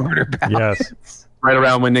many murder ballads. Yes. Right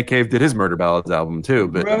around when Nick Cave did his Murder Ballads album too.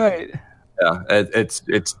 But right. Yeah,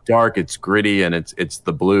 it's dark, it's gritty, and it's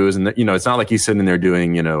the blues, and it's not like he's sitting there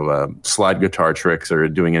doing slide guitar tricks or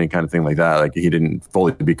doing any kind of thing like that. Like he didn't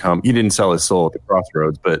sell his soul at the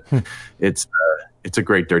crossroads, but it's a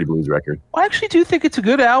great dirty blues record. I actually do think it's a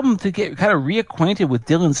good album to get kind of reacquainted with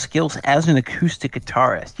Dylan's skills as an acoustic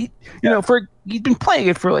guitarist. He's been playing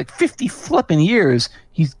it for like 50 flipping years.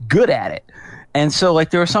 He's good at it, and so like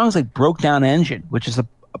there are songs like "Broke Down Engine," which is a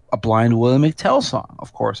Blind Willie McTell song,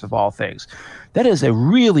 of course, of all things. That is a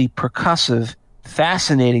really percussive,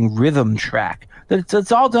 fascinating rhythm track.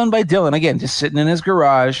 It's all done by Dylan. Again, just sitting in his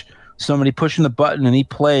garage, somebody pushing the button and he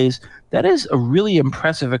plays. That is a really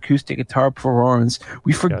impressive acoustic guitar performance.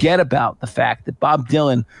 We forget about the fact that Bob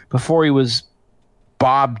Dylan, before he was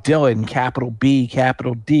Bob Dylan, capital B,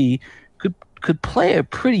 capital D, could play a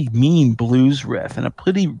pretty mean blues riff and a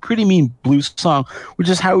pretty mean blues song, which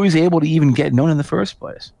is how he was able to even get known in the first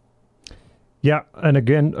place. Yeah, and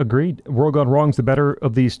again, agreed. World Gone Wrong's the better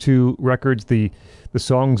of these two records. The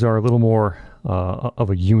songs are a little more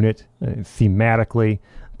of a unit thematically.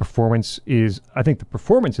 I think the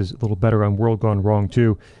performance is a little better on World Gone Wrong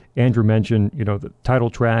too. Andrew mentioned, the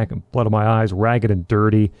title track and Blood of My Eyes, Ragged and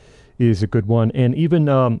Dirty is a good one, and even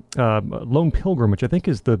Lone Pilgrim, which I think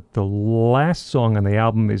is the last song on the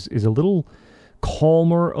album, is a little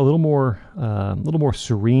calmer, a little more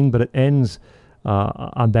serene, but it ends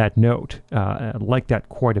on that note. I like that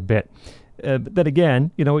quite a bit. But then again,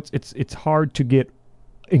 it's hard to get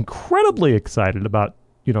incredibly excited about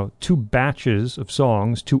two batches of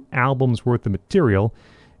songs, 2 albums worth of material,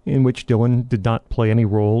 in which Dylan did not play any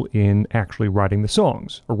role in actually writing the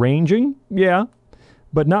songs. Arranging, yeah,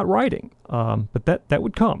 but not writing. But that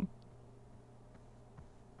would come.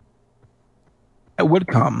 It would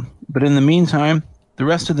come. But in the meantime, The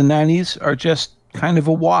rest of the 90s are just kind of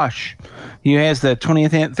a wash. He has the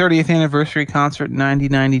 30th anniversary concert in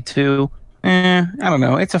 1992. I don't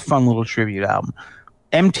know. It's a fun little tribute album.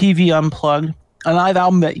 MTV Unplugged, a live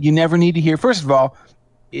album that you never need to hear. First of all,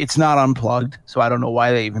 it's not unplugged, so I don't know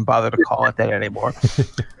why they even bother to call it that anymore.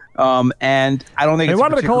 And I don't think they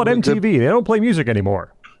wanted to call it MTV. They don't play music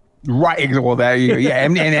anymore. Right. Well, there you go. Yeah,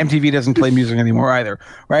 and MTV doesn't play music anymore either.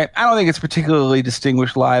 Right. I don't think it's a particularly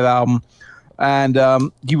distinguished live album. And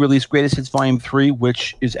he released Greatest Hits Volume 3,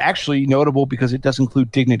 which is actually notable because it does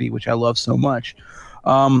include Dignity, which I love so much.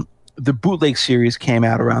 The bootleg series came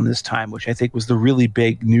out around this time, which I think was the really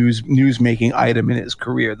big news-making item in his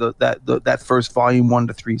career, that first Volume 1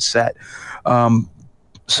 to 3 set.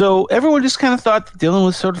 So everyone just kind of thought that Dylan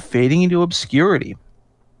was sort of fading into obscurity.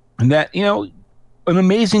 And that, an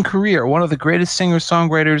amazing career, one of the greatest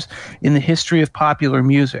singer-songwriters in the history of popular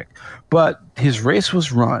music. But his race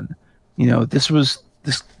was run.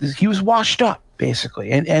 He was washed up,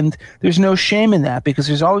 basically. And there's no shame in that because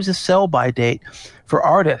there's always a sell-by date for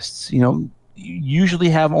artists. You usually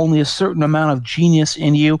have only a certain amount of genius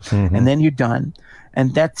in you, and then you're done.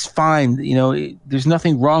 And that's fine. There's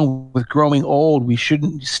nothing wrong with growing old. We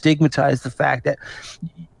shouldn't stigmatize the fact that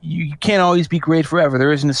you can't always be great forever.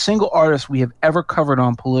 There isn't a single artist we have ever covered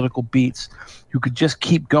on Political Beats who could just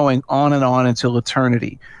keep going on and on until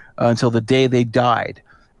eternity, until the day they died,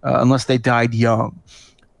 unless they died young.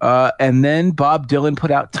 And then Bob Dylan put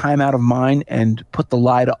out Time Out of Mind and put the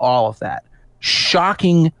lie to all of that,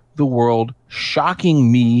 shocking the world,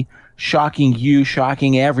 shocking me, shocking you,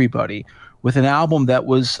 shocking everybody, with an album that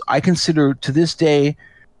was, I consider to this day,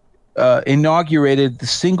 inaugurated the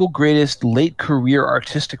single greatest late career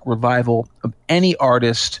artistic revival of any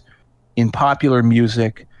artist in popular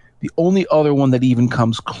music. The only other one that even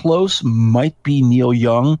comes close might be Neil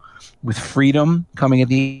Young with Freedom, coming at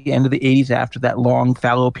the end of the 80s after that long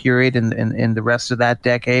fallow period and the rest of that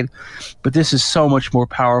decade. But this is so much more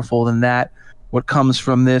powerful than that. What comes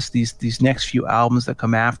from these next few albums that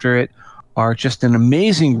come after it are just an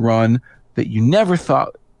amazing run that you never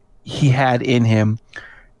thought he had in him.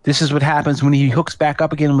 This is what happens when he hooks back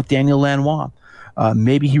up again with Daniel Lanois.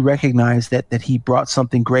 Maybe he recognized that he brought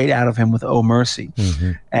something great out of him with Oh Mercy.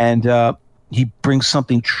 And he brings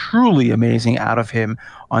something truly amazing out of him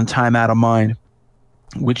on Time Out of Mind,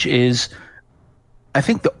 which is, I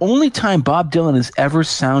think, the only time Bob Dylan has ever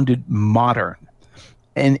sounded modern.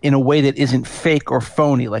 And in a way that isn't fake or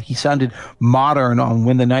phony. Like he sounded modern on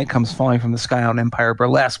When the Night Comes Falling from the Sky on Empire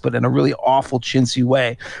Burlesque, but in a really awful chintzy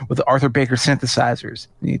way with the Arthur Baker synthesizers.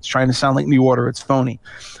 It's trying to sound like New Order. It's phony.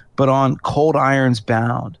 But on Cold Irons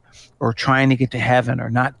Bound or Trying to Get to Heaven or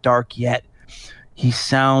Not Dark Yet, he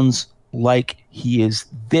sounds like he is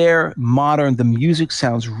there, modern. The music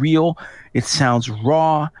sounds real. It sounds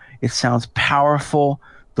raw. It sounds powerful.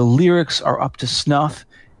 The lyrics are up to snuff.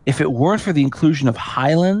 If it weren't for the inclusion of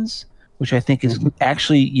Highlands, which I think is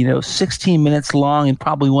actually, 16 minutes long and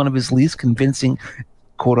probably one of his least convincing,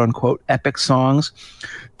 quote unquote, epic songs,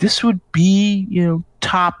 this would be,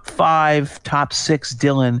 top 5, top 6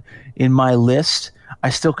 Dylan in my list. I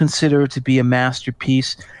still consider it to be a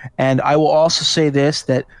masterpiece. And I will also say this,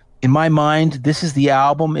 that in my mind, this is the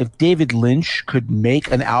album. If David Lynch could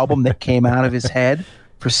make an album that came out of his head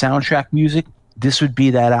for soundtrack music, this would be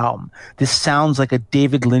that album. This sounds like a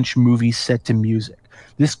David Lynch movie set to music.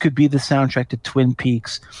 This could be the soundtrack to Twin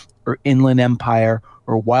Peaks or Inland Empire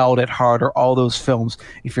or Wild at Heart or all those films.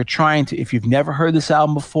 If you've never heard this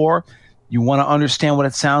album before, you want to understand what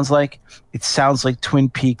it sounds like Twin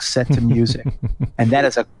Peaks set to music. And that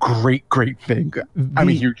is a great, great thing. I'm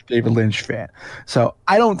a huge David Lynch fan. So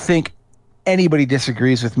I don't think anybody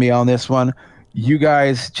disagrees with me on this one. You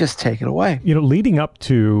guys just take it away. Leading up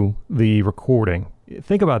to the recording,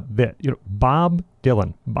 think about that. Bob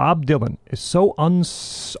Dylan is so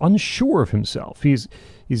unsure of himself. He's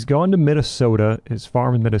gone to Minnesota, his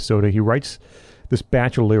farm in Minnesota. He writes this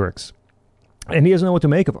batch of lyrics, and he doesn't know what to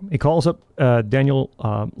make of them. He calls up Daniel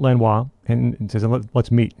Lanois and says,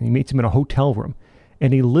 let's meet. And he meets him in a hotel room,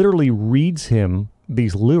 and he literally reads him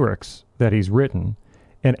these lyrics that he's written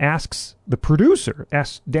and asks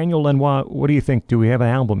Daniel Lanois, what do you think? Do we have an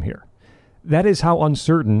album here? That is how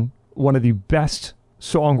uncertain one of the best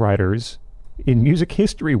songwriters in music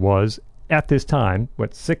history was at this time,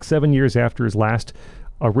 6-7 years after his last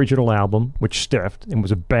original album, which stiffed and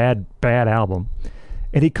was a bad album.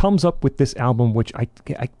 And he comes up with this album, which I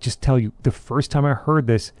just tell you, the first time I heard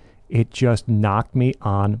this, it just knocked me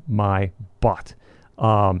on my butt.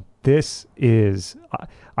 This is,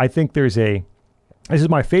 I think this is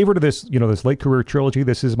my favorite of this, this late career trilogy.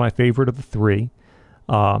 This is my favorite of the 3.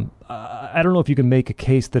 I don't know if you can make a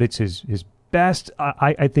case that it's his best.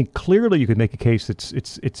 I think clearly you could make a case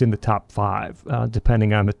it's in the top 5,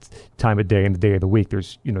 depending on the time of day and the day of the week.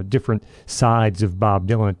 There's different sides of Bob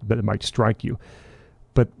Dylan that might strike you,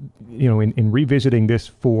 but in revisiting this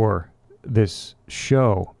for this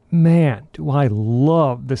show, man, do I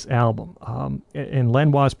love this album. And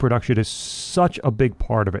Lanois' production is such a big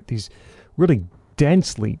part of it. These really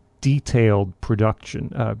densely detailed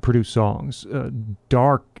produced songs,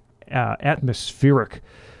 dark, atmospheric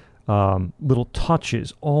little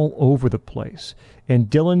touches all over the place. And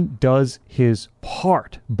Dylan does his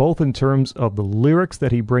part, both in terms of the lyrics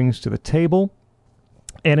that he brings to the table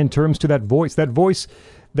and in terms to that voice. That voice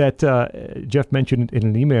that Jeff mentioned in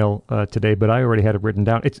an email today, but I already had it written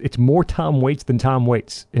down. It's more Tom Waits than Tom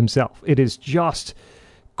Waits himself. It is just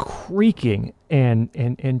creaking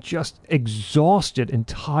and just exhausted and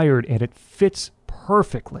tired, and it fits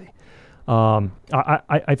perfectly.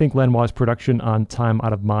 I think Lanois' production on Time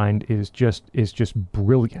Out of Mind is just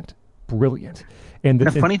brilliant. And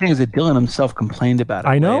the funny thing is that Dylan himself complained about it.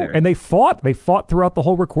 I know, later. and they fought throughout the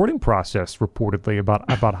whole recording process, reportedly,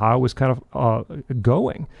 about how it was kind of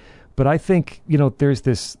going. But I think there's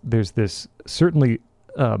this certainly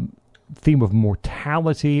theme of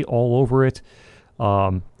mortality all over it.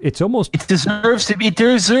 It's almost it deserves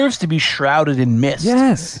to be shrouded in mist,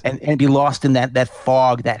 yes, and be lost in that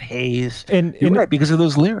fog, that haze, and right, because of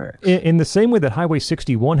those lyrics. In the same way that Highway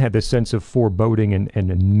 61 had this sense of foreboding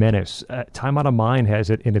and menace, Time Out of Mind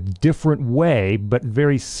has it in a different way, but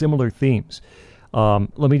very similar themes.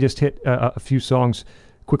 Let me just hit a few songs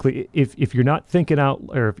quickly. If you're not thinking out,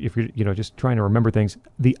 or if you're just trying to remember things,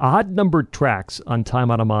 the odd numbered tracks on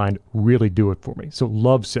Time Out of Mind really do it for me. So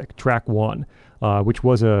Lovesick, track 1. Which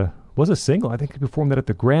was a single. I think he performed that at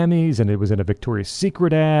the Grammys, and it was in a Victoria's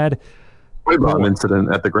Secret ad. Soy bomb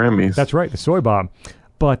incident at the Grammys. That's right, the soy bomb.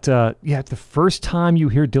 But it's the first time you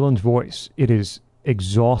hear Dylan's voice, it is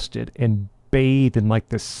exhausted and bathed in like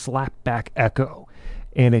this slapback echo,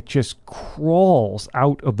 and it just crawls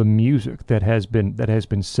out of the music that has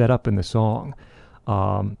been set up in the song.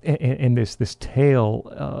 And this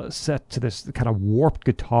tale set to this kind of warped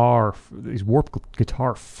guitar, these warped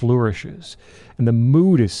guitar flourishes, and the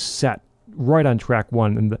mood is set right on track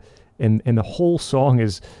 1, and the whole song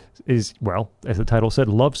is well, as the title said,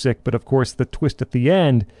 lovesick. But of course, the twist at the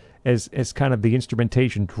end, as kind of the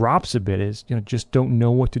instrumentation drops a bit, is just don't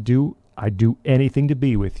know what to do. I'd do anything to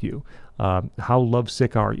be with you. How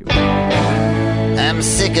lovesick are you? I'm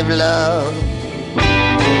sick of love.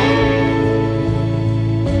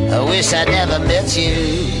 I wish I never met you.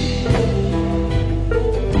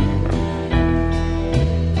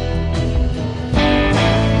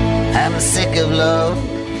 I'm sick of love.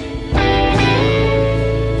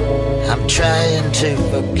 I'm trying to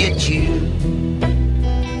forget you.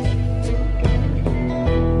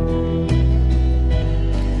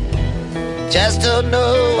 Just don't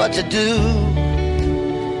know what to do.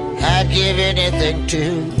 I'd give anything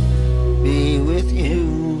to be with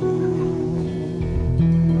you.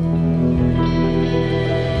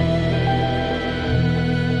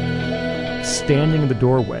 Standing in the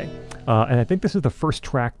Doorway, and I think this is the first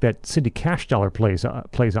track that Cindy Cashdollar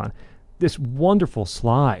plays on. This wonderful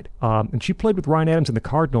slide, and she played with Ryan Adams and the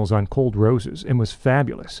Cardinals on Cold Roses and was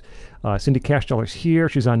fabulous. Cindy Cashdollar's here.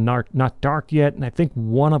 She's on Not Dark Yet, and I think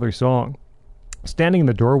one other song. Standing in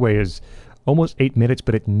the Doorway is almost 8 minutes,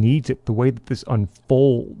 but it needs it. The way that this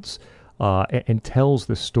unfolds and tells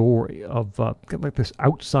the story of like this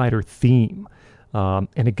outsider theme, and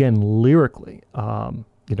again lyrically.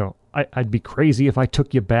 I'd be crazy if I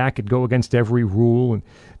took you back. It'd go against every rule. And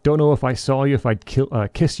don't know if I saw you, if I'd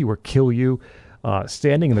kiss you or kill you.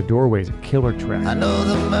 Standing in the Doorway is a killer track. I know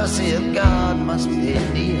the mercy of God must be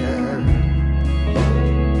near.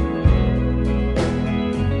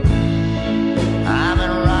 I've been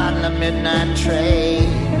riding a midnight train.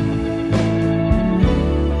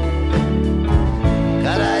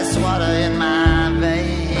 Got ice water in my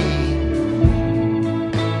veins.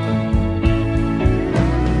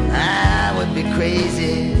 Be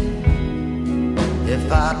crazy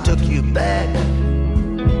if I took you back.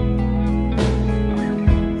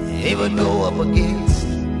 It would go up against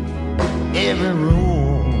every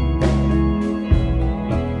rule.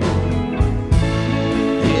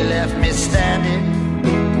 You left me standing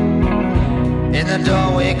in the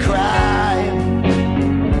doorway crying,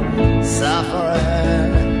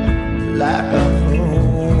 suffering like a fool.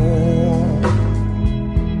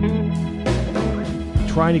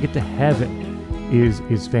 Trying to Get to Heaven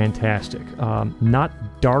is fantastic. Not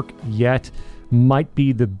Dark Yet might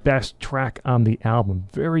be the best track on the album.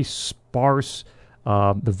 Very sparse.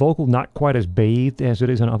 The vocal not quite as bathed as it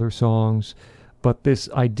is on other songs, but this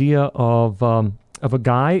idea of a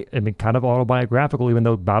guy, I mean, kind of autobiographical, even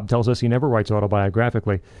though Bob tells us he never writes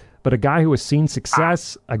autobiographically, but a guy who has seen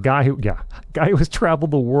success, a guy who has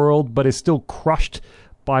traveled the world, but is still crushed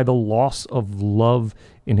by the loss of love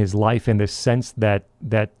in his life, and this sense that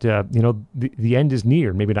the end is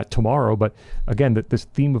near. Maybe not tomorrow, but again, that this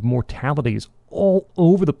theme of mortality is all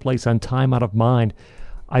over the place on Time Out of Mind.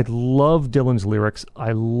 I love Dylan's lyrics.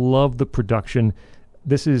 I love the production.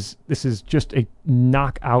 This is just a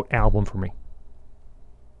knockout album for me.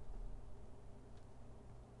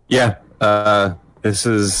 Yeah, this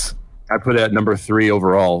is. I put it at number 3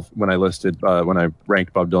 overall when I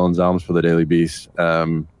ranked Bob Dylan's albums for the Daily Beast.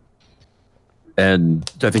 And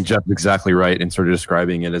I think Jeff's exactly right in sort of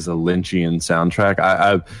describing it as a Lynchian soundtrack.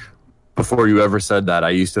 I before you ever said that, I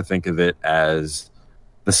used to think of it as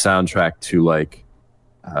the soundtrack to like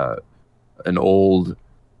an old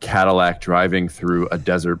Cadillac driving through a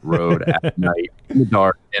desert road at night in the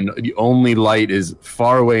dark, and the only light is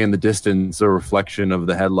far away in the distance, a reflection of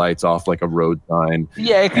the headlights off like a road sign.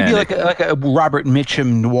 Yeah, it could be like a Robert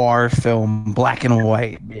Mitchum noir film, black and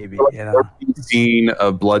white, maybe. Scene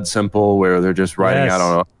of Blood Simple where they're just riding out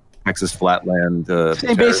on a Texas flatland.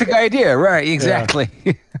 Same basic idea, right? Exactly.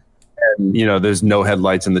 Yeah. And there's no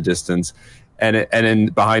headlights in the distance,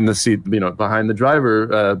 and behind the seat, behind the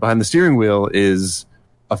driver, behind the steering wheel is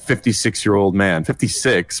a 56-year-old man,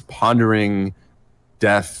 56, pondering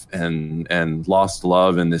death and lost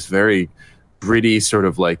love in this very gritty sort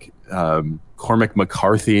of like Cormac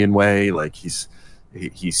McCarthy-ian way. Like he's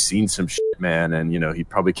seen some shit, man, and he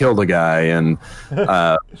probably killed a guy, and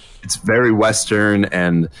it's very Western.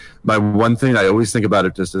 And my one thing I always think about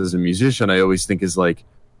it, just as a musician, I always think is like,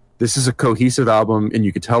 this is a cohesive album, and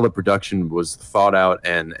you could tell the production was thought out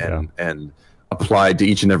and applied to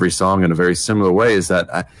each and every song in a very similar way. Is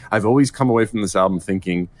that I've always come away from this album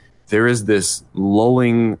thinking there is this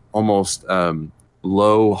lulling, almost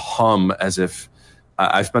low hum, as if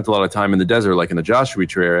I've spent a lot of time in the desert, like in the Joshua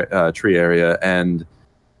tree area, and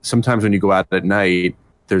sometimes when you go out at night,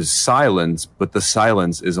 there's silence, but the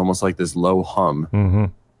silence is almost like this low hum. Mm-hmm.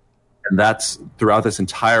 And that's throughout this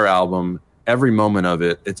entire album. Every moment of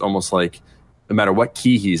it, it's almost like no matter what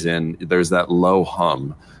key he's in, there's that low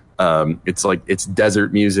hum. It's like it's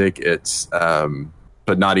desert music. It's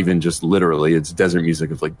but not even just literally. It's desert music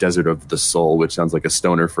of like desert of the soul, which sounds like a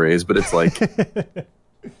stoner phrase, but it's like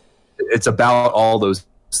it's about all those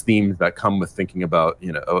themes that come with thinking about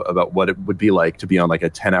about what it would be like to be on like a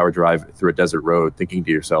 10-hour drive through a desert road, thinking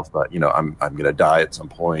to yourself about I'm going to die at some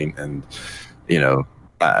point, and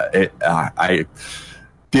I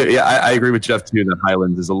agree with Jeff too that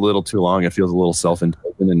Highlands is a little too long. It feels a little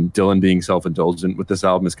self-indulgent, and Dylan being self-indulgent with this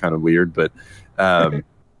album is kind of weird. But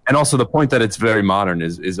and also the point that it's very modern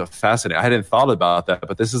is a fascinating. I hadn't thought about that,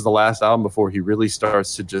 but this is the last album before he really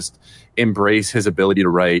starts to just embrace his ability to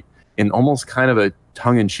write in almost kind of a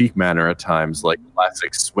tongue-in-cheek manner at times, like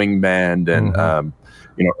classic swing band and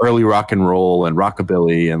early rock and roll and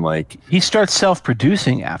rockabilly, and like he starts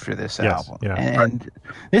self-producing after this album. Yeah. And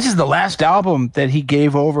this is the last album that he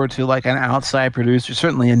gave over to like an outside producer,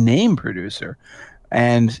 certainly a name producer.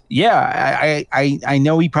 And I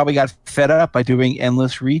know he probably got fed up by doing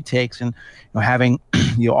endless retakes and having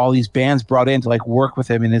all these bands brought in to like work with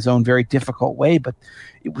him in his own very difficult way, but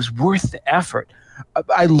it was worth the effort.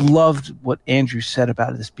 I loved what Andrew said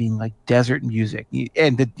about this being like desert music,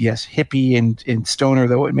 and that, yes, hippie and stoner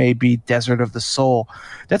though it may be, desert of the soul.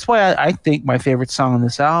 That's why I think my favorite song on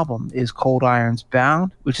this album is Cold Irons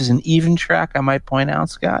Bound, which is an even track, I might point out,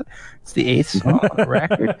 Scott. It's the 8th song on the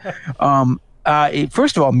record.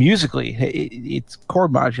 First of all, musically, its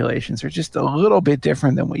chord modulations are just a little bit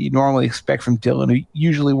different than what you normally expect from Dylan, who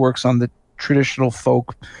usually works on the traditional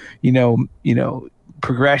folk,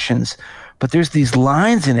 progressions. But there's these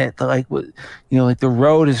lines in it that like the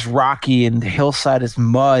road is rocky and the hillside is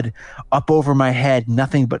mud. Up over my head,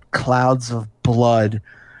 nothing but clouds of blood.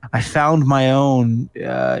 I found my own,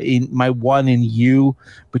 in my one in you,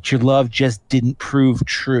 but your love just didn't prove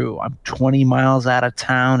true. I'm 20 miles out of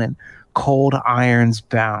town and cold irons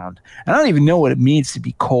bound. And I don't even know what it means to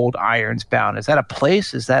be cold irons bound. Is that a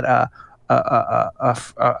place? Is that a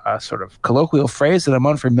sort of colloquial phrase that I'm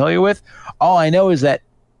unfamiliar with? All I know is that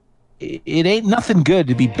it ain't nothing good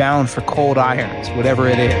to be bound for cold irons, whatever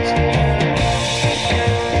it is.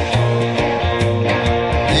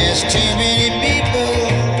 There's too many people,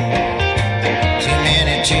 too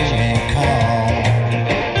many to recall.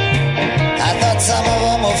 I thought some of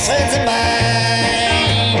them were friends of mine.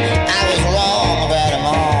 I was wrong about them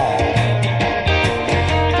all.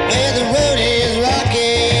 Where the road is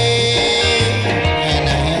rocky and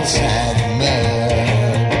the hillside mud.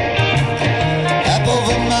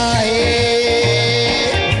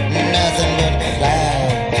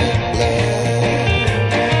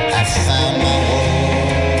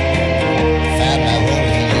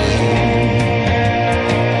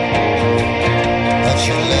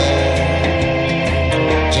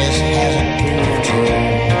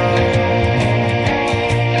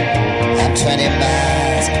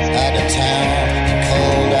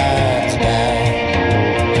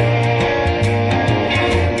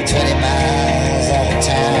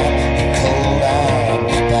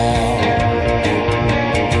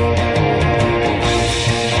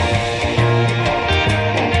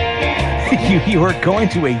 you are going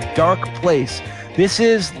to a dark place. This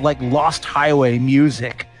is like Lost Highway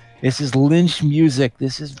music. This is Lynch music.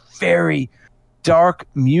 This is very dark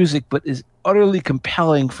music, but is utterly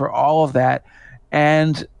compelling for all of that.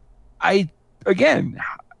 And I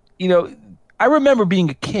remember being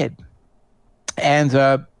a kid, and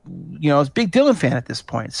I was a big Dylan fan at this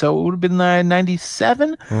point. So it would have been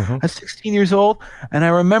 97. I was 16 years old, and I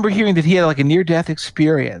remember hearing that he had like a near-death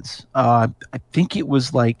experience. I think it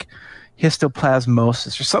was like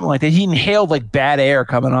histoplasmosis or something like that. He inhaled like bad air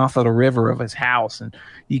coming off of the river of his house, and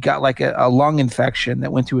he got like a lung infection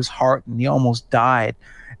that went to his heart, and he almost died.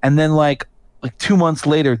 And then like 2 months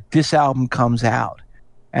later, this album comes out.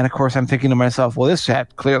 And of course, I'm thinking to myself, well, this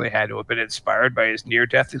clearly had to have been inspired by his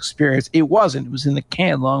near-death experience. It wasn't. It was in the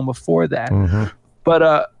can long before that.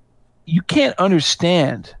 But you can't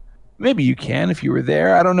understand. Maybe you can if you were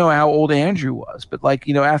there. I don't know how old Andrew was. But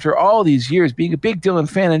after all these years, being a big Dylan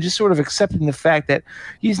fan and just sort of accepting the fact that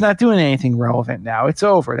he's not doing anything relevant now. It's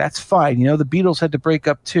over. That's fine. The Beatles had to break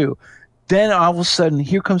up too. Then all of a sudden,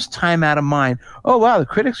 here comes Time Out of Mind. Oh, wow, the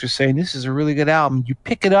critics are saying this is a really good album. You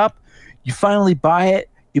pick it up. You finally buy it.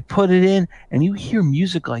 You put it in, and you hear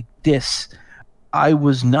music like this. I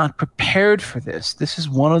was not prepared for this. This is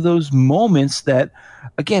one of those moments that,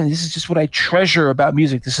 again, this is just what I treasure about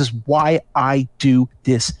music. This is why I do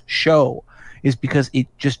this show, is because it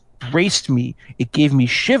just braced me. It gave me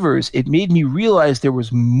shivers. It made me realize there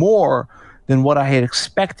was more than what I had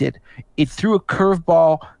expected. It threw a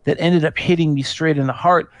curveball that ended up hitting me straight in the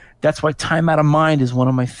heart. That's why Time Out of Mind is one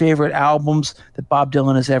of my favorite albums that Bob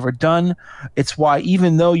Dylan has ever done. It's why,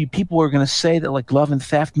 even though people are going to say that like Love and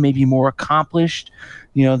Theft may be more accomplished,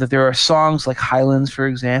 that there are songs like Highlands, for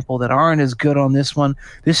example, that aren't as good on this one.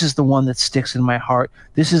 This is the one that sticks in my heart.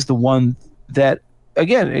 This is the one that,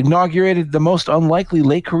 again, inaugurated the most unlikely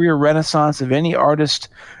late career renaissance of any artist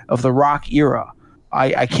of the rock era.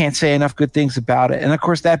 I can't say enough good things about it. And, of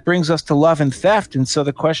course, that brings us to Love and Theft. And so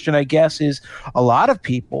the question, I guess, is a lot of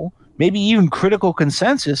people, maybe even critical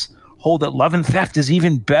consensus, hold that Love and Theft is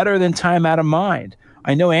even better than Time Out of Mind.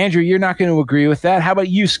 I know, Andrew, you're not going to agree with that. How about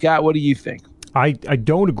you, Scott? What do you think? I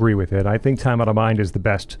don't agree with it. I think Time Out of Mind is the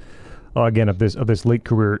best, again, of this late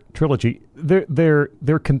career trilogy. They're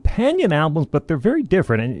companion albums, but they're very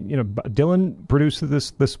different. And, Dylan produced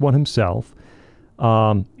this one himself.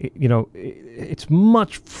 It's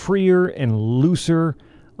much freer and looser.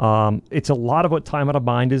 It's a lot of what Time Out of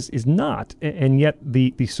Mind is not. And yet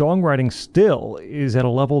the songwriting still is at a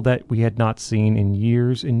level that we had not seen in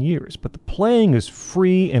years and years. But the playing is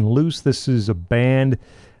free and loose. This is a band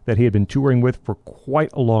that he had been touring with for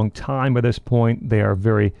quite a long time by this point. They are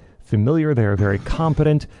very familiar. They are very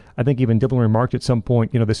competent. I think even Dylan remarked at some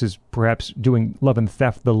point, this is perhaps doing Love and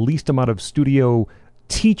Theft the least amount of studio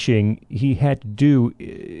teaching he had to do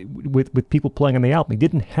with people playing on the album. He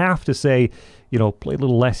didn't have to say, play a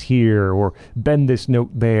little less here or bend this note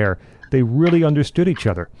there. They really understood each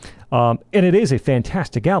other. And it is a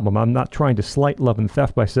fantastic album. I'm not trying to slight Love and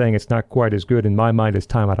Theft by saying it's not quite as good in my mind as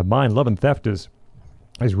Time Out of Mind. Love and Theft is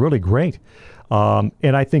really great. And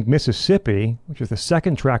I think Mississippi, which is the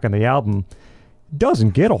second track on the album, doesn't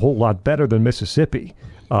get a whole lot better than Mississippi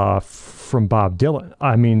from Bob Dylan.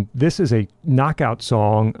 I mean, this is a knockout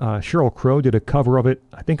song. Sheryl Crow did a cover of it,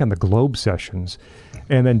 I think, on the Globe sessions.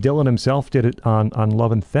 And then Dylan himself did it on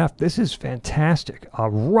Love and Theft. This is fantastic. A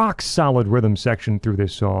rock-solid rhythm section through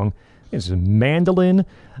this song. There's a mandolin.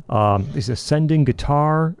 There's ascending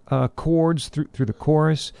guitar chords through the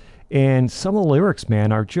chorus. And some of the lyrics,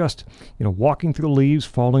 man, are just, walking through the leaves,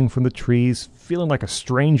 falling from the trees, feeling like a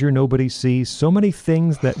stranger nobody sees. So many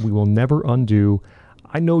things that we will never undo.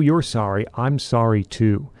 I know you're sorry. I'm sorry,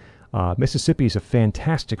 too. Mississippi is a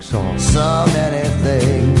fantastic song. So many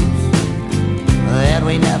things that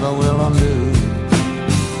we never will undo.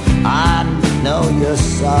 I know you're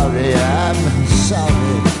sorry. I'm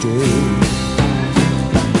sorry, too.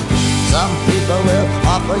 Some people will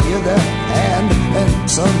offer you their hand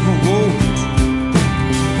and some won't.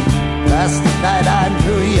 Last night I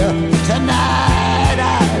knew you, tonight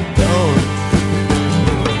I don't.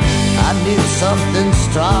 I need something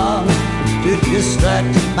strong to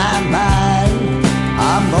distract my mind.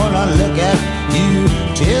 I'm gonna look at you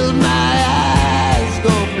till my eyes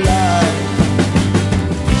go blind.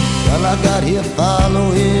 Well, I got here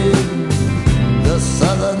following the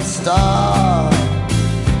Southern Star.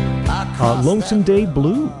 Lonesome Day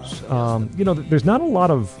Blues. There's not a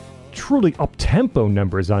lot of truly up-tempo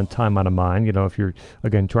numbers on Time Out of Mind. If you're,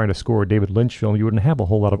 again, trying to score a David Lynch film, you wouldn't have a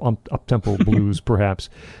whole lot of up-tempo blues,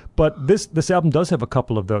 perhaps. But this album does have a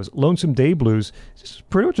couple of those. Lonesome Day Blues is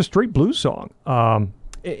pretty much a straight blues song.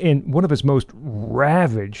 in one of his most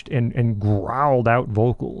ravaged and growled out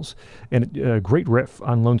vocals, and a great riff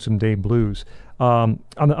on Lonesome Day Blues. On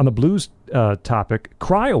the blues topic,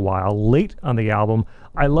 Cry a While, late on the album,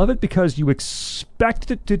 I love it because you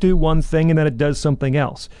expect it to do one thing and then it does something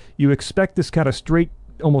else. You expect this kind of straight,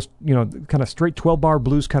 almost, kind of straight 12-bar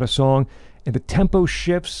blues kind of song, and the tempo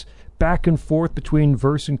shifts back and forth between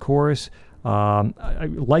verse and chorus. I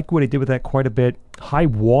like what he did with that quite a bit. High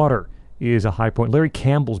Water is a high point. Larry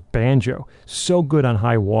Campbell's banjo, so good on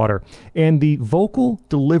High Water. And the vocal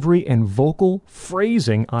delivery and vocal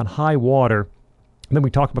phrasing on High Water, and then we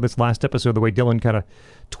talked about this last episode, the way Dylan kind of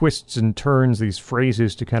twists and turns these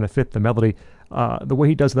phrases to kind of fit the melody. The way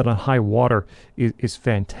he does that on High Water is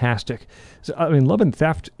fantastic. So, I mean, Love and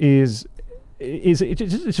Theft it's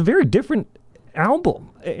a very different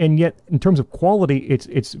album, and yet in terms of quality,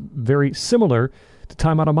 it's very similar to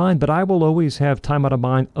Time Out of Mind, but I will always have Time Out of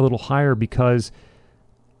Mind a little higher because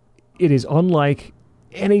it is unlike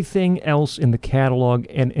anything else in the catalog,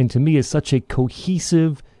 and to me is such a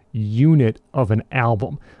cohesive unit of an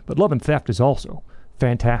album. But Love and Theft is also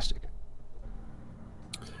fantastic.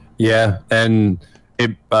 Yeah, and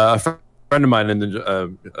a friend of mine in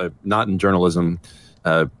the not in journalism,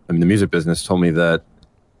 in the music business, told me that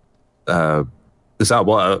this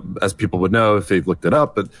album, as people would know if they've looked it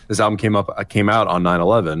up, but this album came out on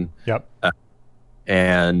 9/11. Yep.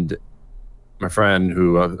 And my friend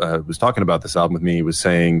who was talking about this album with me was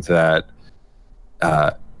saying that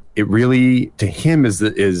it really, to him, is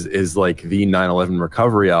like the 9/11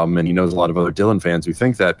 recovery album, and he knows a lot of other Dylan fans who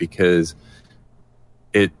think that because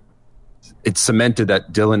it cemented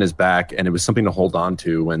that Dylan is back, and it was something to hold on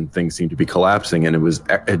to when things seemed to be collapsing, and it was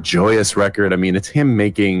a joyous record. I mean, it's him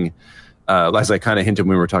making, as I kind of hinted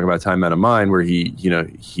when we were talking about Time Out of Mind, where he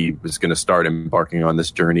was going to start embarking on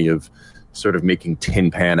this journey of sort of making Tin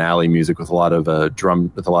Pan Alley music with a lot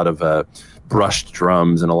of brushed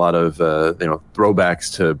drums and a lot of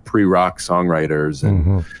throwbacks to pre-rock songwriters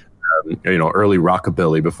and early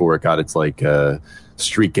rockabilly before it got its like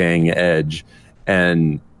street gang edge.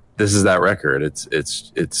 And this is that record. It's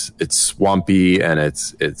swampy, and it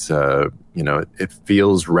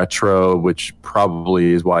feels retro, which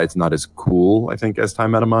probably is why it's not as cool, I think, as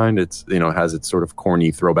Time Out of Mind. It's has its sort of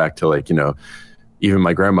corny throwback to even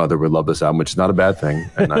my grandmother would love this album, which is not a bad thing.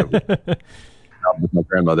 And I would with my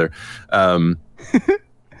grandmother.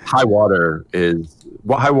 High Water is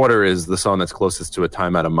the song that's closest to a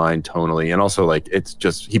Time Out of Mind tonally, and also it's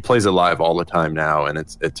just, he plays it live all the time now, and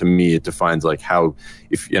to me it defines how,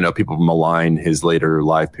 if people malign his later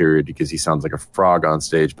live period because he sounds like a frog on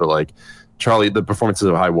stage, but Charlie, the performances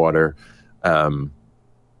of High Water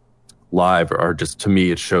live are just, to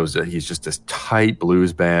me, it shows that he's just this tight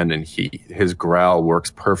blues band, and his growl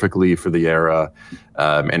works perfectly for the era.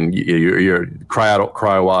 And your Cry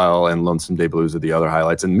a While and Lonesome Day Blues are the other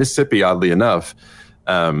highlights. And Mississippi, oddly enough,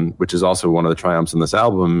 which is also one of the triumphs in this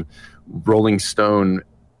album, Rolling Stone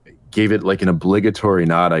gave it an obligatory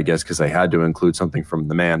nod, I guess, because they had to include something from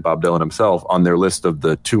the man, Bob Dylan himself, on their list of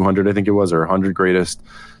the 200, I think it was, or 100 greatest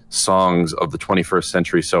songs of the 21st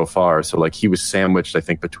century so far. So he was sandwiched, I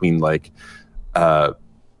think, between a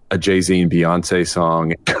Jay-Z and Beyonce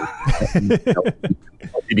song and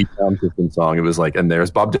a CD sound system song. It was and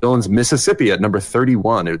there's Bob Dylan's Mississippi at number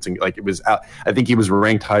 31. It was I think he was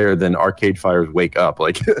ranked higher than Arcade Fire's Wake Up.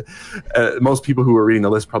 Most people who were reading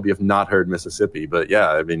the list probably have not heard Mississippi, but yeah,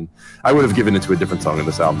 I mean, I would have given it to a different song in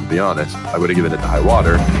this album, to be honest. I would have given it to High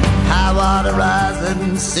Water. High water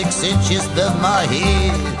rising 6 inches above my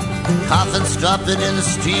head, coffins dropping in the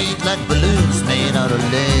street like balloons made out of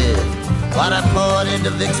lead. What I poured into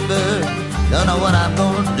Vicksburg, don't know what I'm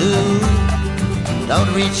gonna do.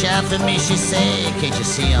 Don't reach after me, she say, can't you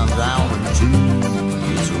see I'm drowning too?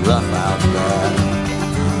 It's rough out there,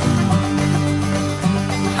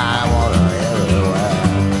 high water everywhere.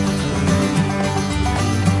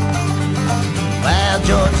 Well,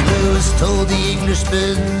 George Lewis told the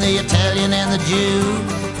Englishman, the Italian and the Jew,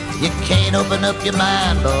 you can't open up your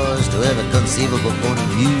mind, boys, to every conceivable point of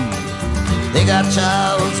view. They got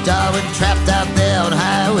Charles Darwin trapped out there on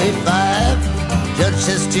Highway 5. Judge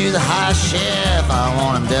says to the high sheriff, I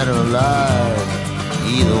want him dead or alive.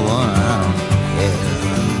 Either one, I don't care.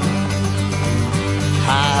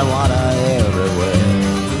 High water everywhere.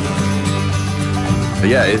 But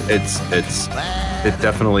yeah, it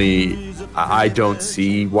definitely, I don't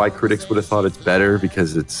see why critics would have thought it's better,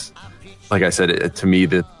 because it's, like I said, to me,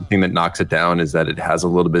 the thing that knocks it down is that it has a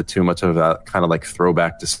little bit too much of that kind of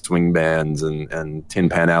throwback to swing bands and Tin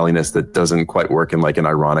Pan Alley-ness that doesn't quite work in an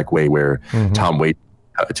ironic way where Tom Waits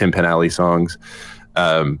Tin Pan Alley songs.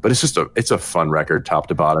 But it's a fun record top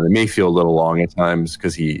to bottom. It may feel a little long at times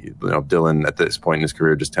because Dylan at this point in his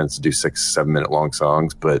career just tends to do 6-7 minute long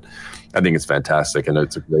songs, but I think it's fantastic and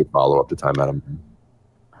it's a great follow up to Time Out of Mind.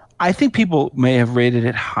 I think people may have rated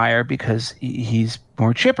it higher because he's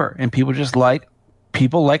more chipper, and people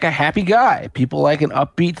like a happy guy. People like an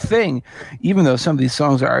upbeat thing, even though some of these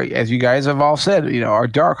songs are, as you guys have all said, are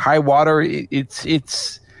dark. High Water. It's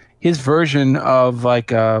his version of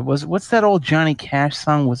what's that old Johnny Cash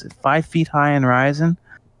song? Was it 5 Feet High and Rising?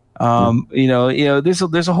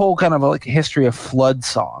 There's a whole kind of like a history of flood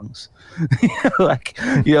songs.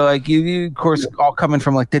 You, of course, all coming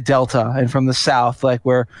from like the Delta and from the South, like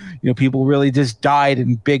where people really just died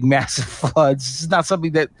in big, massive floods. It's not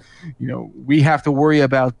something that we have to worry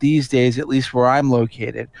about these days, at least where I'm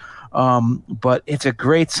located. But it's a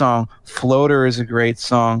great song. Floater is a great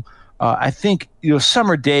song. I think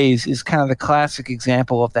Summer Days is kind of the classic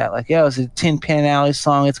example of that. It's a Tin Pan Alley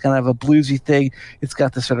song. It's kind of a bluesy thing. It's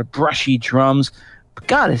got the sort of brushy drums. But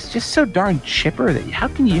God, it's just so darn chipper that how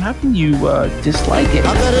can you dislike it?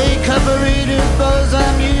 I got 8 carburetors, boys,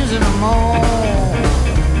 I'm using them all.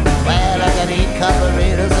 Well, I got 8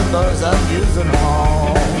 carburetors and boys, I'm using them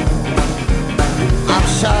all. I'm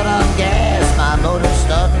short on gas, my motor's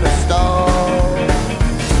starting to stall.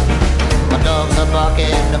 My dogs are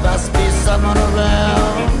barking, there must be someone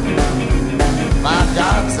around. My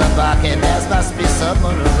dogs are barking, there must be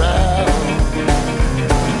someone around.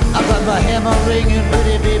 I got my hammer ringing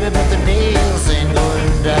pretty, baby, but the nails ain't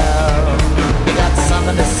going down. You got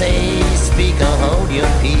something to say, speaker, hold your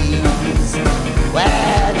peace.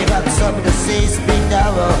 Well, you got something to say, speak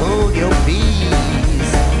now or hold your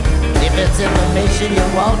peace. If it's information you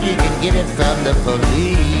want, you can get it from the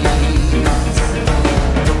police.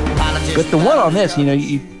 But the one on this,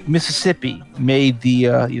 Mississippi made the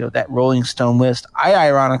that Rolling Stone list. I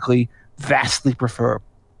ironically vastly prefer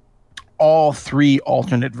all 3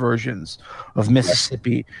 alternate versions of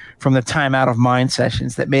Mississippi from the Time Out of Mind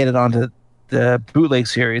sessions that made it onto the bootleg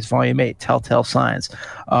series, Volume 8, Telltale Signs.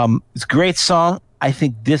 It's a great song. I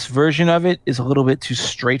think this version of it is a little bit too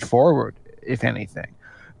straightforward, if anything.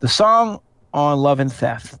 The song on Love and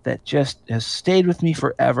Theft that just has stayed with me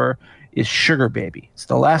forever is Sugar Baby. It's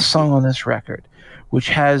the last song on this record, which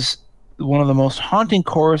has one of the most haunting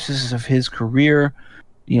choruses of his career.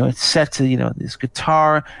 It's set to, this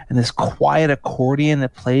guitar and this quiet accordion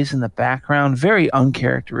that plays in the background. Very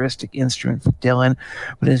uncharacteristic instrument for Dylan.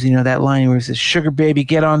 But as that line where he says, "Sugar baby,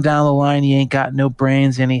 get on down the line. You ain't got no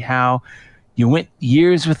brains anyhow. You went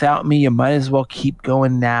years without me. You might as well keep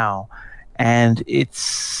going now." And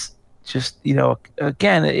it's just,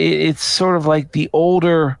 again, it's sort of like the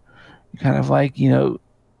older kind of like,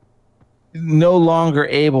 no longer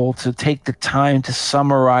able to take the time to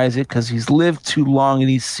summarize it because he's lived too long and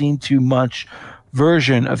he's seen too much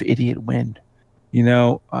version of Idiot Wind.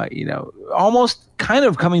 Almost kind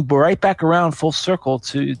of coming right back around full circle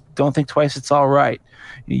to Don't Think Twice, It's All Right.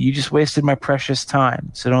 You just wasted my precious time,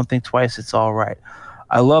 so don't think twice, it's all right.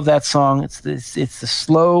 I love that song. It's the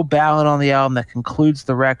slow ballad on the album that concludes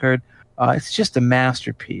the record. It's just a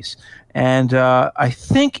masterpiece. And I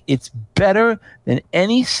think it's better than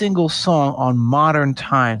any single song on Modern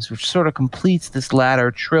Times, which sort of completes this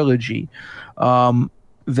latter trilogy.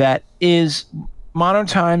 That is Modern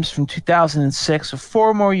Times from 2006, so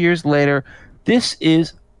 4 more years later. This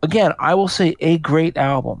is, again, I will say, a great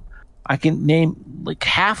album. I can name like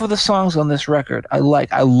half of the songs on this record I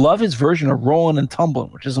like. I love his version of Rollin' and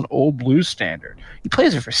Tumblin', which is an old blues standard. He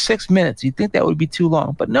plays it for 6 minutes. You'd think that would be too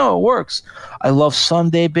long, but no, it works. I love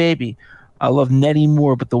Someday Baby. I love Nettie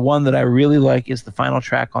Moore, but the one that I really like is the final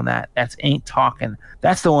track on that. That's Ain't Talkin'.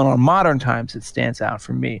 That's the one on Modern Times that stands out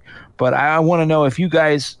for me. But I want to know if you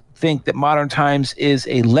guys think that Modern Times is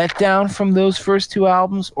a letdown from those first 2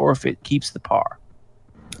 albums or if it keeps the par.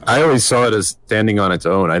 I always saw it as standing on its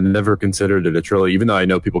own. I never considered it a trilogy, even though I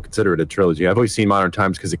know people consider it a trilogy. I've always seen Modern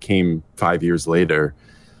Times because it came 5 years later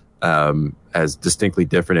as distinctly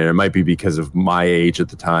different. And it might be because of my age at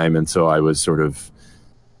the time. And so I was sort of,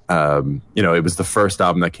 it was the first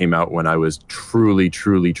album that came out when I was truly,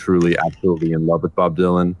 truly, truly, absolutely in love with Bob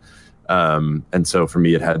Dylan. And so for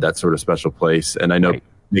me, it had that sort of special place. And I know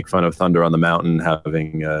make fun of Thunder on the Mountain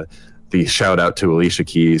having the shout out to Alicia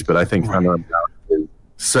Keys, but I think Thunder on the Mountain is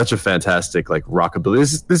such a fantastic like rockabilly.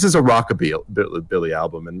 This is a rockabilly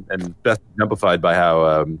album, and best exemplified by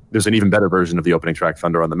how there's an even better version of the opening track,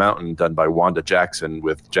 Thunder on the Mountain, done by Wanda Jackson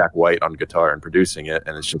with Jack White on guitar and producing it,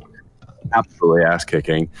 and it's just absolutely ass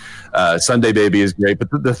kicking. Sunday Baby is great,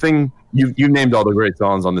 but the thing you named all the great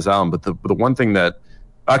songs on this album, but the one thing that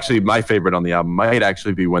Actually, my favorite on the album might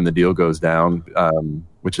actually be When the Deal Goes Down,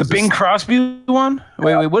 which is the Bing Crosby one.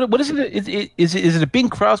 Wait, what is it? Is it a Bing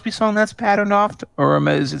Crosby song that's patterned off, or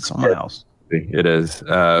is it someone else? It is.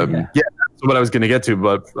 Yeah, that's what I was going to get to,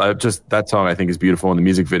 but just that song I think is beautiful in the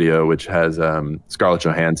music video, which has Scarlett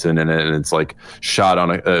Johansson in it, and it's like shot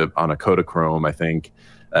on a Kodachrome, I think,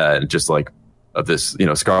 just like of this,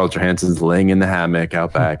 Scarlett Johansson's laying in the hammock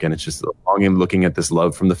out back, and it's just longing, looking at this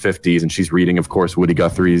love from the 50s, and she's reading, of course, Woody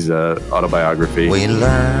Guthrie's autobiography. We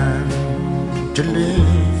learn to live,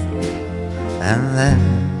 and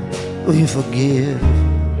then we forgive,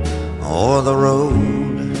 or the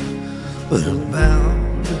road we're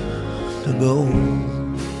bound to go.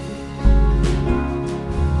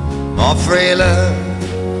 More frailer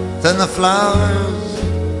than the flowers,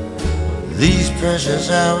 these precious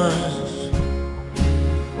hours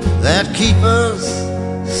that keep us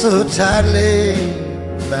so tightly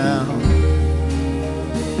bound.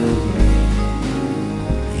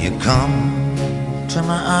 You come to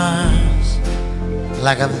my eyes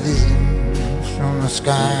like a vision from the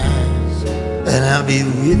skies, and I'll be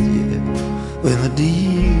with you when the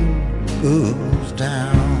deal goes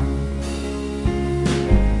down.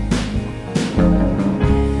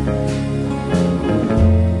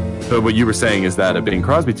 So what you were saying is that a Bing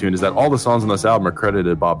Crosby tune is that all the songs on this album are credited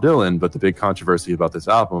to Bob Dylan, but the big controversy about this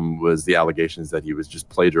album was the allegations that he was just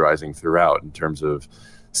plagiarizing throughout in terms of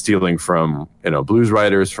stealing from blues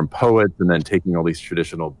writers, from poets, and then taking all these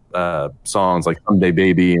traditional songs like Someday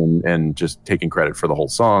Baby and just taking credit for the whole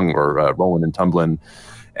song, or Rollin' and Tumblin'.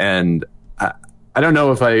 And I don't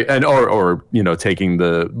know if taking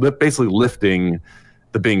basically lifting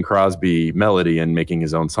the Bing Crosby melody and making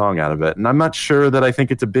his own song out of it. And I'm not sure that I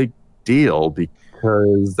think it's a big deal,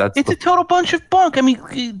 because it's a total bunch of bunk. I mean,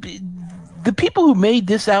 the people who made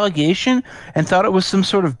this allegation and thought it was some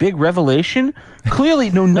sort of big revelation clearly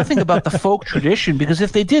know nothing about the folk tradition, because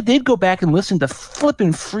if they did, they'd go back and listen to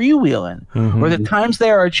flippin' Freewheelin' or The Times They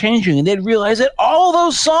Are Changing, and they'd realize that all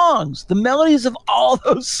those songs, the melodies of all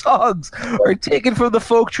those songs, are taken from the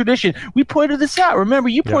folk tradition. We pointed this out. Remember,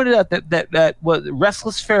 you pointed out that what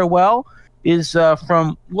Restless Farewell is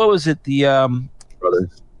from, what was it, the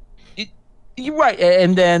Brothers. You're right,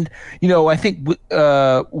 and then I think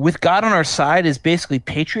With God on Our Side is basically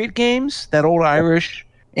Patriot Games, that old Irish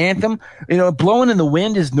anthem. Blowing in the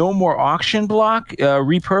Wind is No More Auction Block,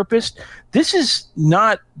 repurposed. This is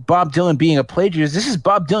not Bob Dylan being a plagiarist. This is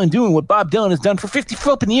Bob Dylan doing what Bob Dylan has done for 50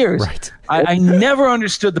 flipping years. Right. I never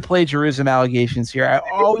understood the plagiarism allegations here. I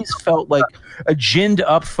always felt like a ginned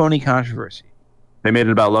up phony controversy. They made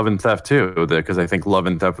it about love and theft too, because I think Love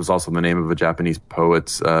and Theft was also the name of a Japanese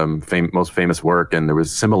poet's most famous work, and there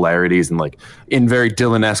was similarities, and like in very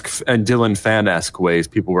Dylan-esque and Dylan fan-esque ways,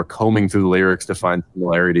 people were combing through the lyrics to find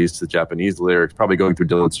similarities to the Japanese lyrics, probably going through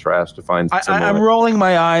Dylan's trash to find. I'm rolling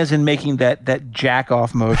my eyes and making that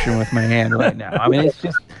jack-off motion with my hand right now. I mean,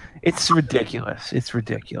 it's ridiculous. It's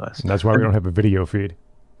ridiculous. And that's why we don't have a video feed.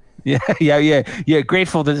 Yeah.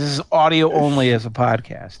 Grateful that this is audio only as a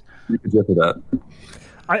podcast. You could get to that.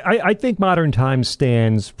 I think Modern Times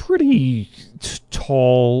stands pretty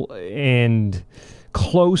tall and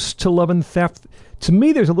close to Love and Theft. To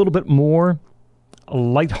me, there's a little bit more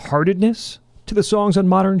lightheartedness to the songs on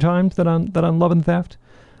Modern Times than on Love and Theft.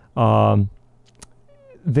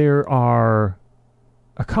 There are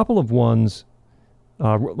a couple of ones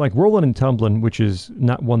like Rollin' and Tumblin', which is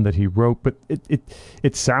not one that he wrote, but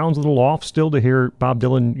it sounds a little off still to hear Bob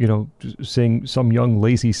Dylan, sing "Some young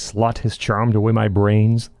lazy slut has charmed away my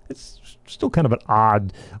brains." It's still kind of an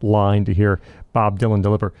odd line to hear Bob Dylan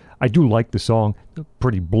deliver. I do like the song,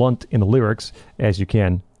 pretty blunt in the lyrics, as you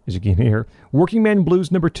can hear. Working Man Blues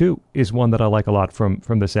 #2 is one that I like a lot from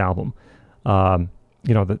this album.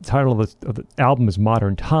 The title of the album is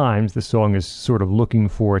Modern Times. The song is sort of looking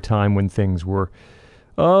for a time when things were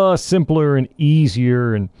simpler and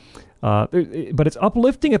easier, and but it's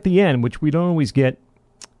uplifting at the end, which we don't always get.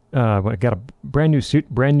 I got a brand new suit,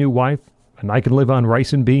 brand new wife, and I can live on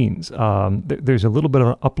rice and beans. There's a little bit of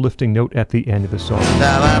an uplifting note at the end of the song.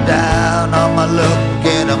 Now I'm down on my luck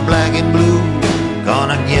and I'm black and blue,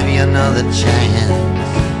 gonna give you another chance.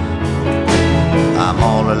 I'm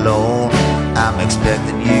all alone, I'm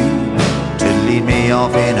expecting you to lead me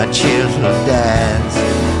off in a chisel dance.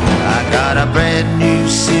 I got a brand new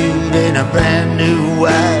suit and a brand new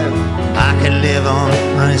wife, I can live on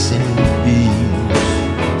rice and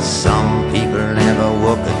beans. Some people never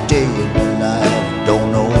work a day in their life,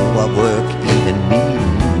 don't know what work even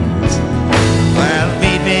means. Well,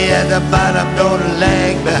 meet me at the bottom, don't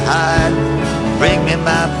lag behind, bring me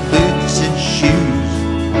my boots and shoes.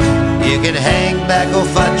 You can hang back or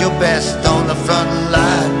fight your best on the front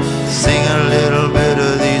line. Sing a little bit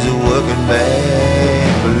of these working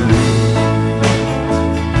man blues.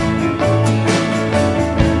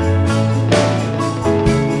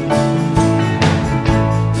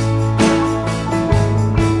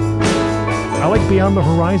 I like Beyond the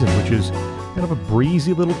Horizon, which is kind of a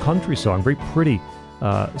breezy little country song, very pretty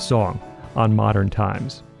song on Modern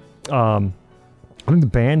Times. I think the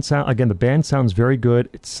band sounds very good.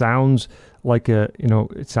 It sounds like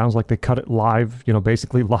it sounds like they cut it live,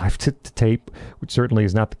 basically live to tape, which certainly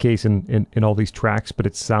is not the case in all these tracks, but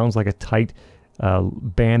it sounds like a tight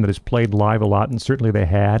band that has played live a lot, and certainly they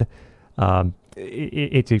had.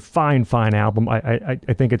 It's a fine album. I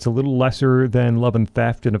think it's a little lesser than Love and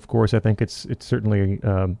Theft, and of course I think it's certainly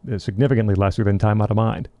significantly lesser than Time Out of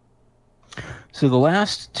Mind. So the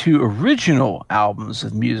last two original albums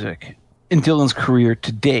of music in Dylan's career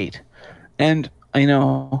to date, and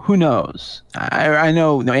who knows? I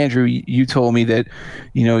know, Andrew, you told me that,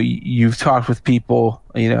 you've talked with people,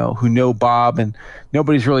 who know Bob, and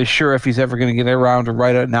nobody's really sure if he's ever going to get around to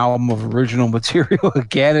write an album of original material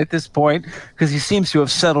again at this point, because he seems to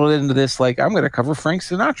have settled into this, like, I'm going to cover Frank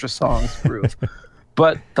Sinatra songs groove.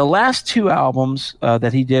 But the last two albums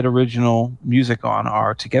that he did original music on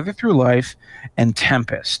are Together Through Life and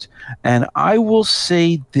Tempest. And I will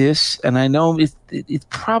say this, and I know it's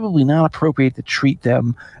probably not appropriate to treat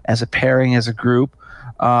them as a pairing, as a group.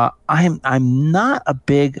 I'm not a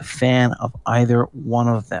big fan of either one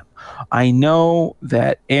of them. I know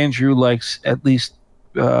that Andrew likes at least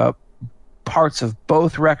parts of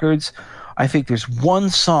both records. I think there's one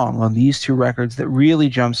song on these two records that really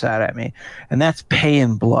jumps out at me, and that's Pay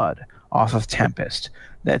in Blood off of Tempest.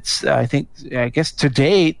 That's, I guess to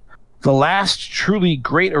date, the last truly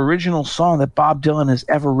great original song that Bob Dylan has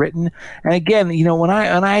ever written. And again, when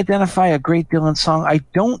I identify a great Dylan song, I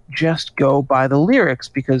don't just go by the lyrics,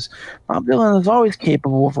 because Bob Dylan is always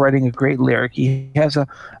capable of writing a great lyric. He has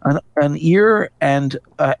an ear and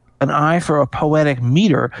an eye for a poetic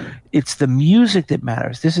meter. It's the music that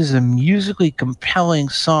matters. This is a musically compelling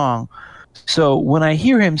song. So when I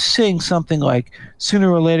hear him sing something like,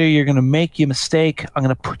 sooner or later you're going to make your mistake, I'm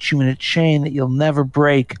going to put you in a chain that you'll never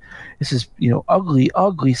break. This is,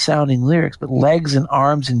 ugly sounding lyrics, but legs and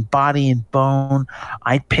arms and body and bone,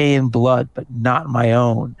 I pay in blood, but not my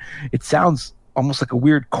own. It sounds almost like a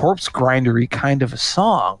weird corpse grindery kind of a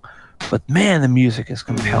song. But man, the music is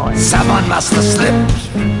compelling. Someone must have slipped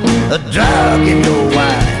a drug in your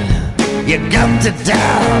wine. You gumped it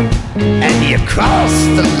down and you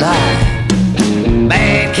crossed the line.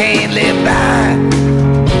 Man can't live by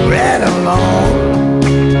bread alone.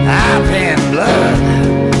 I'm paying blood,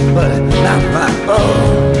 but not my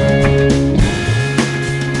own.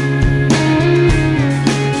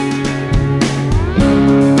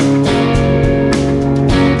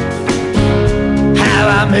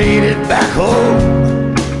 I made it back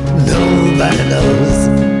home. Nobody knows.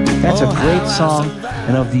 That's a great song,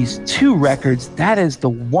 and of these two records, that is the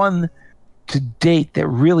one to date that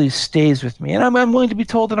really stays with me. And I'm willing to be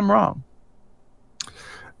told that I'm wrong.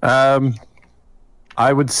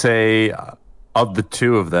 I would say of the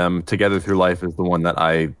two of them, Together Through Life is the one that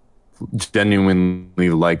I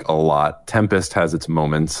genuinely like a lot. Tempest has its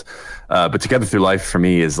moments, but Together Through Life for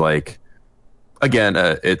me is like, again,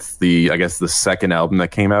 it's the second album that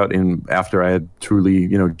came out after I had truly,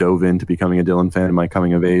 dove into becoming a Dylan fan in my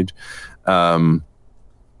coming of age. And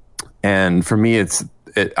for me,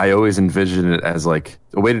 I always envision it as like,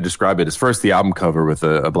 a way to describe it is first the album cover with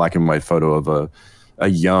a black and white photo of a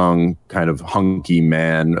young kind of hunky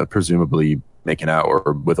man, presumably making out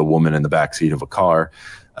or with a woman in the backseat of a car.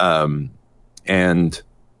 And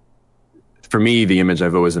for me, the image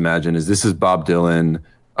I've always imagined is this is Bob Dylan,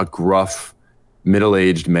 a gruff,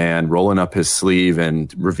 middle-aged man rolling up his sleeve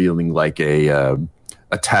and revealing like a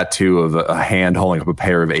tattoo of a hand holding up a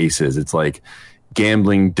pair of aces. It's like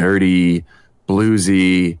gambling, dirty,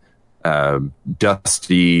 bluesy,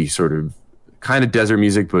 dusty, sort of kind of desert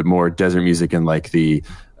music, but more desert music in like the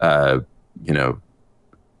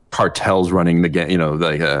cartels running the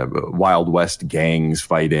like Wild West gangs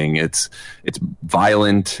fighting. It's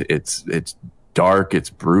violent, it's dark, it's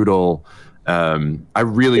brutal.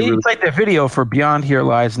 It's like the video for Beyond Here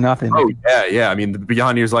Lies Nothing. Oh yeah. I mean,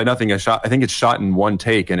 Beyond Here Lies Nothing. I think it's shot in one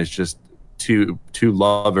take, and it's just two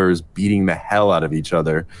lovers beating the hell out of each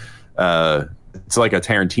other. It's like a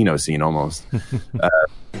Tarantino scene almost.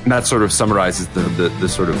 And that sort of summarizes the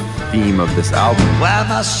sort of theme of this album. While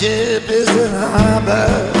my ship is in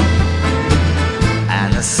harbor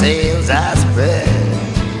and the sails are spread,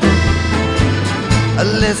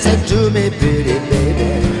 listen to me, pretty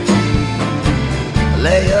baby.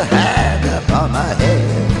 Lay your hand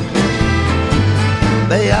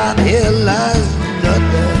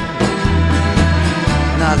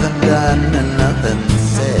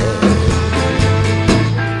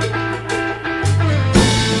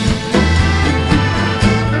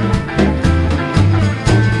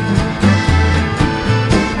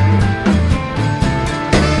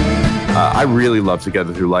I really love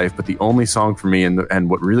Together Through Life, but the only song for me and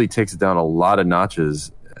what really takes it down a lot of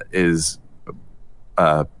notches is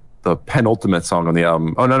the penultimate song on the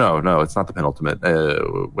album. Oh, no, it's not the penultimate.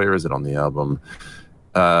 Where is it on the album?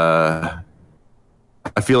 I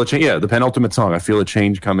Feel a Change. Yeah, the penultimate song, I Feel a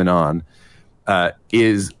Change Coming On,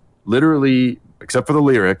 is literally, except for the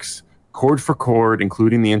lyrics, chord for chord,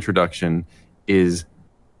 including the introduction, is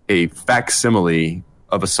a facsimile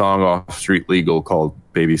of a song off Street Legal called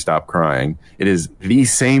Baby Stop Crying. It is the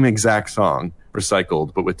same exact song,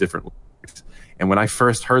 recycled, but with different lyrics. And when I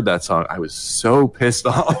first heard that song, I was so pissed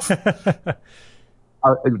off. The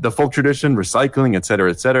folk tradition, recycling, et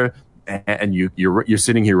cetera, and you're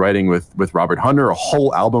sitting here writing with Robert Hunter, a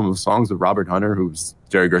whole album of songs with Robert Hunter, who's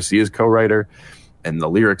Jerry Garcia's co-writer, and the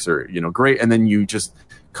lyrics are, great. And then you just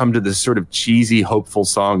come to this sort of cheesy, hopeful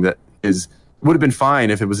song that would have been fine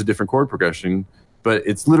if it was a different chord progression, but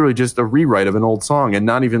it's literally just a rewrite of an old song, and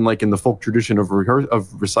not even like in the folk tradition of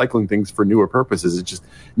recycling things for newer purposes. It's just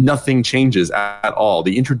nothing changes at all.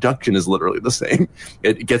 The introduction is literally the same.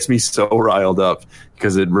 It gets me so riled up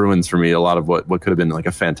because it ruins for me a lot of what could have been like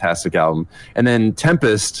a fantastic album. And then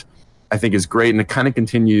Tempest, I think, is great, and it kind of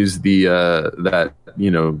continues the that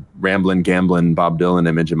rambling, gambling Bob Dylan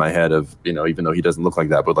image in my head of even though he doesn't look like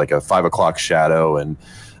that, but like a 5 o'clock shadow and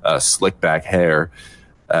slick back hair.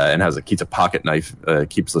 And keeps a pocket knife,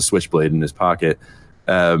 keeps the switchblade in his pocket.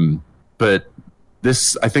 But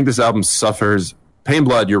I think this album suffers. Pain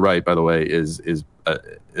Blood, you're right, by the way, is a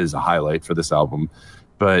highlight for this album.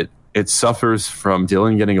 But it suffers from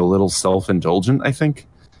Dylan getting a little self-indulgent, I think,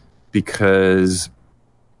 because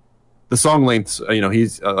the song lengths,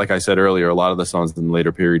 he's, like I said earlier, a lot of the songs in the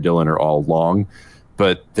later period Dylan are all long.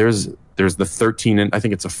 But there's the 13, I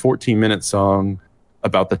think it's a 14-minute song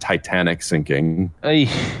about the Titanic sinking. I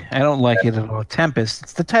don't like it at all. Tempest.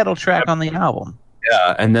 It's the title track on the album.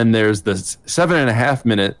 Yeah, and then there's the 7.5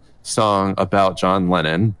 minute song about John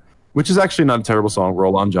Lennon, which is actually not a terrible song.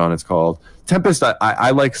 Roll On John, it's called. Tempest, I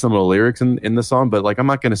like some of the lyrics in the song, but I'm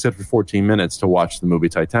not going to sit for 14 minutes to watch the movie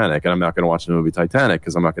Titanic, and I'm not going to watch the movie Titanic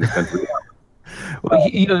because I'm not going to spend 3 hours.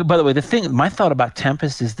 Well, by the way, my thought about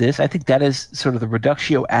Tempest is this. I think that is sort of the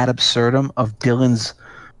reductio ad absurdum of Dylan's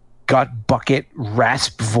gut bucket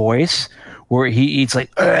rasp voice, where he eats like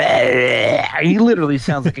he literally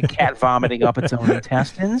sounds like a cat vomiting up its own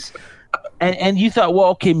intestines. And you thought, well,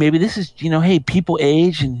 okay, maybe this is hey, people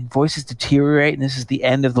age and voices deteriorate, and this is the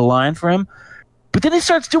end of the line for him. But then he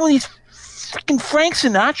starts doing these freaking Frank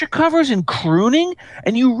Sinatra covers and crooning,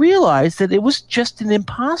 and you realize that it was just an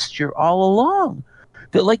imposture all along.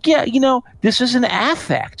 That this is an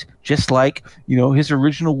affect. Just like, his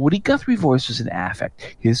original Woody Guthrie voice was an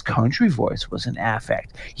affect. His country voice was an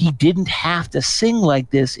affect. He didn't have to sing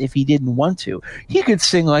like this if he didn't want to. He could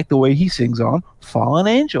sing like the way he sings on Fallen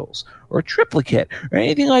Angels or Triplicate or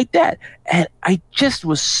anything like that. And I just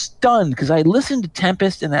was stunned because I listened to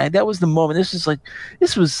Tempest, and that was the moment. This was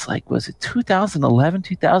like, was it 2011,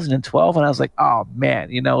 2012? And I was like, oh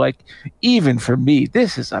man, even for me,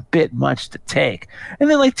 this is a bit much to take.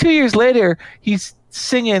 And then 2 years later, he's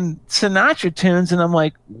singing Sinatra tunes, and I'm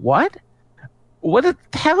like, what the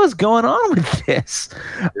hell is going on with this?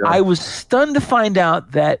 Yeah. I was stunned to find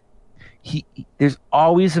out that there's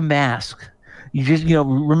always a mask. You just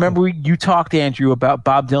remember you talked, Andrew, about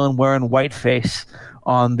Bob Dylan wearing whiteface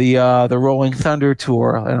on the Rolling Thunder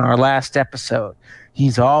tour in our last episode.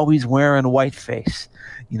 He's always wearing whiteface,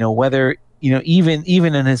 whether even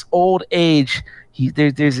in his old age.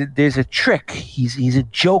 There's a trick. He's a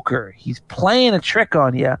joker. He's playing a trick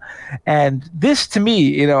on you, and this to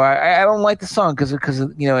me, I don't like the song because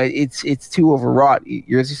it's too overwrought. As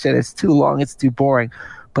you said, it's too long. It's too boring.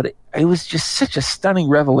 But it was just such a stunning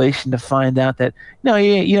revelation to find out that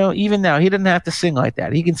even now he doesn't have to sing like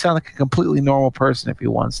that. He can sound like a completely normal person if he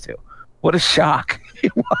wants to. What a shock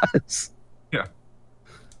it was. Yeah,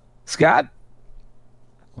 Scott,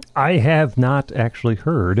 I have not actually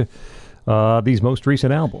heard these most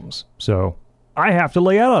recent albums, so I have to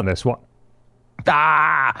lay out on this one.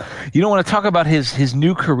 You don't want to talk about his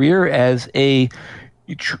new career as a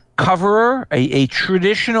coverer, a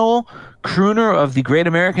traditional crooner of the Great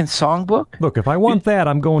American Songbook? Look, if I want that,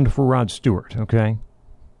 I'm going for Rod Stewart, okay?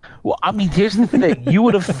 Well, I mean, here's the thing. You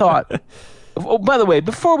would have thought... Oh, by the way,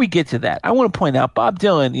 before we get to that, I want to point out Bob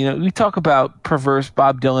Dylan, we talk about perverse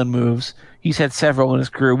Bob Dylan moves. He's had several in his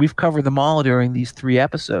career. We've covered them all during these 3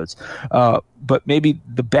 episodes. But maybe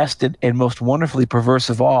the best and most wonderfully perverse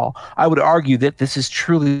of all, I would argue that this is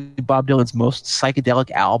truly Bob Dylan's most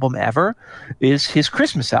psychedelic album ever, is his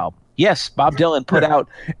Christmas album. Yes, Bob Dylan put out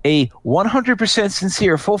a 100%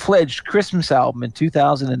 sincere, full-fledged Christmas album in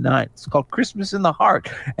 2009. It's called Christmas in the Heart,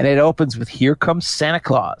 and it opens with "Here Comes Santa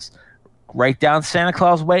Claus." Right down Santa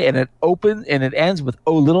Claus Way, and it ends with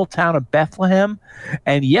 "Oh Little Town of Bethlehem."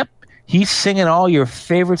 And yep, he's singing all your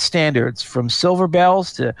favorite standards, from Silver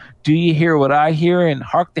Bells to "Do You Hear What I Hear" and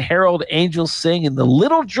 "Hark the Herald Angels Sing" and "The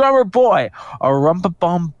Little Drummer Boy, a rumpa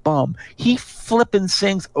bum bum." He flippin'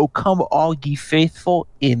 sings "O Come All Ye Faithful"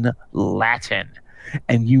 in Latin.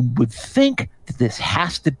 And you would think that this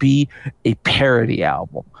has to be a parody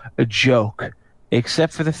album, a joke,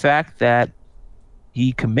 except for the fact that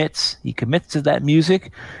he commits to that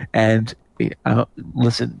music. And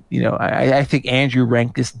listen, I think Andrew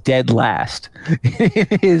ranked this dead last in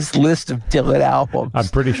his list of Dylan albums. I'm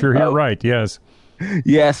pretty sure you're right. Yes.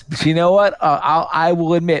 Yes, but you know what? I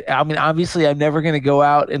will admit. I mean, obviously, I'm never going to go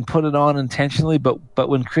out and put it on intentionally. But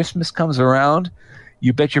when Christmas comes around,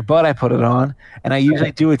 you bet your butt I put it on, and I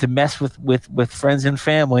usually do it to mess with friends and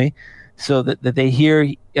family, so that they hear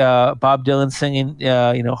Bob Dylan singing,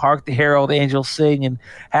 "Hark the Herald Angels Sing" and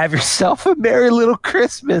 "Have Yourself a Merry Little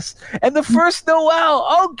Christmas" and "The First Noel."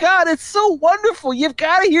 Oh God, it's so wonderful! You've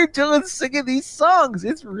got to hear Dylan singing these songs.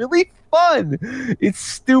 It's really fun. It's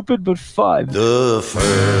stupid but fun. The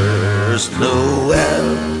first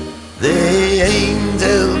Noel, the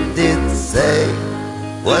angel did say,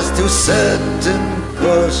 was to certain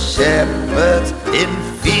poor shepherds in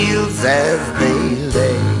fields as they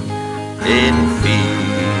lay. In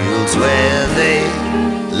fields where they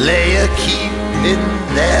lay a keeping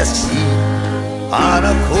their sheep on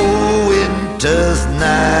a cold winter's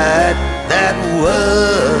night that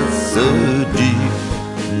was so deep.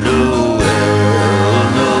 Noel,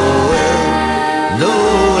 Noel,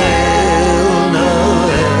 Noel,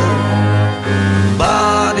 Noel,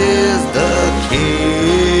 born is the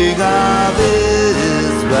King of Israel.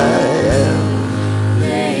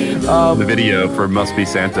 The video for "Must Be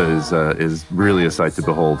Santa" is really a sight to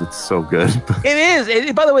behold. It's so good. It is.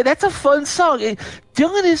 And by the way, that's a fun song.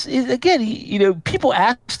 Dylan is again. People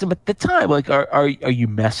asked him at the time, like, "Are you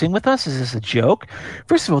messing with us? Is this a joke?"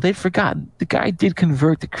 First of all, they'd forgotten the guy did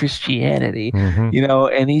convert to Christianity. And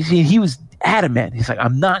he was adamant. He's like,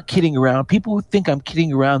 "I'm not kidding around. People who think I'm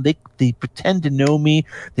kidding around, they pretend to know me.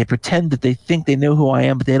 They pretend that they think they know who I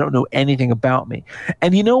am, but they don't know anything about me."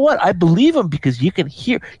 And you know what? I believe him, because you can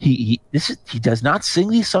hear he does not sing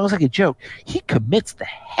these songs like a joke. He commits the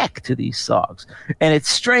heck to these songs, and it's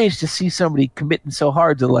strange to see somebody committing so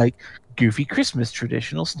hard to like goofy Christmas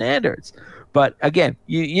traditional standards. But again,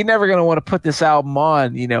 you're never going to want to put this album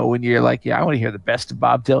on, when you're like, "Yeah, I want to hear the best of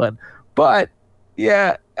Bob Dylan." But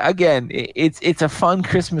yeah, again, it's a fun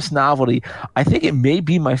Christmas novelty. I think it may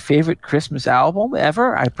be my favorite Christmas album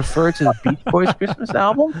ever. I prefer it to the Beach Boys Christmas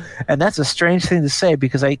album, and that's a strange thing to say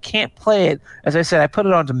because I can't play it. As I said, I put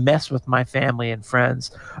it on to mess with my family and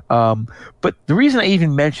friends. But the reason I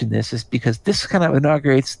even mention this is because this kind of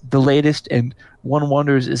inaugurates the latest, and one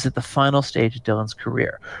wonders, is at the final stage of Dylan's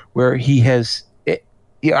career, where he has...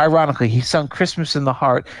 ironically, he sung "Christmas in the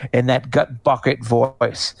Heart" in that gut bucket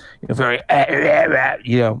voice, very,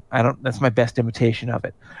 that's my best imitation of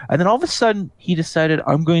it. And then all of a sudden, he decided,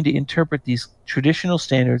 "I'm going to interpret these traditional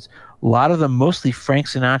standards, a lot of them mostly Frank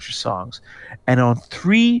Sinatra songs," and on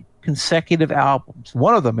 3 consecutive albums,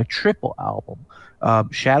 one of them a triple album,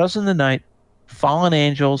 "Shadows in the Night," "Fallen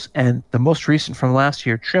Angels," and the most recent from last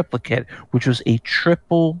year, "Triplicate," which was a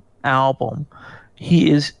triple album.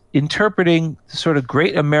 He is interpreting the sort of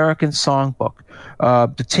great American songbook,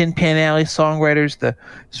 the Tin Pan Alley songwriters, the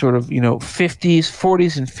sort of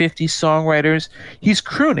 40s and 50s songwriters. He's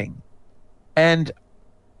crooning, and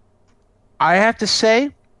I have to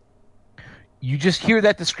say, you just hear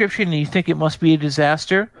that description and you think it must be a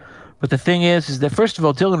disaster. But the thing is that first of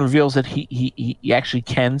all, Dylan reveals that he actually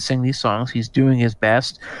can sing these songs. He's doing his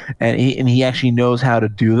best, and he actually knows how to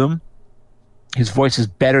do them. His voice is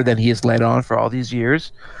better than he has let on for all these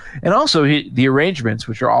years. And also, the arrangements,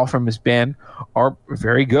 which are all from his band, are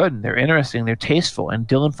very good. And they're interesting. They're tasteful. And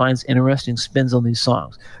Dylan finds interesting spins on these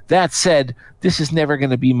songs. That said, this is never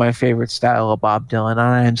going to be my favorite style of Bob Dylan. And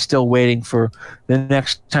I am still waiting for the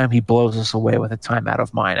next time he blows us away with "A Time Out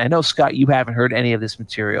of Mind." I know, Scott, you haven't heard any of this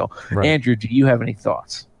material. Right. Andrew, do you have any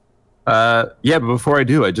thoughts? Yeah, but before I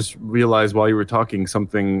do, I just realized while you were talking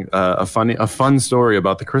something, a fun story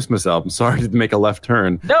about the Christmas album. Sorry to make a left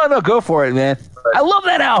turn. No, go for it, man. I love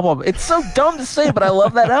that album. It's so dumb to say, but I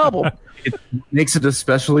love that album. It makes it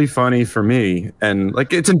especially funny for me, and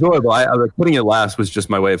like it's enjoyable. I like putting it last was just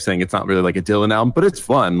my way of saying it's not really like a Dylan album, but it's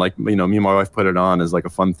fun. Like me and my wife put it on as like a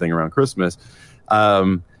fun thing around Christmas.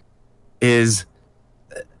 Is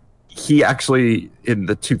he actually in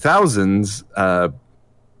the 2000s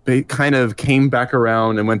kind of came back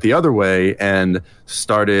around and went the other way and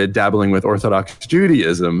started dabbling with Orthodox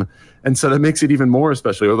Judaism. And so that makes it even more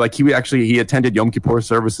special. Like he attended Yom Kippur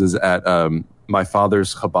services at my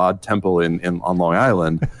father's Chabad temple on Long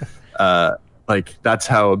Island. Like that's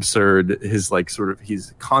how absurd his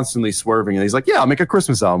he's constantly swerving, and he's like, yeah, I'll make a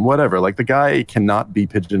Christmas album, whatever. Like the guy cannot be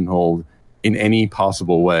pigeonholed in any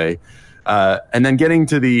possible way. And then getting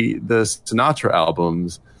to the Sinatra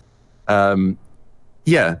albums,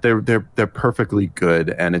 yeah, they're perfectly good,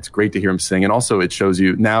 and it's great to hear him sing. And also, it shows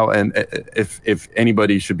you now. And if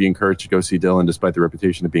anybody should be encouraged to go see Dylan, despite the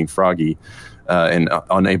reputation of being froggy and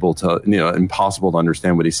unable to, impossible to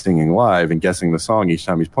understand what he's singing live and guessing the song each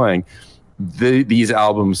time he's playing, these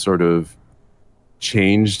albums sort of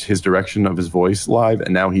changed his direction of his voice live,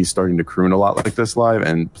 and now he's starting to croon a lot like this live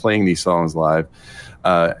and playing these songs live,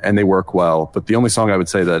 and they work well. But the only song I would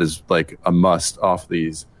say that is like a must off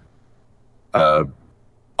these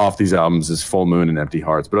albums is Full Moon and Empty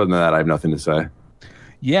Hearts. But other than that, I have nothing to say.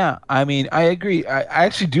 Yeah, I mean, I agree. I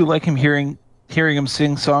actually do like hearing him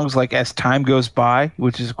sing songs like As Time Goes By,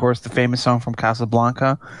 which is, of course, the famous song from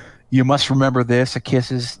Casablanca. You Must Remember This, A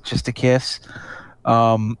Kiss is Just a Kiss.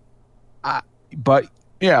 But,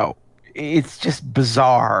 it's just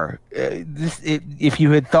bizarre. If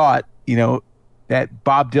you had thought, that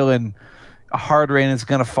Bob Dylan, A Hard Rain Is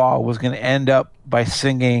Gonna Fall, was going to end up by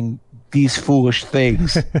singing These Foolish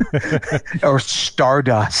Things or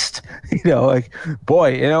Stardust,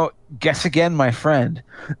 guess again, my friend.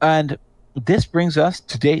 And this brings us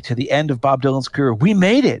today to the end of Bob Dylan's career. We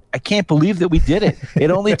made it. I can't believe that we did it. It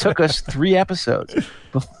only took us 3 episodes.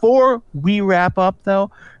 Before we wrap up, though,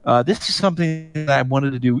 this is something that I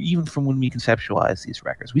wanted to do even from when we conceptualized these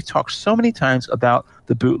records. We've talked so many times about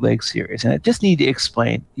the bootleg series, and I just need to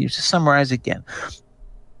explain, just to summarize again.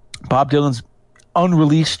 Bob Dylan's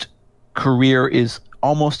unreleased career is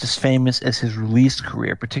almost as famous as his released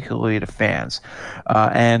career, particularly to fans.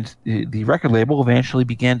 And the record label eventually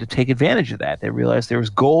began to take advantage of that. They realized there was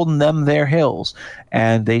gold in them there hills.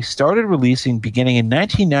 And they started releasing, beginning in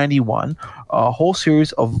 1991, a whole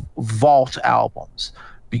series of vault albums,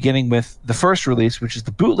 beginning with the first release, which is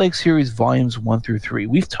the Bootleg Series Volumes 1 through 3.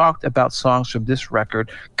 We've talked about songs from this record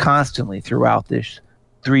constantly throughout this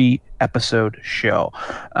 3-episode show.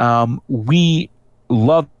 We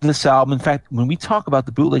love this album. In fact, when we talk about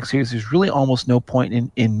the Bootleg Series, there's really almost no point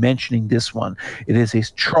in mentioning this one. It is a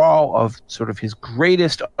trawl of sort of his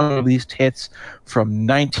greatest unreleased hits from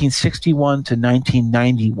 1961 to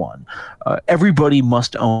 1991. Everybody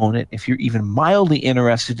must own it. If you're even mildly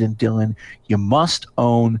interested in Dylan, you must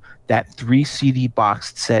own that 3 CD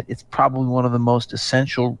boxed set. It's probably one of the most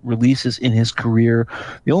essential releases in his career.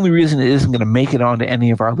 The only reason it isn't going to make it onto any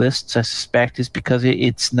of our lists, I suspect, is because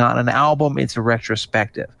it's not an album, it's a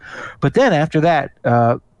retrospective. But then after that,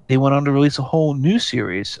 they went on to release a whole new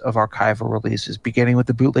series of archival releases, beginning with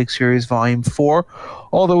the Bootleg Series Volume 4,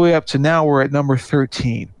 all the way up to now we're at number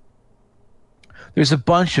 13. There's a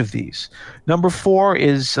bunch of these. Number 4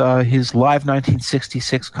 is his live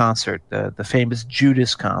 1966 concert, the famous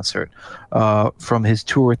Judas concert from his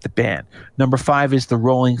tour with the band. Number 5 is the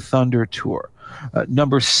Rolling Thunder tour.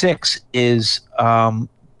 Number 6 is,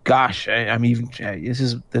 this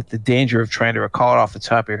is the danger of trying to recall it off the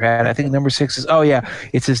top of your head. I think number 6 is,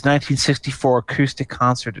 it's his 1964 acoustic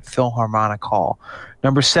concert at Philharmonic Hall.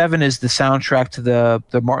 Number 7 is the soundtrack to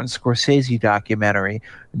the Martin Scorsese documentary,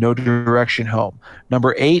 No Direction Home.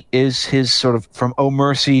 Number 8 is his sort of from Oh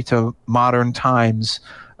Mercy to modern times,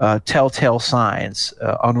 Telltale Signs,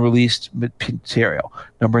 unreleased material.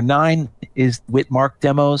 Number 9 is Whitmark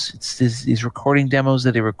demos. It's these recording demos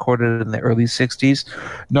that he recorded in the early 60s.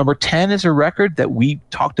 Number 10 is a record that we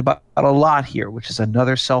talked about a lot here, which is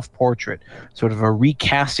another self-portrait, sort of a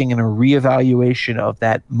recasting and a reevaluation of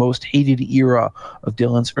that most hated era of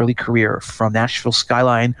Dylan's early career, from Nashville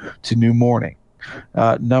Skyline to New Morning.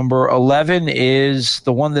 Number 11 is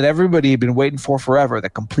the one that everybody had been waiting for forever, the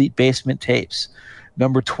Complete Basement Tapes.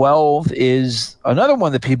 Number 12 is another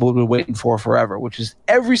one that people have been waiting for forever, which is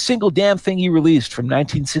every single damn thing he released from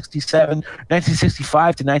 1965 to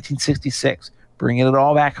 1966, bringing it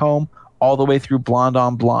all back home, all the way through Blonde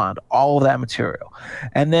on Blonde, all of that material.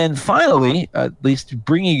 And then finally, at least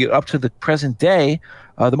bringing it up to the present day,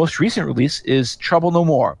 the most recent release is Trouble No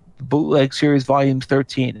More, the Bootleg Series Volume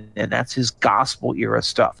 13, and that's his gospel era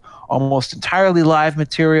stuff. Almost entirely live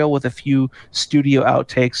material with a few studio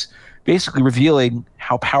outtakes, basically revealing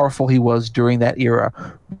how powerful he was during that era.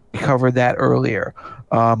 We covered that earlier.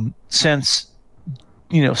 Since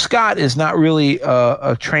Scott is not really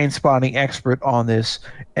a train spotting expert on this,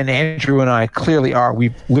 and Andrew and I clearly are.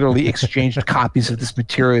 We've literally exchanged copies of this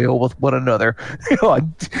material with one another,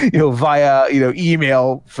 via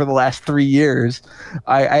email for the last 3 years.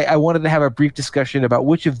 I wanted to have a brief discussion about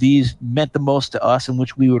which of these meant the most to us and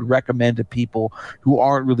which we would recommend to people who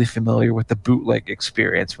aren't really familiar with the bootleg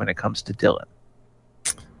experience when it comes to Dylan.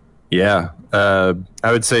 Yeah, I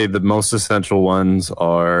would say the most essential ones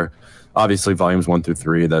are obviously volumes 1 through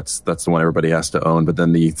 3. That's the one everybody has to own. But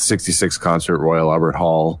then the 66 concert, Royal Albert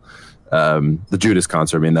Hall, the Judas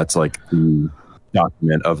concert. I mean, that's like the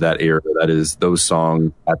document of that era. That is those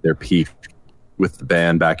songs at their peak with the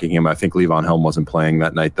band backing him. I think Levon Helm wasn't playing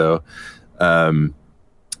that night though.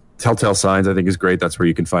 Telltale Signs, I think, is great. That's where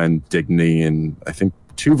you can find Dignity, and I think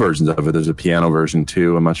 2 versions of it. There's a piano version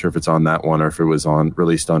too. I'm not sure if it's on that one or if it was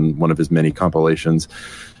released on one of his many compilations.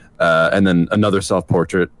 And then Another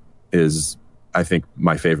Self-Portrait is, I think,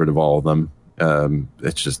 my favorite of all of them.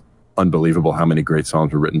 It's just unbelievable how many great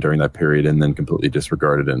songs were written during that period and then completely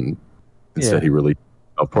disregarded, and instead he released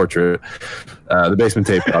a portrait. The Basement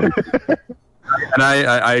Tape, obviously. And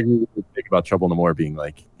I agree with the thing about Trouble No More being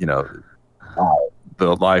like,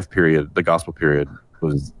 the live period, the gospel period,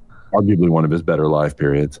 was arguably one of his better live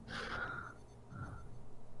periods.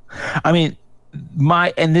 I mean,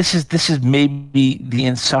 this is maybe the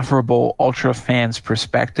insufferable ultra fans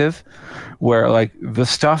perspective, where like the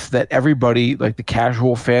stuff that everybody, like the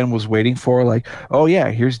casual fan, was waiting for, like, oh yeah,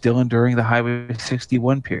 here's Dylan during the Highway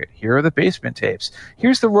 61 period, here are the Basement Tapes,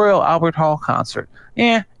 here's the Royal Albert Hall concert.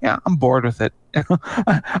 Yeah, I'm bored with it.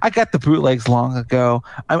 I got the bootlegs long ago.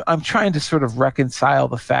 I'm trying to sort of reconcile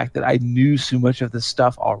the fact that I knew so much of this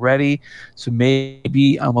stuff already, so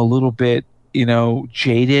maybe I'm a little bit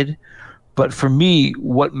jaded. But for me,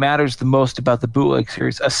 what matters the most about the bootleg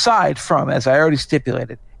series, aside from, as I already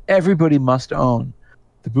stipulated, everybody must own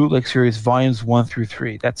the bootleg series volumes 1 through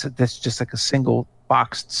 3. That's just like a single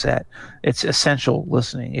boxed set. It's essential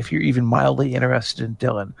listening if you're even mildly interested in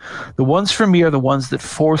Dylan. The ones for me are the ones that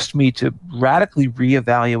forced me to radically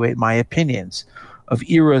reevaluate my opinions of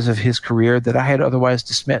eras of his career that I had otherwise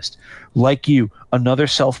dismissed. Like you, Another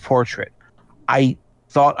Self-Portrait. I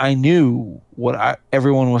thought I knew what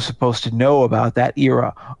everyone was supposed to know about that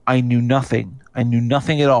era. I knew nothing. I knew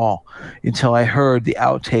nothing at all until I heard the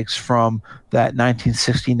outtakes from that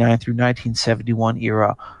 1969 through 1971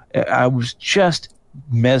 era. I was just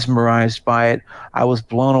mesmerized by it. I was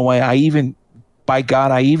blown away. I even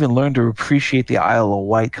learned to appreciate the Isle of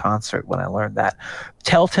Wight concert when I learned that.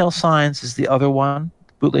 Telltale Signs is the other one,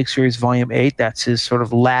 Bootleg Series Volume 8. That's his sort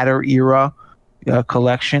of latter era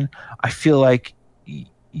collection. I feel like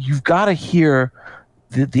you've got to hear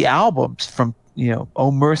the albums from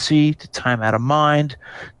Oh Mercy to Time Out of Mind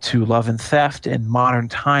to Love and Theft and Modern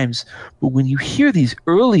Times. But when you hear these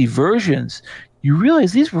early versions, you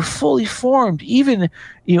realize these were fully formed. Even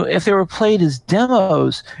if they were played as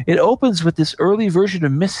demos, it opens with this early version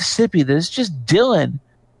of Mississippi that is just Dylan,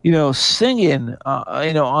 singing,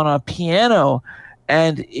 on a piano,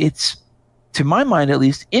 and it's, to my mind at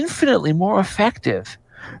least, infinitely more effective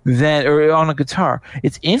or on a guitar.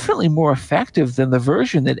 It's infinitely more effective than the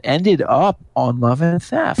version that ended up on Love and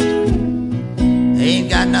Theft. Ain't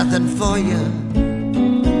got nothing for you,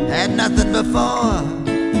 had nothing before,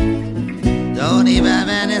 don't even have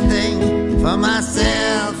anything for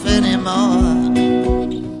myself anymore.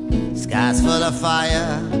 Sky's full of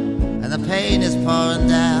fire and the pain is pouring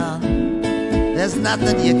down. There's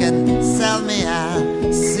nothing you can sell me,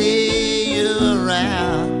 I see you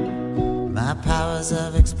around. My powers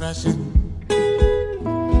of expression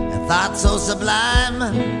and thoughts so sublime,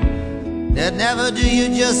 they'd never do you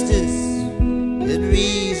justice in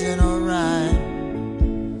reason or rhyme.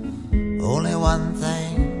 Only one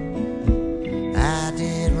thing I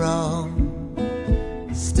did wrong,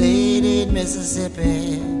 stayed in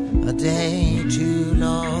Mississippi a day too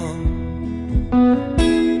long.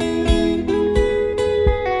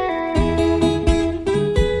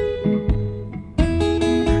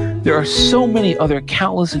 There are so many other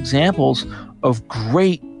countless examples of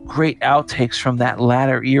great outtakes from that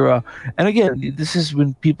latter era. And again, this is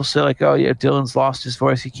when people say like, oh yeah, Dylan's lost his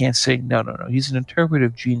voice, he can't sing. No. He's an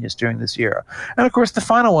interpretive genius during this era. And of course, the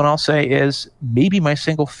final one I'll say is maybe my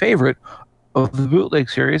single favorite of the bootleg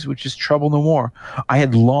series, which is Trouble No More. I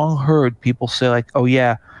had long heard people say like, oh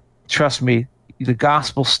yeah, trust me, the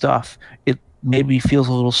gospel stuff, it maybe feels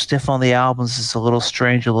a little stiff on the albums, it's a little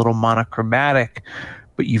strange, a little monochromatic,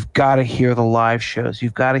 but you've got to hear the live shows.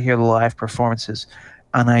 You've got to hear the live performances.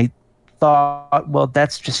 And I thought, well,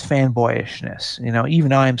 that's just fanboyishness.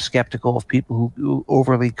 Even I'm skeptical of people who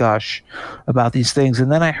overly gush about these things.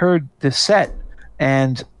 And then I heard this set,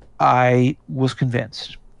 And I was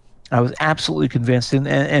convinced. I was absolutely convinced,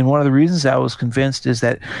 and one of the reasons I was convinced is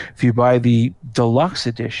that if you buy the deluxe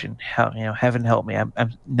edition, heaven help me,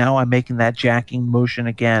 I'm making that jacking motion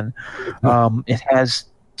again. It has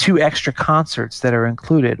 2 extra concerts that are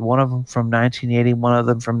included, one of them from 1980, one of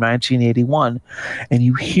them from 1981, and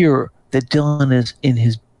you hear that Dylan is in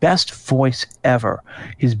his best voice ever.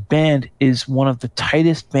 His band is one of the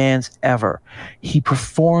tightest bands ever. He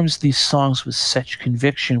performs these songs with such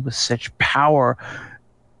conviction, with such power.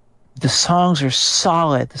 The songs are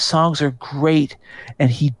solid. The songs are great, and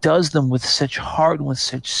he does them with such heart and with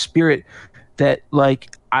such spirit that,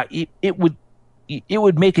 like, it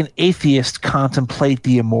would make an atheist contemplate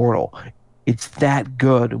the immortal. It's that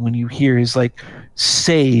good when you hear his, like,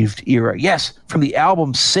 Saved era. Yes, from the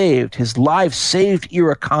album Saved, his live Saved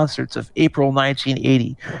era concerts of April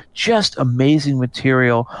 1980. Just amazing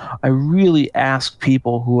material. I really ask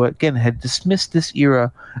people who, again, had dismissed this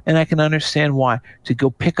era, and I can understand why, to go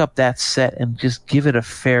pick up that set and just give it a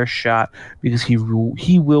fair shot, because he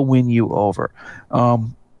will win you over.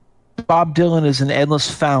 Bob Dylan is an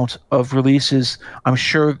endless fount of releases. I'm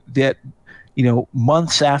sure that,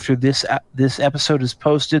 months after this episode is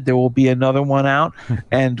posted, there will be another one out,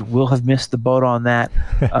 and we'll have missed the boat on that.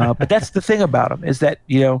 But that's the thing about him, is that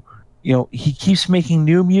he keeps making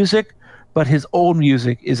new music, but his old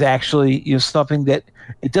music is actually something that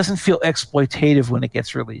it doesn't feel exploitative when it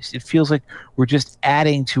gets released. It feels like we're just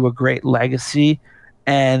adding to a great legacy,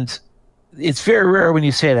 and it's very rare when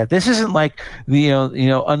you say that. This isn't like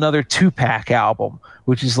another Tupac album,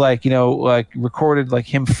 which is like recorded like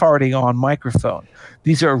him farting on microphone.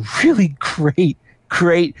 These are really great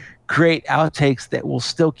outtakes that will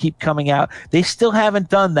still keep coming out. They still haven't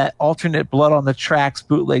done that alternate Blood on the Tracks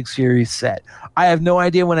bootleg series set. I have no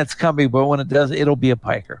idea when it's coming, but when it does, it'll be a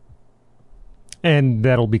piker. And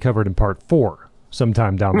that'll be covered in part 4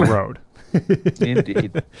 sometime down the road.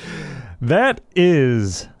 Indeed. That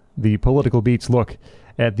is the Political Beats look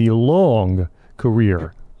at the long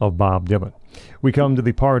career of Bob Dylan. We come to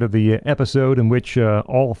the part of the episode in which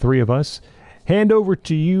all 3 of us hand over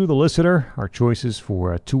to you, the listener, our choices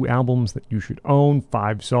for 2 albums that you should own,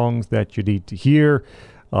 5 songs that you need to hear.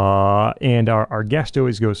 And our guest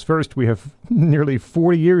always goes first. We have nearly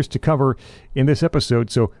 40 years to cover in this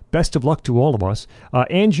episode, so best of luck to all of us.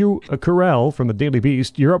 Andrew Kirell from the Daily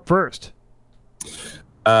Beast, you're up first.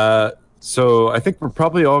 So I think we're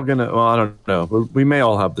probably all going to, well, I don't know. We may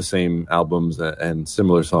all have the same albums and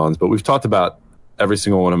similar songs, but we've talked about every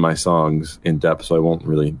single one of my songs in depth, so I won't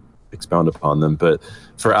really expound upon them. But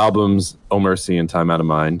for albums, Oh Mercy and Time Out of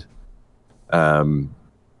Mind,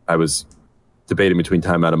 I was debating between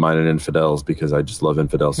Time Out of Mind and Infidels because I just love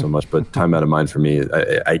Infidels so much. But Time Out of Mind for me,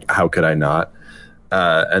 how could I not?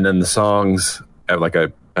 And then the songs,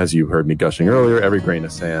 as you heard me gushing earlier, Every Grain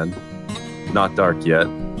of Sand, Not Dark Yet,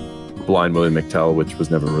 Blind Willie McTell, which was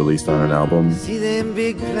never released on an album. See them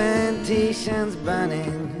big plantations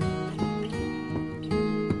burning.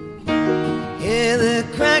 Hear the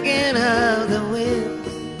cracking of the whips.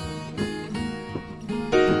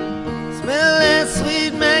 Smell that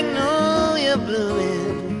sweet magnolia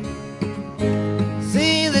blooming.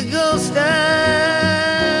 See the ghost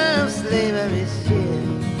of slavery's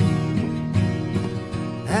ship.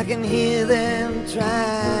 I can hear them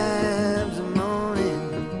tribes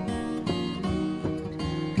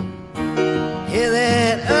hear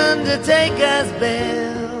that undertaker's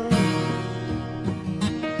bell.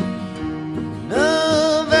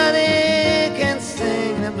 Nobody can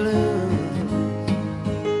sing the blues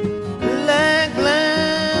like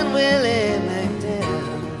Blind Willie McTell.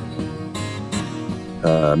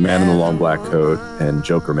 Man in the Long Black Coat and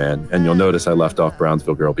Joker Man. And you'll notice I left off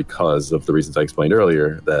Brownsville Girl because of the reasons I explained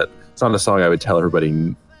earlier, that it's not a song I would tell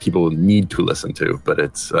everybody people need to listen to, but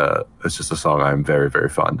it's just a song I'm very, very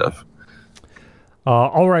fond of.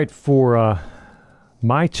 All right, for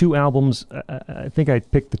my 2 albums, I think I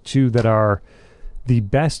picked the 2 that are the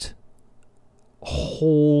best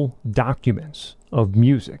whole documents of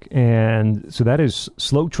music. And so that is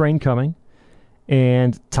Slow Train Coming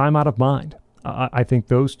and Time Out of Mind. I think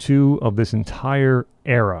those 2 of this entire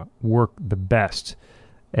era work the best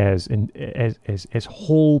as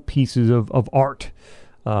whole pieces of art,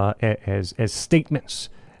 as statements,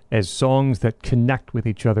 as songs that connect with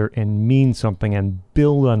each other and mean something and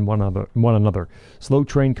build on one another. Slow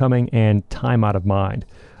Train Coming and Time Out of Mind.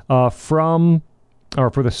 For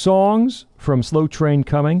the songs from Slow Train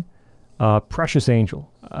Coming, Precious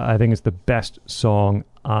Angel, I think is the best song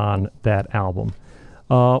on that album.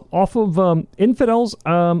 Off of Infidels,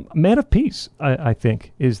 Man of Peace, I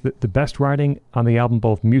think, is the best writing on the album,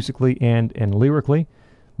 both musically and lyrically.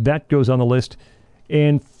 That goes on the list.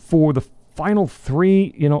 And for the final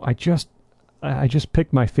three, I just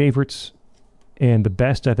picked my favorites and the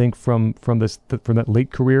best, I think, from that late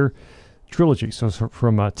career trilogy. So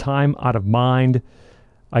from Time Out of Mind,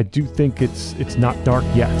 I do think it's not dark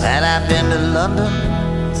yet. And I've been to London,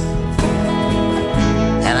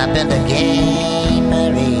 and I've been to Gay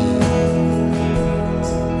Mary.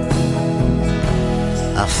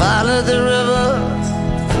 I followed the river,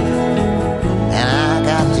 and I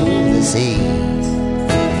got to the sea.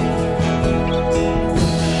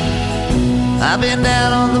 I've been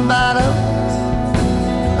down on the bottom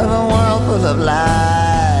of a world full of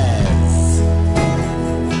lies.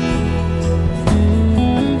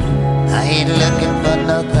 I ain't looking for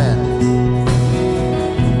nothing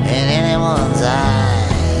in anyone's eyes.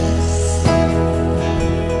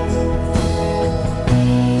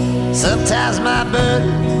 Sometimes my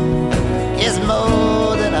burden is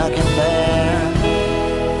more than I can bear.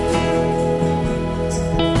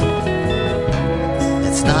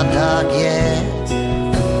 It's not dark yet,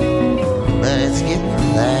 but it's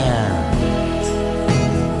getting there.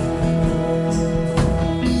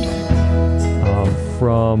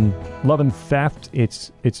 From Love and Theft,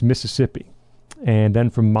 it's Mississippi. And then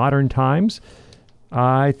from Modern Times,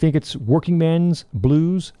 I think it's Working Man's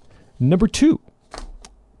Blues number 2.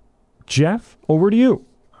 Jeff, over to you.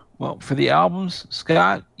 Well, for the albums,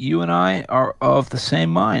 Scott, you and I are of the same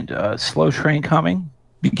mind. Slow Train Coming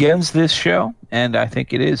begins this show, and I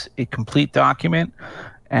think it is a complete document,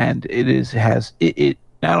 and it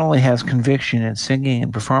not only has conviction in singing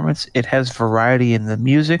and performance, it has variety in the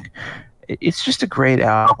music. It's just a great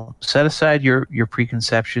album. Set aside your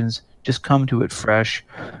preconceptions. Just come to it fresh.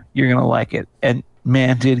 You're going to like it. And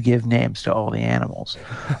man did give names to all the animals.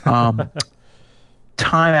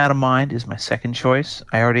 Time Out of Mind is my second choice.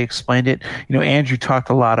 I already explained it. Andrew talked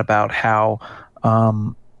a lot about how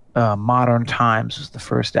Modern Times was the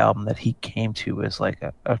first album that he came to as like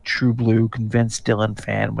a true blue convinced Dylan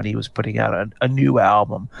fan when he was putting out a new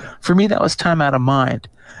album. For me, that was Time Out of Mind.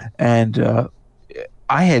 And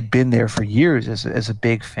I had been there for years as a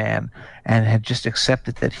big fan and had just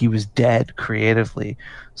accepted that he was dead creatively.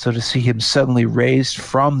 So to see him suddenly raised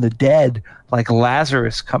from the dead, like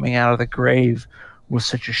Lazarus coming out of the grave, was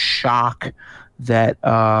such a shock that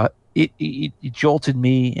it jolted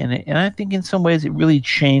me. And I think in some ways it really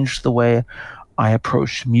changed the way I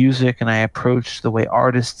approached music and I approached the way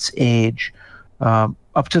artists age.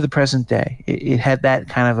 Up to the present day, it had that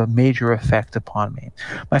kind of a major effect upon me.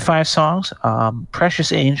 My 5 songs,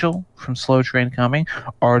 Precious Angel from Slow Train Coming,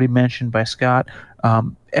 already mentioned by Scott,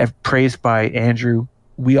 praised by Andrew.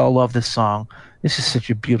 We all love this song. This is such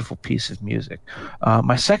a beautiful piece of music.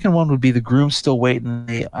 My second one would be The Groom Still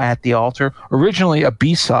Waiting at the Altar, originally a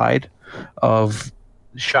B-side of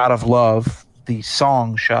Shot of Love, the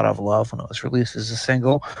song Shot of Love, when it was released as a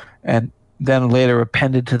single, and then later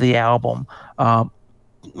appended to the album.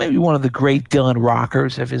 Maybe one of the great Dylan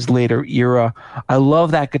rockers of his later era. I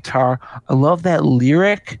love that guitar. I love that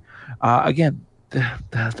lyric. Again,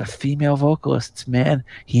 the female vocalists, man,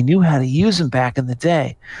 he knew how to use them back in the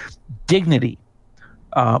day. Dignity.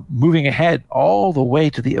 Moving ahead all the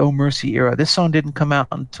way to the Oh Mercy era. This song didn't come out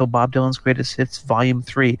until Bob Dylan's Greatest Hits Volume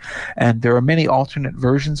 3, and there are many alternate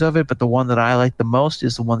versions of it, but the one that I like the most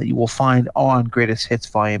is the one that you will find on Greatest Hits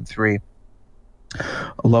Volume 3.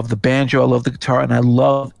 I love the banjo, I love the guitar, and I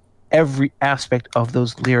love every aspect of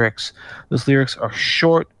those lyrics. Those lyrics are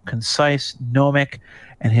short, concise, gnomic,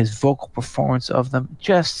 and his vocal performance of them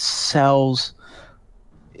just sells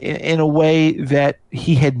in a way that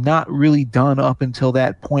he had not really done up until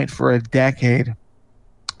that point for a decade.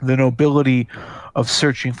 The nobility of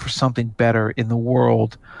searching for something better in the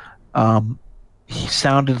world. He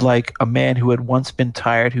sounded like a man who had once been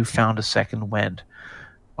tired, who found a second wind.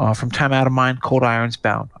 From Time Out of Mind, Cold Iron's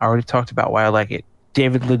Bound. I already talked about why I like it.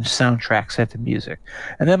 David Lynch soundtrack set to music.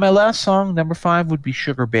 And then my last song, number 5, would be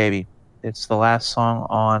Sugar Baby. It's the last song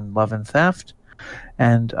on Love and Theft.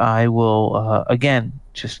 And I will, again,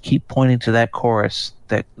 just keep pointing to that chorus,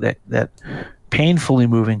 that painfully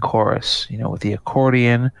moving chorus, with the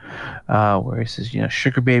accordion, where he says,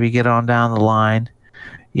 Sugar Baby, get on down the line.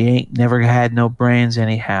 You ain't never had no brains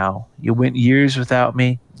anyhow. You went years without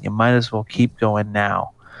me. You might as well keep going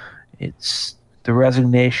now. It's the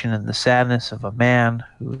resignation and the sadness of a man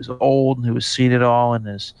who is old and who has seen it all and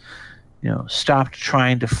has, stopped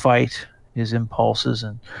trying to fight his impulses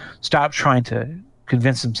and stopped trying to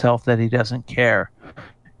convince himself that he doesn't care.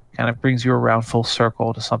 Kind of brings you around full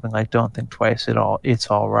circle to something like Don't Think Twice at All. It's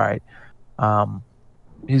All Right.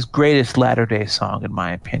 His greatest latter-day song, in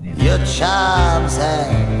my opinion. Your charms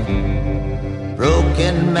have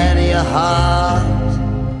broken many a heart,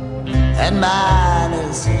 and mine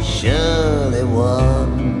surely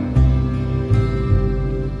won.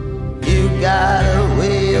 You got a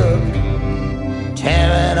way of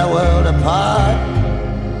tearing a world apart.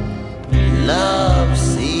 Love,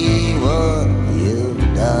 see what you've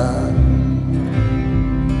done.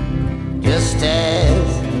 Just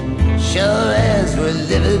as sure as we're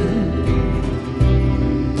living,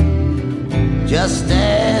 just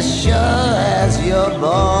as sure as you're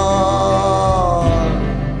born.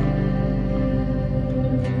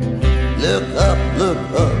 Look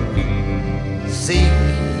up, seek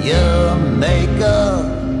your maker,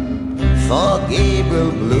 for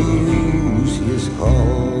Gabriel blues his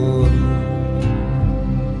horn.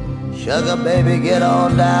 Sugar baby, get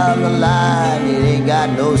on down the line, it ain't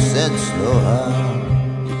got no sense no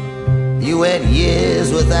how. You went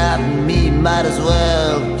years without me, might as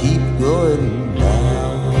well keep going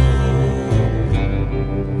down.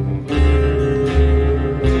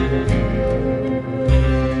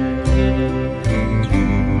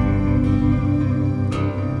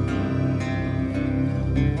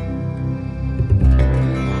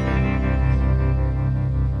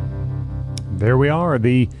 There we are,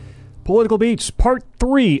 the Political Beats, Part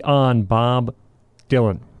 3 on Bob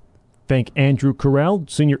Dylan. Thank Andrew Kirell,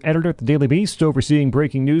 senior editor at the Daily Beast, overseeing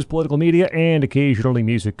breaking news, political media, and occasionally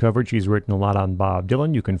music coverage. He's written a lot on Bob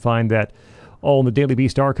Dylan. You can find that all in the Daily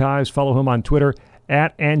Beast archives. Follow him on Twitter,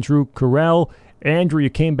 at Andrew Kirell. Andrew,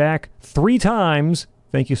 you came back 3 times.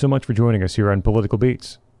 Thank you so much for joining us here on Political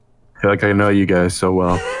Beats. I feel like I know you guys so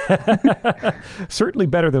well. Certainly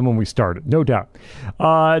better than when we started, no doubt.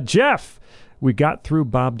 Jeff, we got through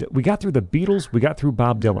the Beatles. We got through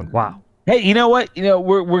Bob Dylan. Wow. Hey, you know what?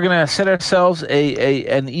 We're gonna set ourselves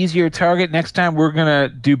an easier target. Next time, we're gonna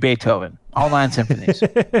do Beethoven, all 9 symphonies. You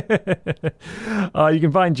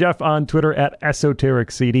can find Jeff on Twitter at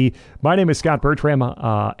EsotericCD. My name is Scott Bertram,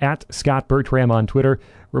 at Scott Bertram on Twitter.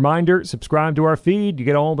 Reminder, subscribe to our feed. You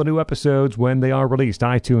get all the new episodes when they are released.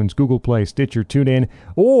 iTunes, Google Play, Stitcher, TuneIn,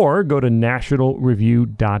 or go to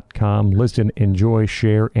nationalreview.com. Listen, enjoy,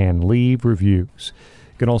 share, and leave reviews.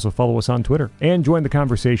 You can also follow us on Twitter and join the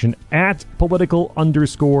conversation at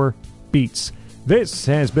political_beats. This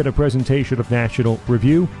has been a presentation of National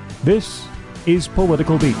Review. This is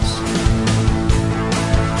Political Beats.